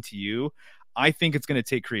might mean to you, I think it's going to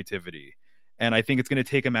take creativity, and I think it's going to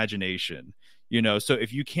take imagination. So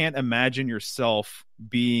if you can't imagine yourself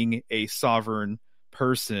being a sovereign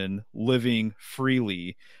person living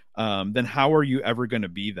freely, then how are you ever going to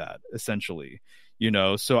be that, essentially?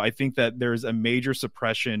 So I think that there's a major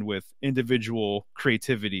suppression with individual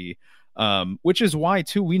creativity, which is why,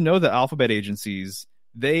 too, we know that alphabet agencies,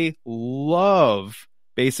 they love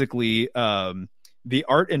basically the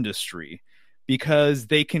art industry, because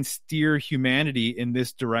they can steer humanity in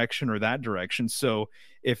this direction or that direction. So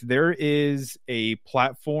if there is a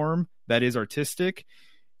platform that is artistic,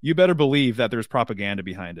 you better believe that there's propaganda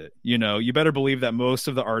behind it. You know, you better believe that most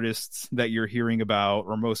of the artists that you're hearing about,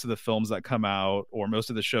 or most of the films that come out, or most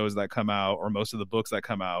of the shows that come out, or most of the books that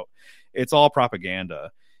come out, it's all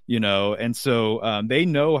propaganda, you know? And so they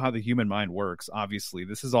know how the human mind works. Obviously,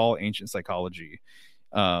 this is all ancient psychology.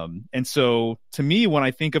 And so to me, when I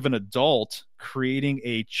think of an adult creating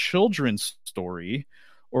a children's story,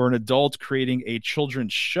 or an adult creating a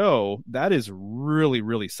children's show, that is really,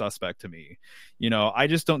 really suspect to me. You know, I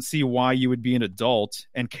just don't see why you would be an adult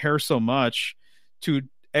and care so much to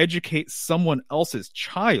educate someone else's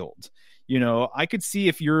child. You know, I could see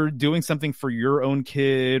if you're doing something for your own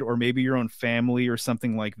kid, or maybe your own family or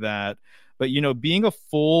something like that. But, you know, being a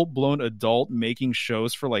full-blown adult making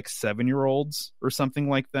shows for like 7-year-olds or something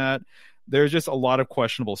like that, there's just a lot of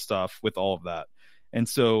questionable stuff with all of that. And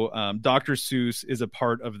so Dr. Seuss is a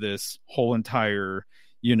part of this whole entire,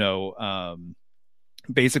 you know,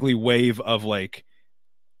 basically wave of like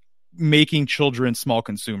making children small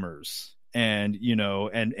consumers, and, you know,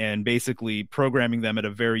 and basically programming them at a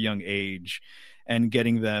very young age, and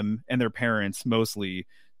getting them and their parents mostly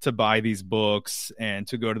to buy these books and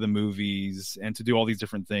to go to the movies and to do all these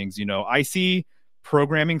different things. You know, I see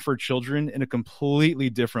programming for children in a completely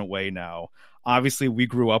different way now. Obviously, we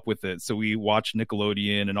grew up with it, so we watch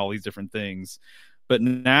Nickelodeon and all these different things. But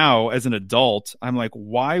now, as an adult, I'm like,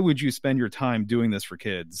 why would you spend your time doing this for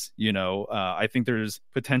kids? You know, I think there's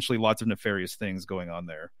potentially lots of nefarious things going on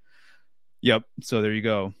there. Yep. So there you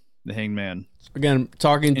go. The Hanged Man. Again,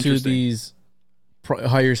 talking to these,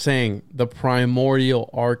 how you're saying, the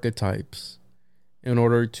primordial archetypes, in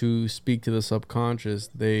order to speak to the subconscious,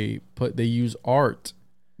 they use art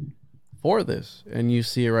for this. And you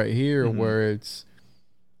see it right here, where it's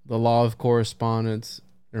the law of correspondence.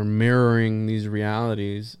 They're mirroring these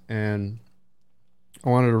realities. And I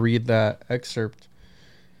wanted to read that excerpt,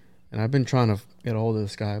 and I've been trying to get a hold of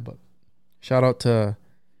this guy, but shout out to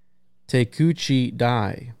Takuchi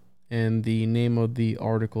Dai, and the name of the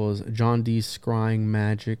article is John Dee's Scrying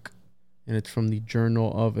Magic, and it's from the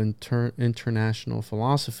Journal of International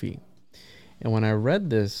Philosophy. And when I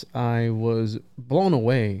read this, I was blown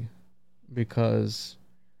away, because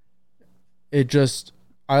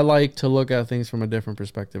I like to look at things from a different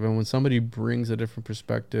perspective. And when somebody brings a different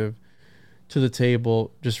perspective to the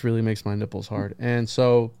table, just really makes my nipples hard. And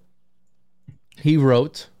so he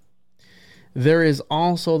wrote, there is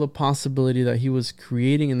also the possibility that he was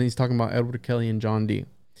creating, and he's talking about Edward Kelly and John Dee.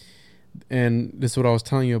 And this is what I was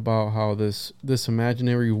telling you about, how this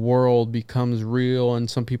imaginary world becomes real, and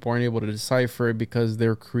some people aren't able to decipher it because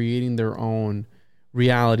they're creating their own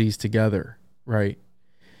realities together, right?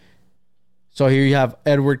 So here you have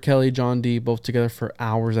Edward Kelly, John Dee, both together for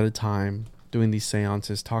hours at a time, doing these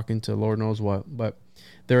seances, talking to Lord knows what. But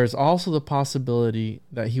there is also the possibility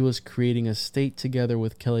that he was creating a state together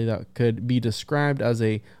with Kelly that could be described as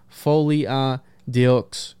a folia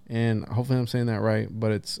deux, and hopefully I'm saying that right,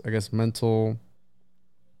 but it's, I guess, mental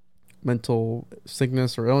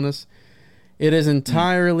sickness or illness. It is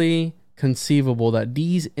entirely conceivable that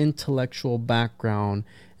Dee's intellectual background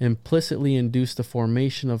implicitly induced the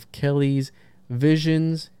formation of Kelly's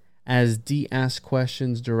visions, as Dee asked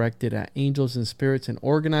questions directed at angels and spirits and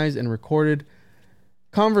organized and recorded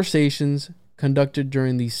conversations conducted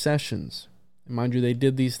during these sessions. And mind you, they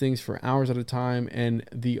did these things for hours at a time, and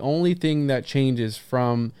the only thing that changes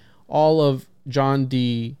from all of John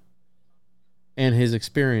Dee and his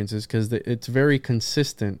experiences, because it's very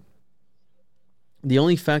consistent, the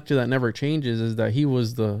only factor that never changes is that he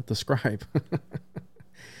was the scribe.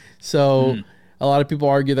 So a lot of people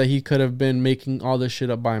argue that he could have been making all this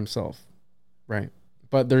shit up by himself, right?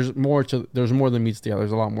 But there's more than meets the eye.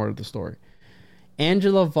 There's a lot more to the story.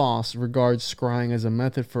 Angela Voss regards scrying as a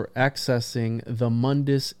method for accessing the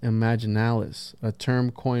mundus imaginalis, a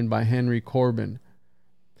term coined by Henry Corbin.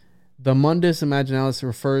 The mundus imaginalis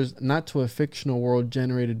refers not to a fictional world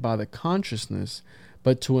generated by the consciousness,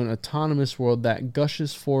 but to an autonomous world that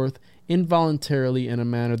gushes forth involuntarily in a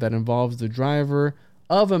manner that involves the driver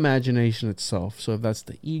of imagination itself. So if that's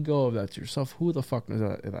the ego, if that's yourself, who the fuck knows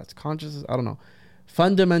that? If that's consciousness, I don't know.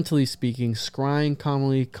 Fundamentally speaking, scrying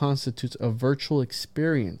commonly constitutes a virtual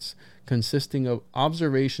experience consisting of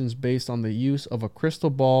observations based on the use of a crystal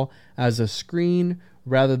ball as a screen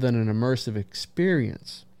rather than an immersive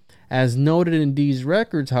experience. As noted in Dee's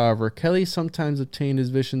records, however, Kelly sometimes obtained his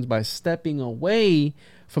visions by stepping away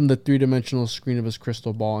from the three-dimensional screen of his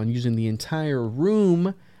crystal ball and using the entire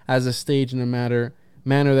room as a stage in a manner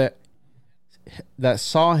that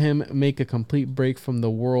saw him make a complete break from the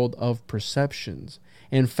world of perceptions.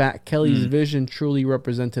 In fact, Kelly's vision truly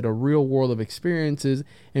represented a real world of experiences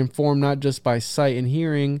informed not just by sight and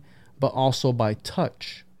hearing, but also by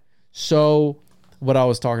touch. So what I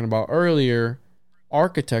was talking about earlier,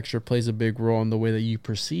 architecture plays a big role in the way that you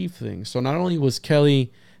perceive things. So not only was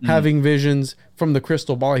Kelly having visions from the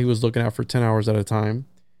crystal ball he was looking at for 10 hours at a time,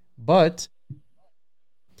 but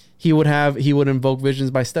he would invoke visions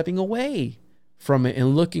by stepping away from it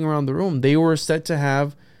and looking around the room. They were said to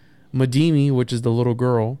have Madimi, which is the little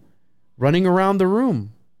girl, running around the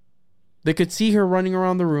room. They could see her running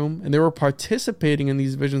around the room, and they were participating in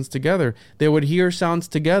these visions together. They would hear sounds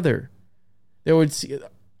together. They would see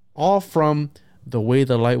all from the way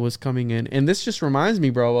the light was coming in. And this just reminds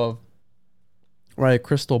me, bro, of a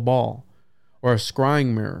crystal ball or a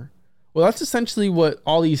scrying mirror. Well, that's essentially what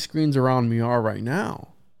all these screens around me are right now.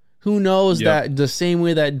 Who knows that the same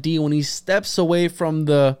way that D, when he steps away from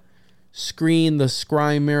the screen, the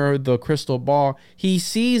scrying mirror, the crystal ball, he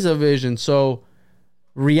sees a vision. So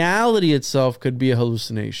reality itself could be a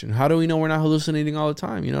hallucination. How do we know we're not hallucinating all the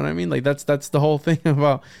time? You know what I mean? Like that's the whole thing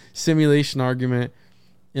about simulation argument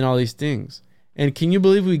and all these things. And can you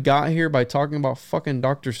believe we got here by talking about fucking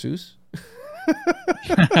Dr. Seuss?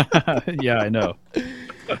 Yeah, I know.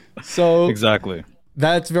 So exactly.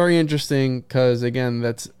 That's very interesting because, again,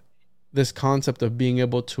 that's this concept of being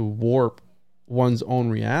able to warp one's own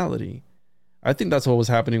reality. I think that's what was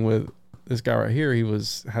happening with this guy right here. He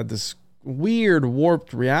had this weird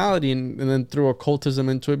warped reality and then threw occultism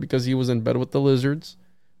into it because he was in bed with the lizards,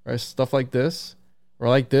 right? Stuff like this or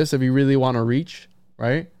like this if you really want to reach,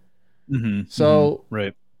 right?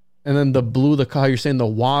 Right. And then the blue, how you're saying the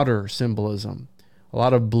water symbolism, a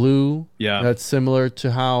lot of blue. Yeah. That's similar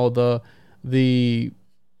to how the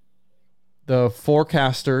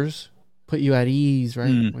forecasters put you at ease,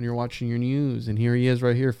 right? When you're watching your news, and here he is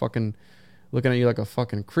right here fucking looking at you like a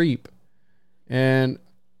fucking creep. And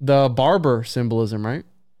the barber symbolism, right?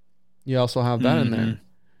 You also have that in there.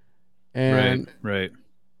 And right.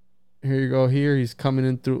 Here you go. Here he's coming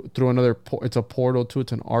in through another it's a portal too.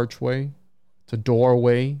 It's an archway. It's a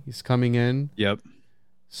doorway. He's coming in. Yep.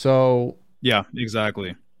 So yeah,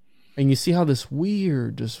 exactly. And you see how this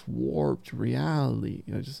weird, just warped reality,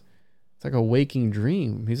 just it's like a waking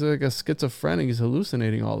dream. He's like a schizophrenic. He's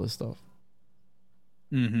hallucinating all this stuff.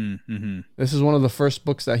 This is one of the first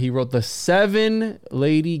books that he wrote. The 7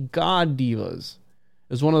 Lady God Divas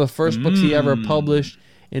is one of the first books he ever published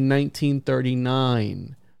in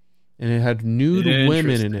 1939. And it had nude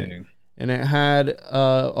women in it. And it had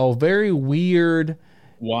a very weird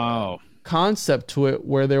concept to it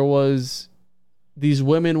where there was these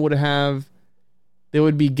women they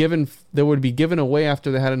would be given away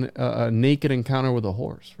after they had a naked encounter with a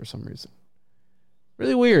horse for some reason.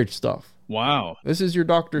 Really weird stuff. Wow. This is your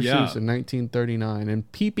Dr. Seuss in 1939.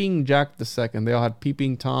 And Peeping Jack II. They all had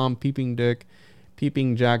Peeping Tom, Peeping Dick,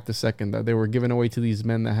 Peeping Jack II, that they were given away to these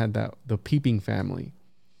men that had the Peeping family.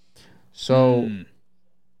 So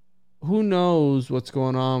who knows what's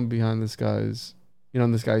going on behind this guy's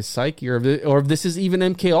psyche, or if this is even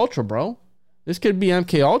MK Ultra, bro. This could be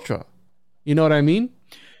MK Ultra. You know what I mean?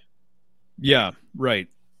 Yeah, right.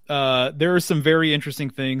 There are some very interesting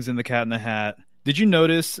things in The Cat in the Hat. Did you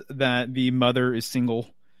notice that the mother is single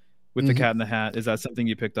with the Cat in the Hat? Is that something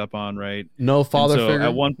you picked up on, right? No father figure.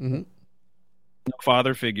 At one no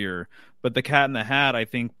father figure, but the Cat in the Hat, I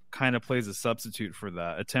think, kind of plays a substitute for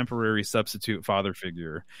that, a temporary substitute father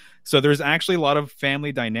figure. So there's actually a lot of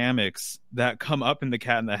family dynamics that come up in the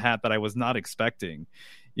Cat in the Hat that I was not expecting,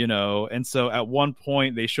 and so at one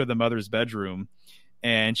point they show the mother's bedroom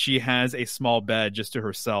and she has a small bed just to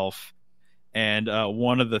herself, and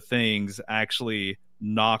one of the things actually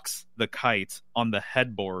knocks the kite on the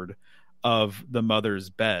headboard of the mother's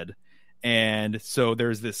bed, and so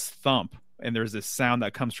there's this thump and there's this sound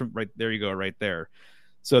that comes from right there. You go, right there.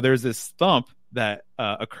 So there's this thump that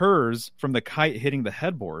occurs from the kite hitting the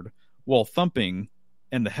headboard while thumping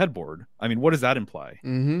in the headboard. I mean, what does that imply?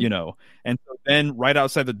 And so then right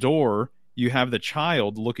outside the door, you have the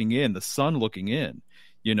child looking in, the son looking in,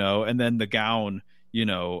 and then the gown,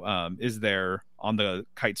 is there on the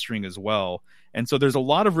kite string as well. And so there's a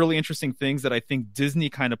lot of really interesting things that I think Disney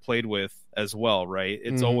kind of played with as well, right?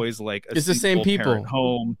 It's always like it's the same people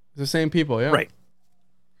home. It's the same people, yeah. Right.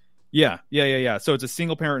 Yeah. So it's a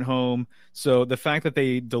single parent home. So the fact that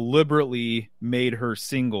they deliberately made her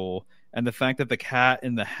single, and the fact that the cat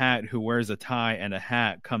in the hat who wears a tie and a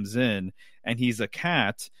hat comes in and he's a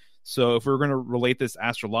cat. So if we're going to relate this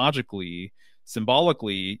astrologically,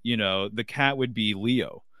 symbolically, the cat would be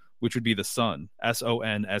Leo, which would be the sun,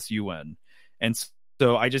 SONSUN. And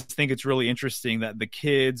so I just think it's really interesting that the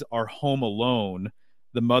kids are home alone,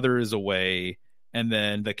 the mother is away, and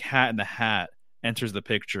then the cat in the hat enters the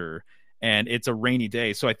picture, and it's a rainy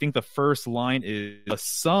day. So I think the first line is, the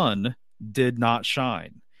sun did not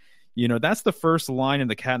shine, That's the first line in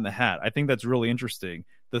The Cat in the Hat. I think that's really interesting.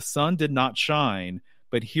 The sun did not shine,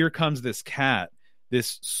 but here comes this cat,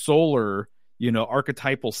 this solar,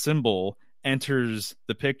 archetypal symbol enters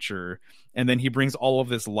the picture, and then he brings all of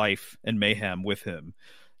this life and mayhem with him.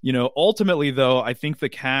 Ultimately, though, I think the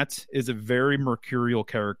cat is a very mercurial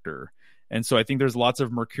character. And so I think there's lots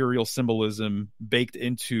of mercurial symbolism baked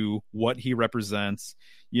into what he represents.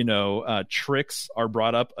 Tricks are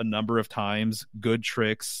brought up a number of times, good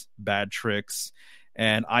tricks, bad tricks.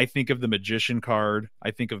 And I think of the magician card,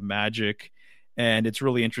 I think of magic. And it's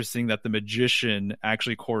really interesting that the magician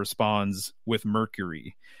actually corresponds with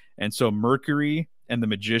Mercury. And so Mercury and the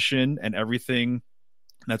magician and everything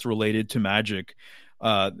that's related to magic,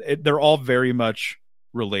 they're all very much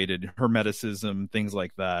related. Hermeticism, things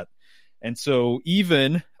like that. And so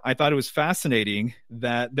even I thought it was fascinating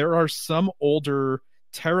that there are some older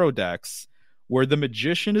tarot decks where the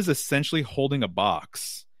magician is essentially holding a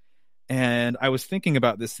box. And I was thinking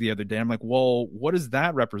about this the other day. I'm like, well, what does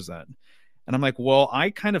that represent? And I'm like, well,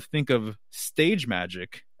 I kind of think of stage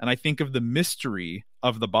magic, and I think of the mystery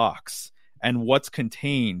of the box and what's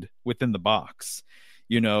contained within the box,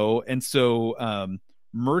 And so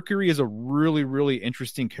Mercury is a really, really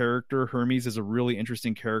interesting character. Hermes is a really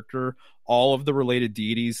interesting character. All of the related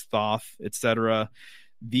deities, Thoth, etc.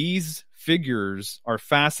 These figures are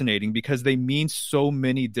fascinating because they mean so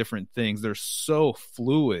many different things. They're so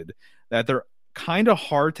fluid that they're kind of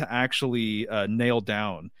hard to actually nail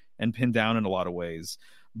down and pin down in a lot of ways.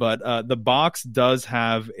 But the box does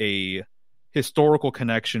have a historical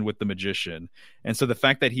connection with the magician. And so the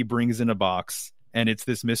fact that he brings in a box and it's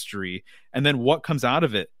this mystery, and then what comes out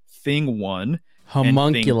of it? Thing one,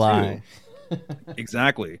 homunculi. Thing two.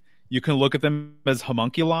 Exactly. You can look at them as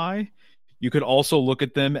homunculi. You could also look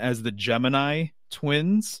at them as the Gemini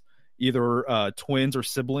twins, either twins or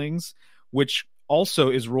siblings, which also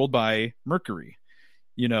is ruled by Mercury.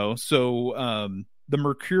 So the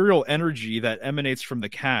mercurial energy that emanates from the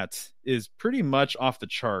cat is pretty much off the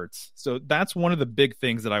charts. So that's one of the big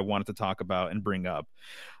things that I wanted to talk about and bring up.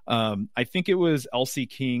 I think it was LC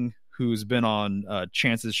King, who's been on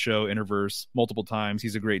Chance's show, Interverse, multiple times.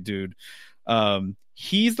 He's a great dude.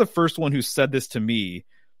 He's the first one who said this to me,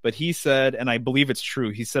 but he said, and I believe it's true,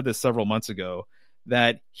 he said this several months ago,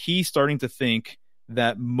 that he's starting to think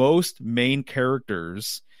that most main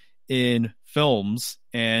characters in films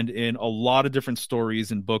and in a lot of different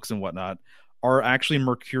stories and books and whatnot are actually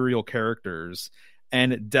mercurial characters.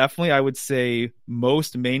 And definitely, I would say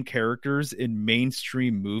most main characters in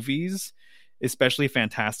mainstream movies, especially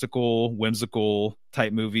fantastical, whimsical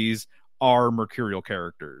type movies, are mercurial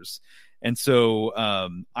characters. And so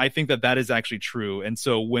I think that is actually true. And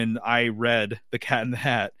so when I read The Cat in the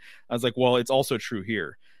Hat, I was like, well, it's also true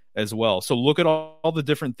here as well. So look at all the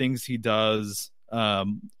different things he does,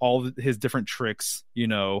 all his different tricks,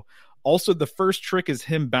 Also, the first trick is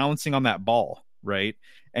him balancing on that ball, right?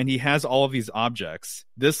 And he has all of these objects.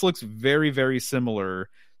 This looks very, very similar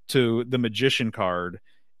to the magician card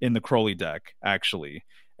in the Crowley deck, actually.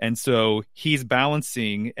 And so he's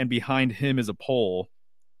balancing, and behind him is a pole,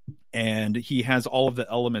 and he has all of the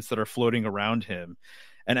elements that are floating around him.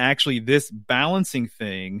 And actually, this balancing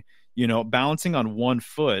thing, balancing on one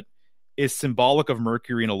foot, is symbolic of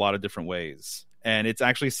Mercury in a lot of different ways. And it's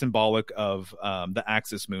actually symbolic of the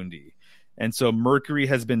axis mundi. And so Mercury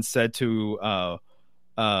has been said to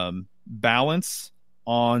balance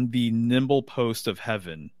on the nimble post of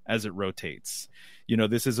heaven as it rotates.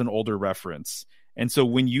 This is an older reference. And so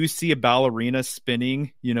when you see a ballerina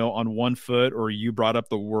spinning, on one foot, or you brought up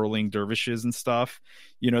the whirling dervishes and stuff,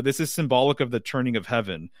 this is symbolic of the turning of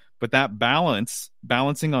heaven. But that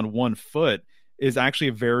balancing on one foot, is actually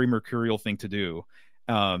a very mercurial thing to do.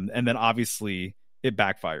 And then obviously it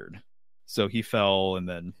backfired. So he fell, and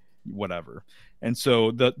then whatever. And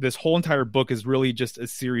so this whole entire book is really just a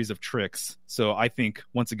series of tricks. So I think,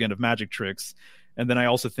 once again, of magic tricks. And then I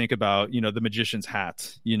also think about, the magician's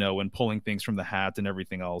hat, and pulling things from the hat and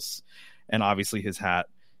everything else. And obviously his hat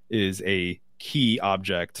is a key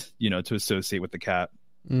object, to associate with the cat.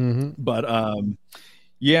 Mm-hmm. But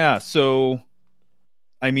yeah, so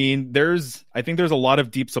I mean, I think there's a lot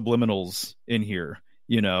of deep subliminals in here,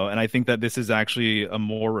 and I think that this is actually a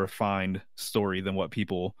more refined story than what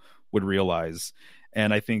people would realize.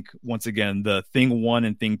 And I think, once again, the Thing 1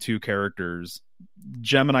 and Thing 2 characters,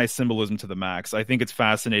 Gemini symbolism to the max. I think it's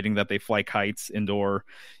fascinating that they fly kites indoor.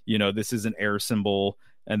 This is an air symbol.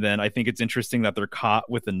 And then I think it's interesting that they're caught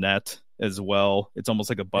with a net as well. It's almost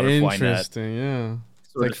like a butterfly net. Interesting, yeah.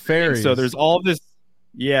 Like fairies. So there's all this,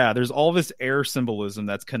 there's all this air symbolism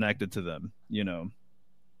that's connected to them,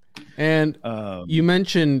 And you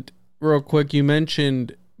mentioned, real quick,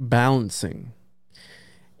 balancing.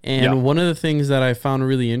 And one of the things that I found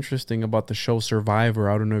really interesting about the show Survivor,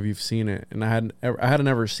 I don't know if you've seen it, and I hadn't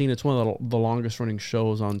ever seen it. It's one of the longest running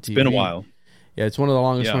shows on TV. It's been a while. Yeah, it's one of the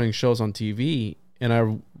longest running shows on TV, and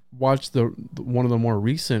I watched one of the more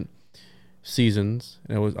recent seasons,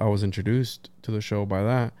 and I was introduced to the show by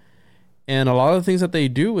that. And a lot of the things that they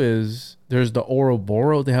do is there's the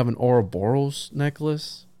Ouroboros. They have an Ouroboros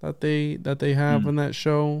necklace that they have in that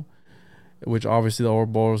show, which obviously the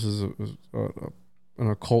Ouroboros is an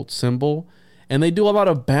occult symbol, and they do a lot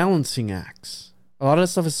of balancing acts. A lot of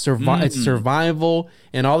stuff is it's survival,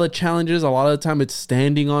 and all the challenges. A lot of the time, it's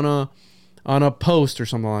standing on a post or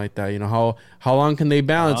something like that. You know, how long can they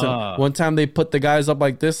balance? And one time they put the guys up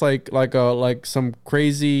like this, like some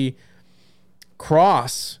crazy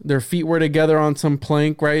cross. Their feet were together on some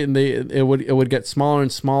plank, right? And it would get smaller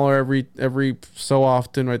and smaller every so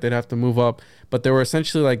often, right? They'd have to move up. But they were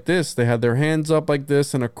essentially like this. They had their hands up like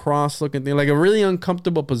this in a cross-looking thing, like a really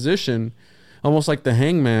uncomfortable position, almost like the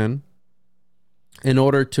hangman, in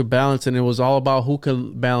order to balance. And it was all about who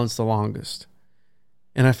could balance the longest.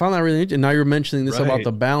 And I found that really interesting. Now you're mentioning this about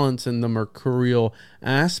the balance and the mercurial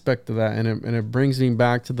aspect of that. And it brings me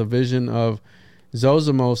back to the vision of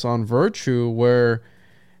Zosimos on Virtue, where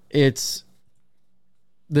it's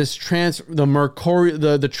this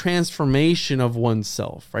the transformation of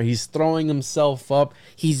oneself, right? He's throwing himself up,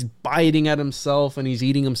 he's biting at himself, and he's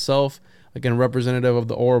eating himself. Again, representative of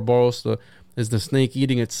the Ouroboros, is the snake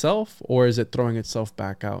eating itself, or is it throwing itself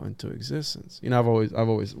back out into existence? You know, I've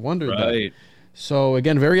always wondered that. So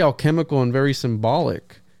again, very alchemical and very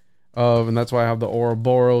symbolic of, and that's why I have the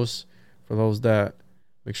Ouroboros. For those that,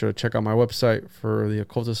 make sure to check out my website for the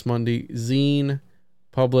Occultist Monday zine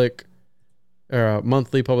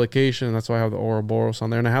monthly publication. That's why I have the Ouroboros on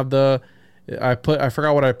there. And I have I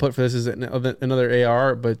forgot what I put for this. Is another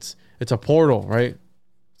AR, but it's a portal, right?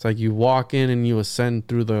 It's like you walk in and you ascend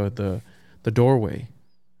through the doorway,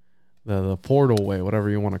 the portal way, whatever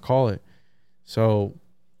you want to call it. So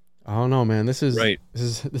I don't know, man. This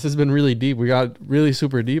has been really deep. We got really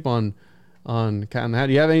super deep on Cat in the Hat.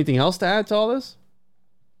 Do you have anything else to add to all this?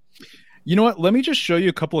 You know what? Let me just show you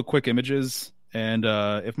a couple of quick images. And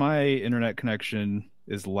if my internet connection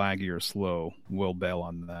is laggy or slow, we'll bail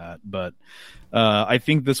on that. But I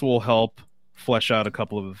think this will help flesh out a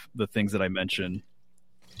couple of the things that I mentioned.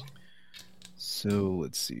 So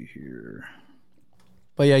let's see here.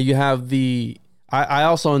 But yeah, you have I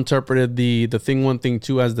also interpreted the thing 1 thing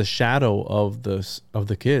 2 as the shadow of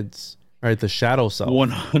the kids, right? The shadow self.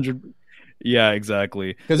 100. Yeah,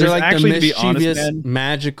 exactly. Because they're like actually the mischievous,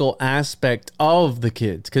 magical aspect of the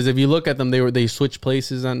kids. Because if you look at them, they switch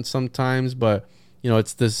places on sometimes, but you know,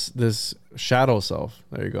 it's this shadow self.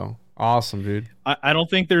 There you go. Awesome, dude. I don't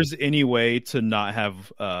think there's any way to not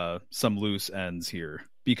have some loose ends here,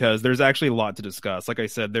 because there's actually a lot to discuss. Like I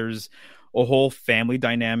said, there's a whole family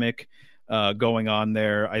dynamic going on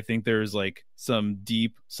there. I think there's like some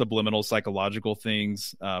deep subliminal psychological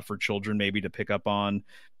things for children maybe to pick up on,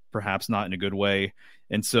 perhaps not in a good way.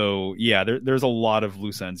 And so, yeah, there's a lot of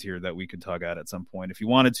loose ends here that we could tug at some point if you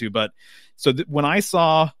wanted to. But so when I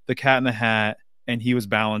saw the Cat in the Hat and he was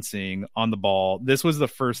balancing on the ball, this was the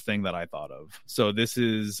first thing that I thought of. So this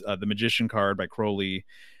is the Magician card by Crowley.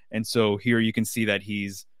 And so here you can see that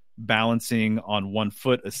he's balancing on one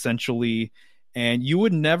foot essentially. And you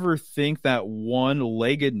would never think that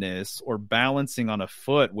one-leggedness or balancing on a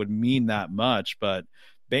foot would mean that much. But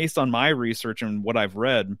based on my research and what I've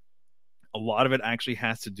read, a lot of it actually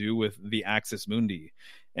has to do with the axis mundi.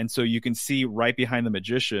 And so you can see right behind the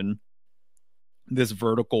Magician, this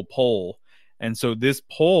vertical pole. And so this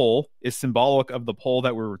pole is symbolic of the pole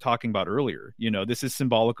that we were talking about earlier. You know, this is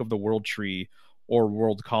symbolic of the world tree or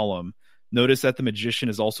world column. Notice that the Magician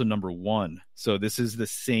is also number 1. So this is the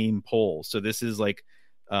same pole. So this is like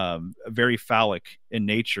very phallic in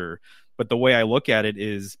nature. But the way I look at it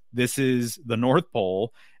is this is the North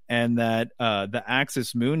Pole, and that the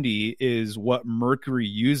axis mundi is what Mercury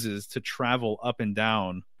uses to travel up and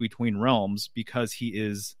down between realms, because he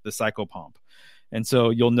is the psychopomp. And so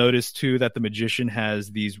you'll notice too that the Magician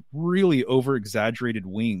has these really over-exaggerated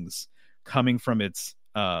wings coming from its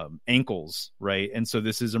ankles, right? And so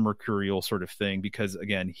this is a mercurial sort of thing, because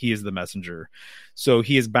again, he is the messenger. So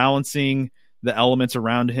he is balancing the elements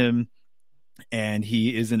around him, and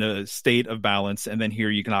he is in a state of balance. And then here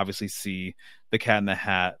you can obviously see the Cat in the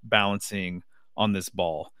Hat balancing on this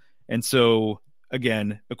ball. And so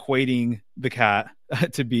again, equating the cat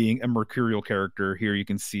to being a mercurial character, here you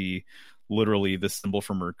can see literally the symbol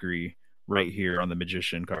for Mercury right here on the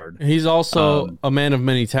Magician card. He's also a man of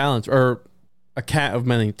many talents, or a cat of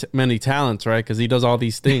many talents, right? Because he does all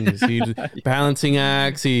these things. He balancing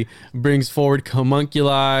acts. He brings forward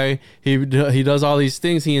homunculi. He does all these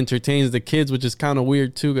things. He entertains the kids, which is kind of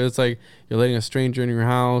weird too. Because it's like you're letting a stranger in your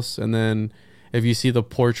house, and then if you see the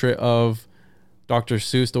portrait of Dr.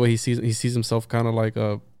 Seuss, the way he sees himself, kind of like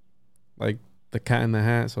the Cat in the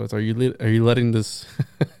Hat. So it's are you letting this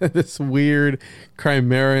this weird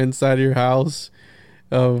chimera inside of your house?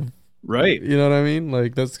 Right. You know what I mean?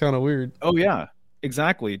 Like, that's kind of weird. Oh yeah,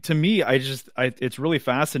 exactly. To me, it's really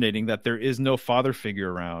fascinating that there is no father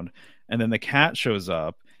figure around, and then the cat shows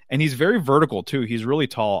up, and he's very vertical too. He's really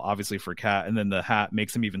tall, obviously for a cat, and then the hat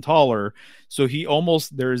makes him even taller. So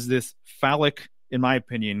there's this phallic, in my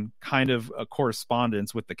opinion, kind of a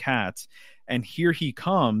correspondence with the cat, and here he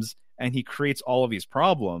comes and he creates all of these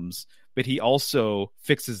problems, but he also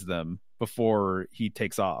fixes them before he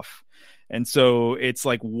takes off. And so it's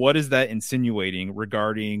like, what is that insinuating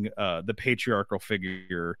regarding the patriarchal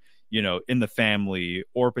figure, in the family,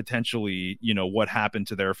 or potentially, what happened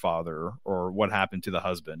to their father or what happened to the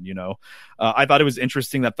husband, I thought it was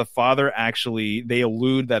interesting that the father they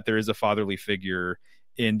allude that there is a fatherly figure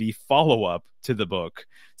in the follow-up to the book.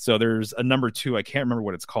 So there's a number 2, I can't remember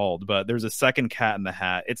what it's called, but there's a second Cat in the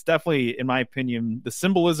Hat. It's definitely, in my opinion, the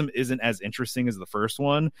symbolism isn't as interesting as the first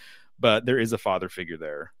one, but there is a father figure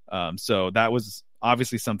there. So that was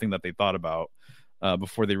obviously something that they thought about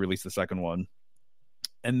before they released the second one.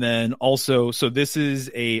 And then also, so this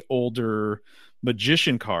is a older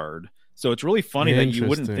magician card. So it's really funny that you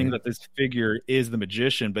wouldn't think that this figure is the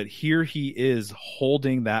magician, but here he is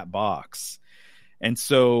holding that box. And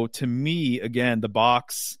so to me, again, the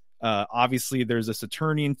box, obviously there's a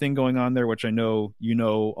Saturnian thing going on there, which I know you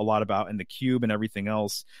know a lot about, in the cube and everything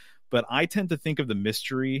else. But I tend to think of the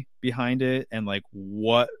mystery behind it and like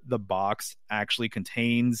what the box actually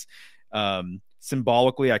contains.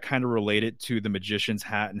 Symbolically, I kind of relate it to the magician's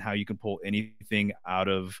hat and how you can pull anything out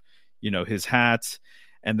of, his hat.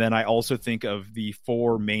 And then I also think of the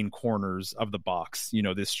 4 main corners of the box,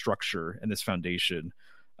 this structure and this foundation.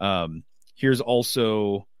 Here's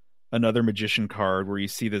also another magician card where you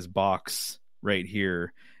see this box right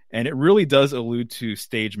here. And it really does allude to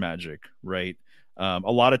stage magic, right? A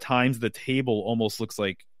lot of times the table almost looks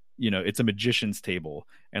like, it's a magician's table,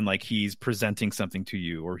 and like he's presenting something to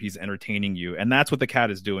you or he's entertaining you. And that's what the cat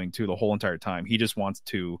is doing too the whole entire time. He just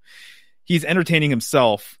he's entertaining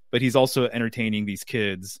himself, but he's also entertaining these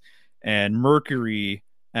kids. And Mercury,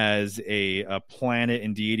 as a planet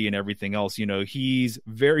and deity and everything else, he's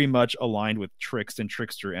very much aligned with tricks and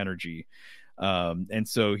trickster energy. And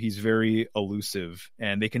so he's very elusive,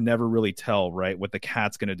 and they can never really tell, right, what the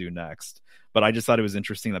cat's going to do next. But I just thought it was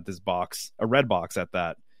interesting that this box, a red box at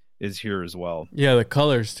that, is here as well. Yeah, the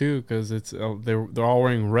colors too, because it's they're all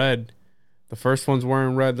wearing red. The first one's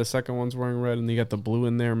wearing red, the second one's wearing red, and you got the blue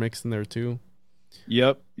in there mixed in there too.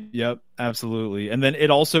 Yep, absolutely. And then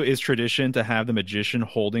it also is tradition to have the magician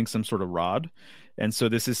holding some sort of rod, and so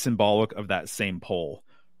this is symbolic of that same pole,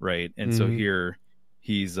 right? And so here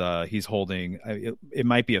he's holding it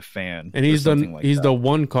might be a fan, and he's the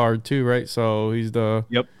one card too, right? So he's the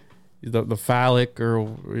the phallic, or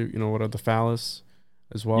what are the phallus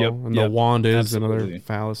as well, and the wand is another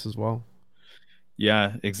phallus as well.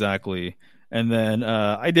 Yeah, exactly. And then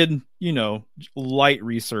I did, light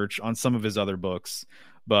research on some of his other books,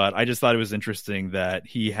 but I just thought it was interesting that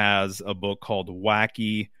he has a book called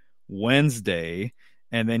Wacky Wednesday,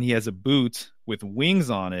 and then he has a boot with wings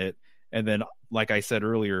on it. And then, like I said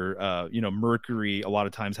earlier, Mercury a lot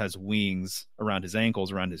of times has wings around his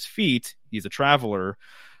ankles, around his feet. He's a traveler.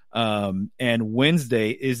 And Wednesday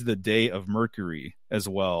is the day of Mercury as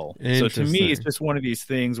well. So to me, it's just one of these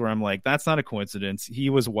things where I'm like, that's not a coincidence. He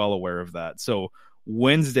was well aware of that. So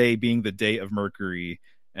Wednesday being the day of Mercury,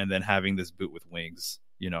 and then having this boot with wings,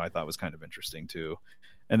 I thought was kind of interesting too.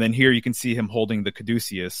 And then here you can see him holding the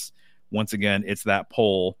caduceus. Once again, it's that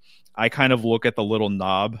pole. I kind of look at the little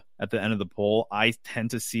knob at the end of the pole. I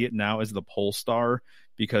tend to see it now as the pole star,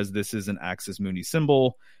 because this is an axis mundi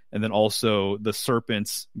symbol. And then also the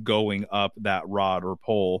serpents going up that rod or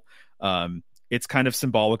pole. It's kind of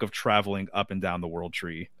symbolic of traveling up and down the world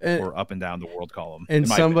tree, or up and down the world column. And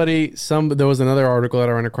there was another article that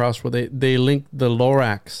I ran across where they linked the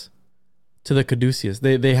Lorax to the caduceus.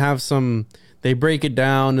 They have they break it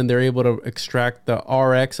down, and they're able to extract the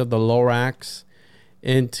RX of the Lorax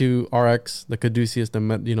into RX, the caduceus, the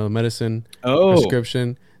medicine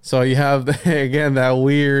prescription. So you have, again, that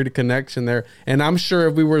weird connection there. And I'm sure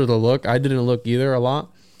if we were to look, I didn't look either a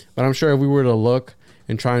lot, but I'm sure if we were to look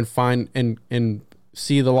and try and find and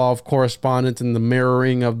see the law of correspondence and the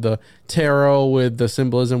mirroring of the tarot with the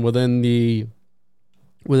symbolism within the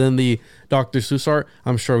Dr. Seuss art,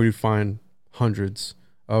 I'm sure we'd find hundreds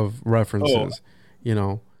of references. You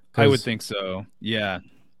know, I would think so. Yeah.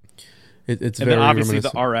 It's and very then obviously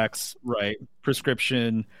reminiscent. the RX, right?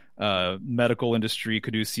 Prescription, medical industry,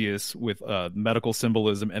 Caduceus with medical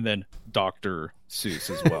symbolism, and then Dr. Seuss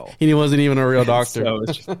as well. And he wasn't even a real doctor.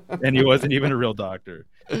 And he wasn't even a real doctor.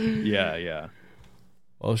 Yeah.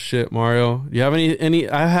 Oh shit, Mario. Do you have any?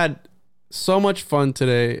 I had so much fun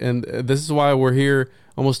today, and this is why we're here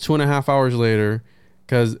almost 2.5 hours later,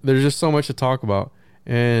 because there's just so much to talk about.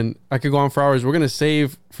 And I could go on for hours. We're going to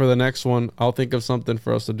save for the next one. I'll think of something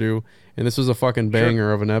for us to do. And this was a fucking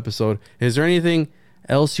banger of an episode. Is there anything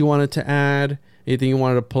else you wanted to add? Anything you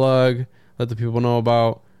wanted to plug, let the people know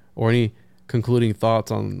about? Or any concluding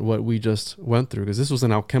thoughts on what we just went through? Because this was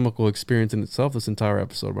an alchemical experience in itself, this entire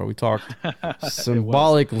episode, bro. We talked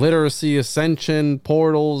symbolic literacy, ascension,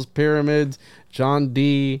 portals, pyramids, John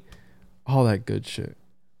D., all that good shit.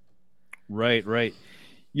 Right.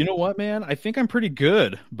 You know what, man? I think I'm pretty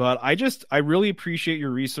good, but I really appreciate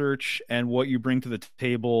your research and what you bring to the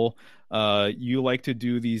table. You like to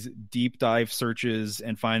do these deep dive searches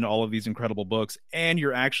and find all of these incredible books, and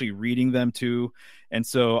you're actually reading them too. And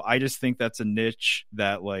so I just think that's a niche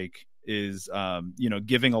that like is,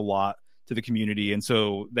 giving a lot to the community. And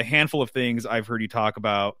so the handful of things I've heard you talk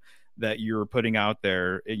about that you're putting out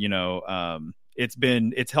there,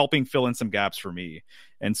 it's helping fill in some gaps for me.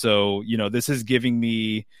 And so, this is giving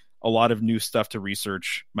me a lot of new stuff to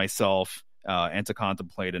research myself and to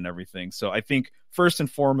contemplate and everything. So I think first and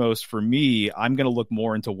foremost for me, I'm going to look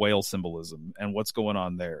more into whale symbolism and what's going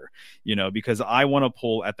on there, because I want to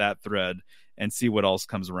pull at that thread and see what else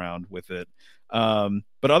comes around with it.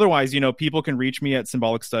 But otherwise, people can reach me at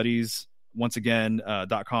Symbolic Studies, once again,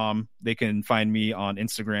 .com. They can find me on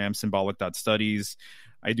Instagram, symbolic.studies.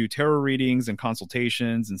 I do tarot readings and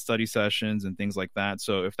consultations and study sessions and things like that.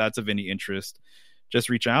 So if that's of any interest, just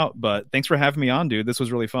reach out. But thanks for having me on, dude. This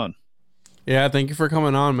was really fun. Yeah, thank you for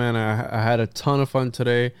coming on, man. I had a ton of fun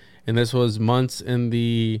today, and this was months in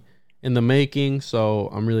the making. So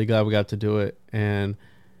I'm really glad we got to do it, and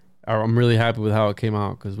I'm really happy with how it came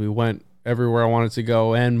out because we went everywhere I wanted to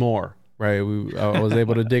go and more. Right? I was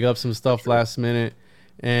able to dig up some stuff last minute,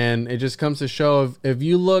 and it just comes to show if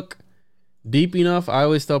you look deep enough. I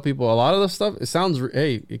always tell people a lot of the stuff, it sounds,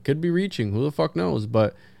 it could be reaching, who the fuck knows,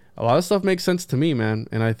 but a lot of stuff makes sense to me, man.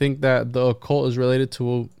 And I think that the occult is related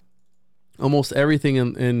to almost everything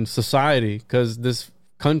in society, because this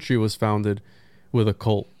country was founded with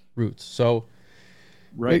occult roots. So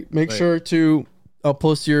make sure to, I'll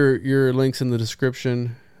post your links in the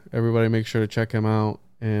description. Everybody make sure to check him out.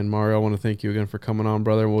 And Mario, I want to thank you again for coming on,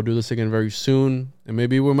 brother. We'll do this again very soon, and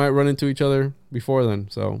maybe we might run into each other before then.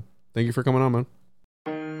 So thank you for coming on, man.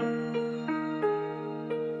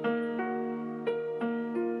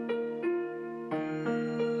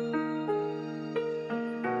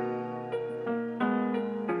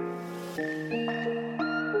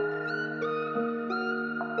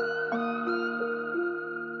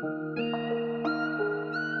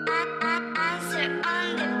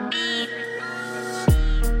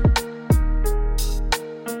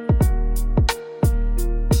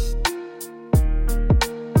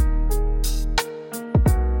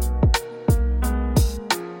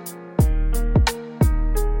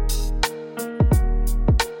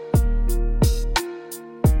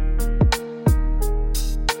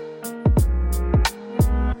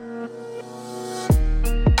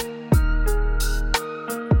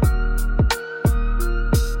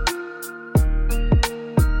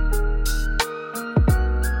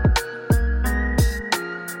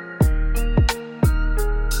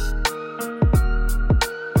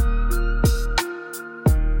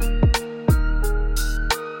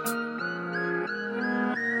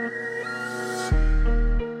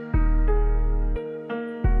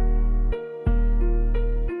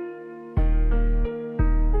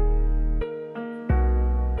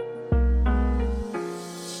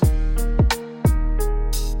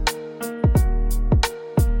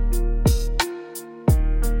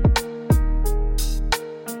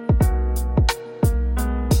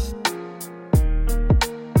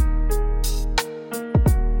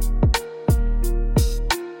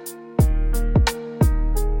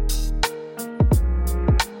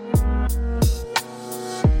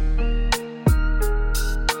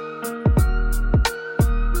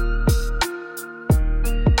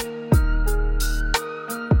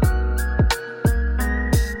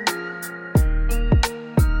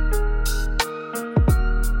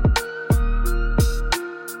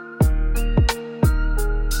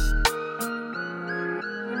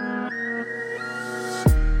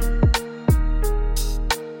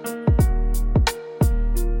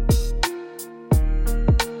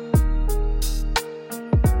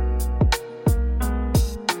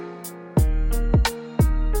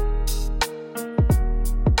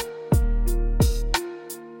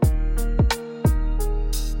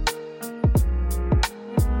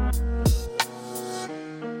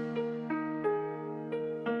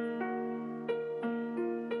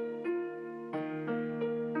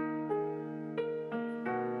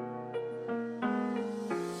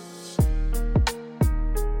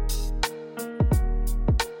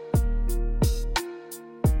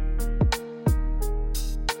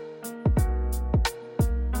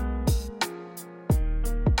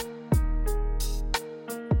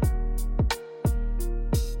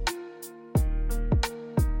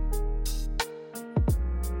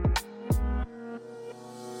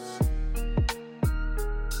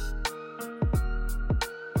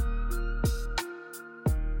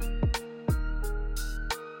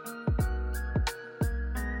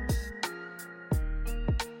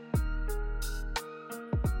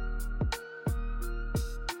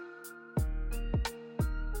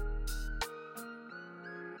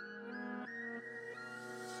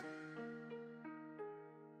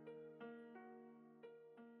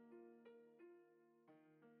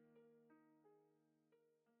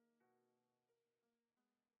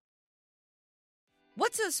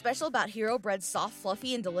 What's so special about Hero Bread's soft,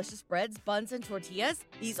 fluffy, and delicious breads, buns, and tortillas?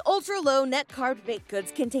 These ultra-low net-carb baked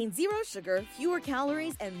goods contain zero sugar, fewer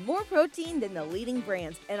calories, and more protein than the leading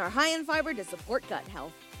brands, and are high in fiber to support gut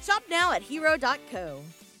health. Shop now at hero.co.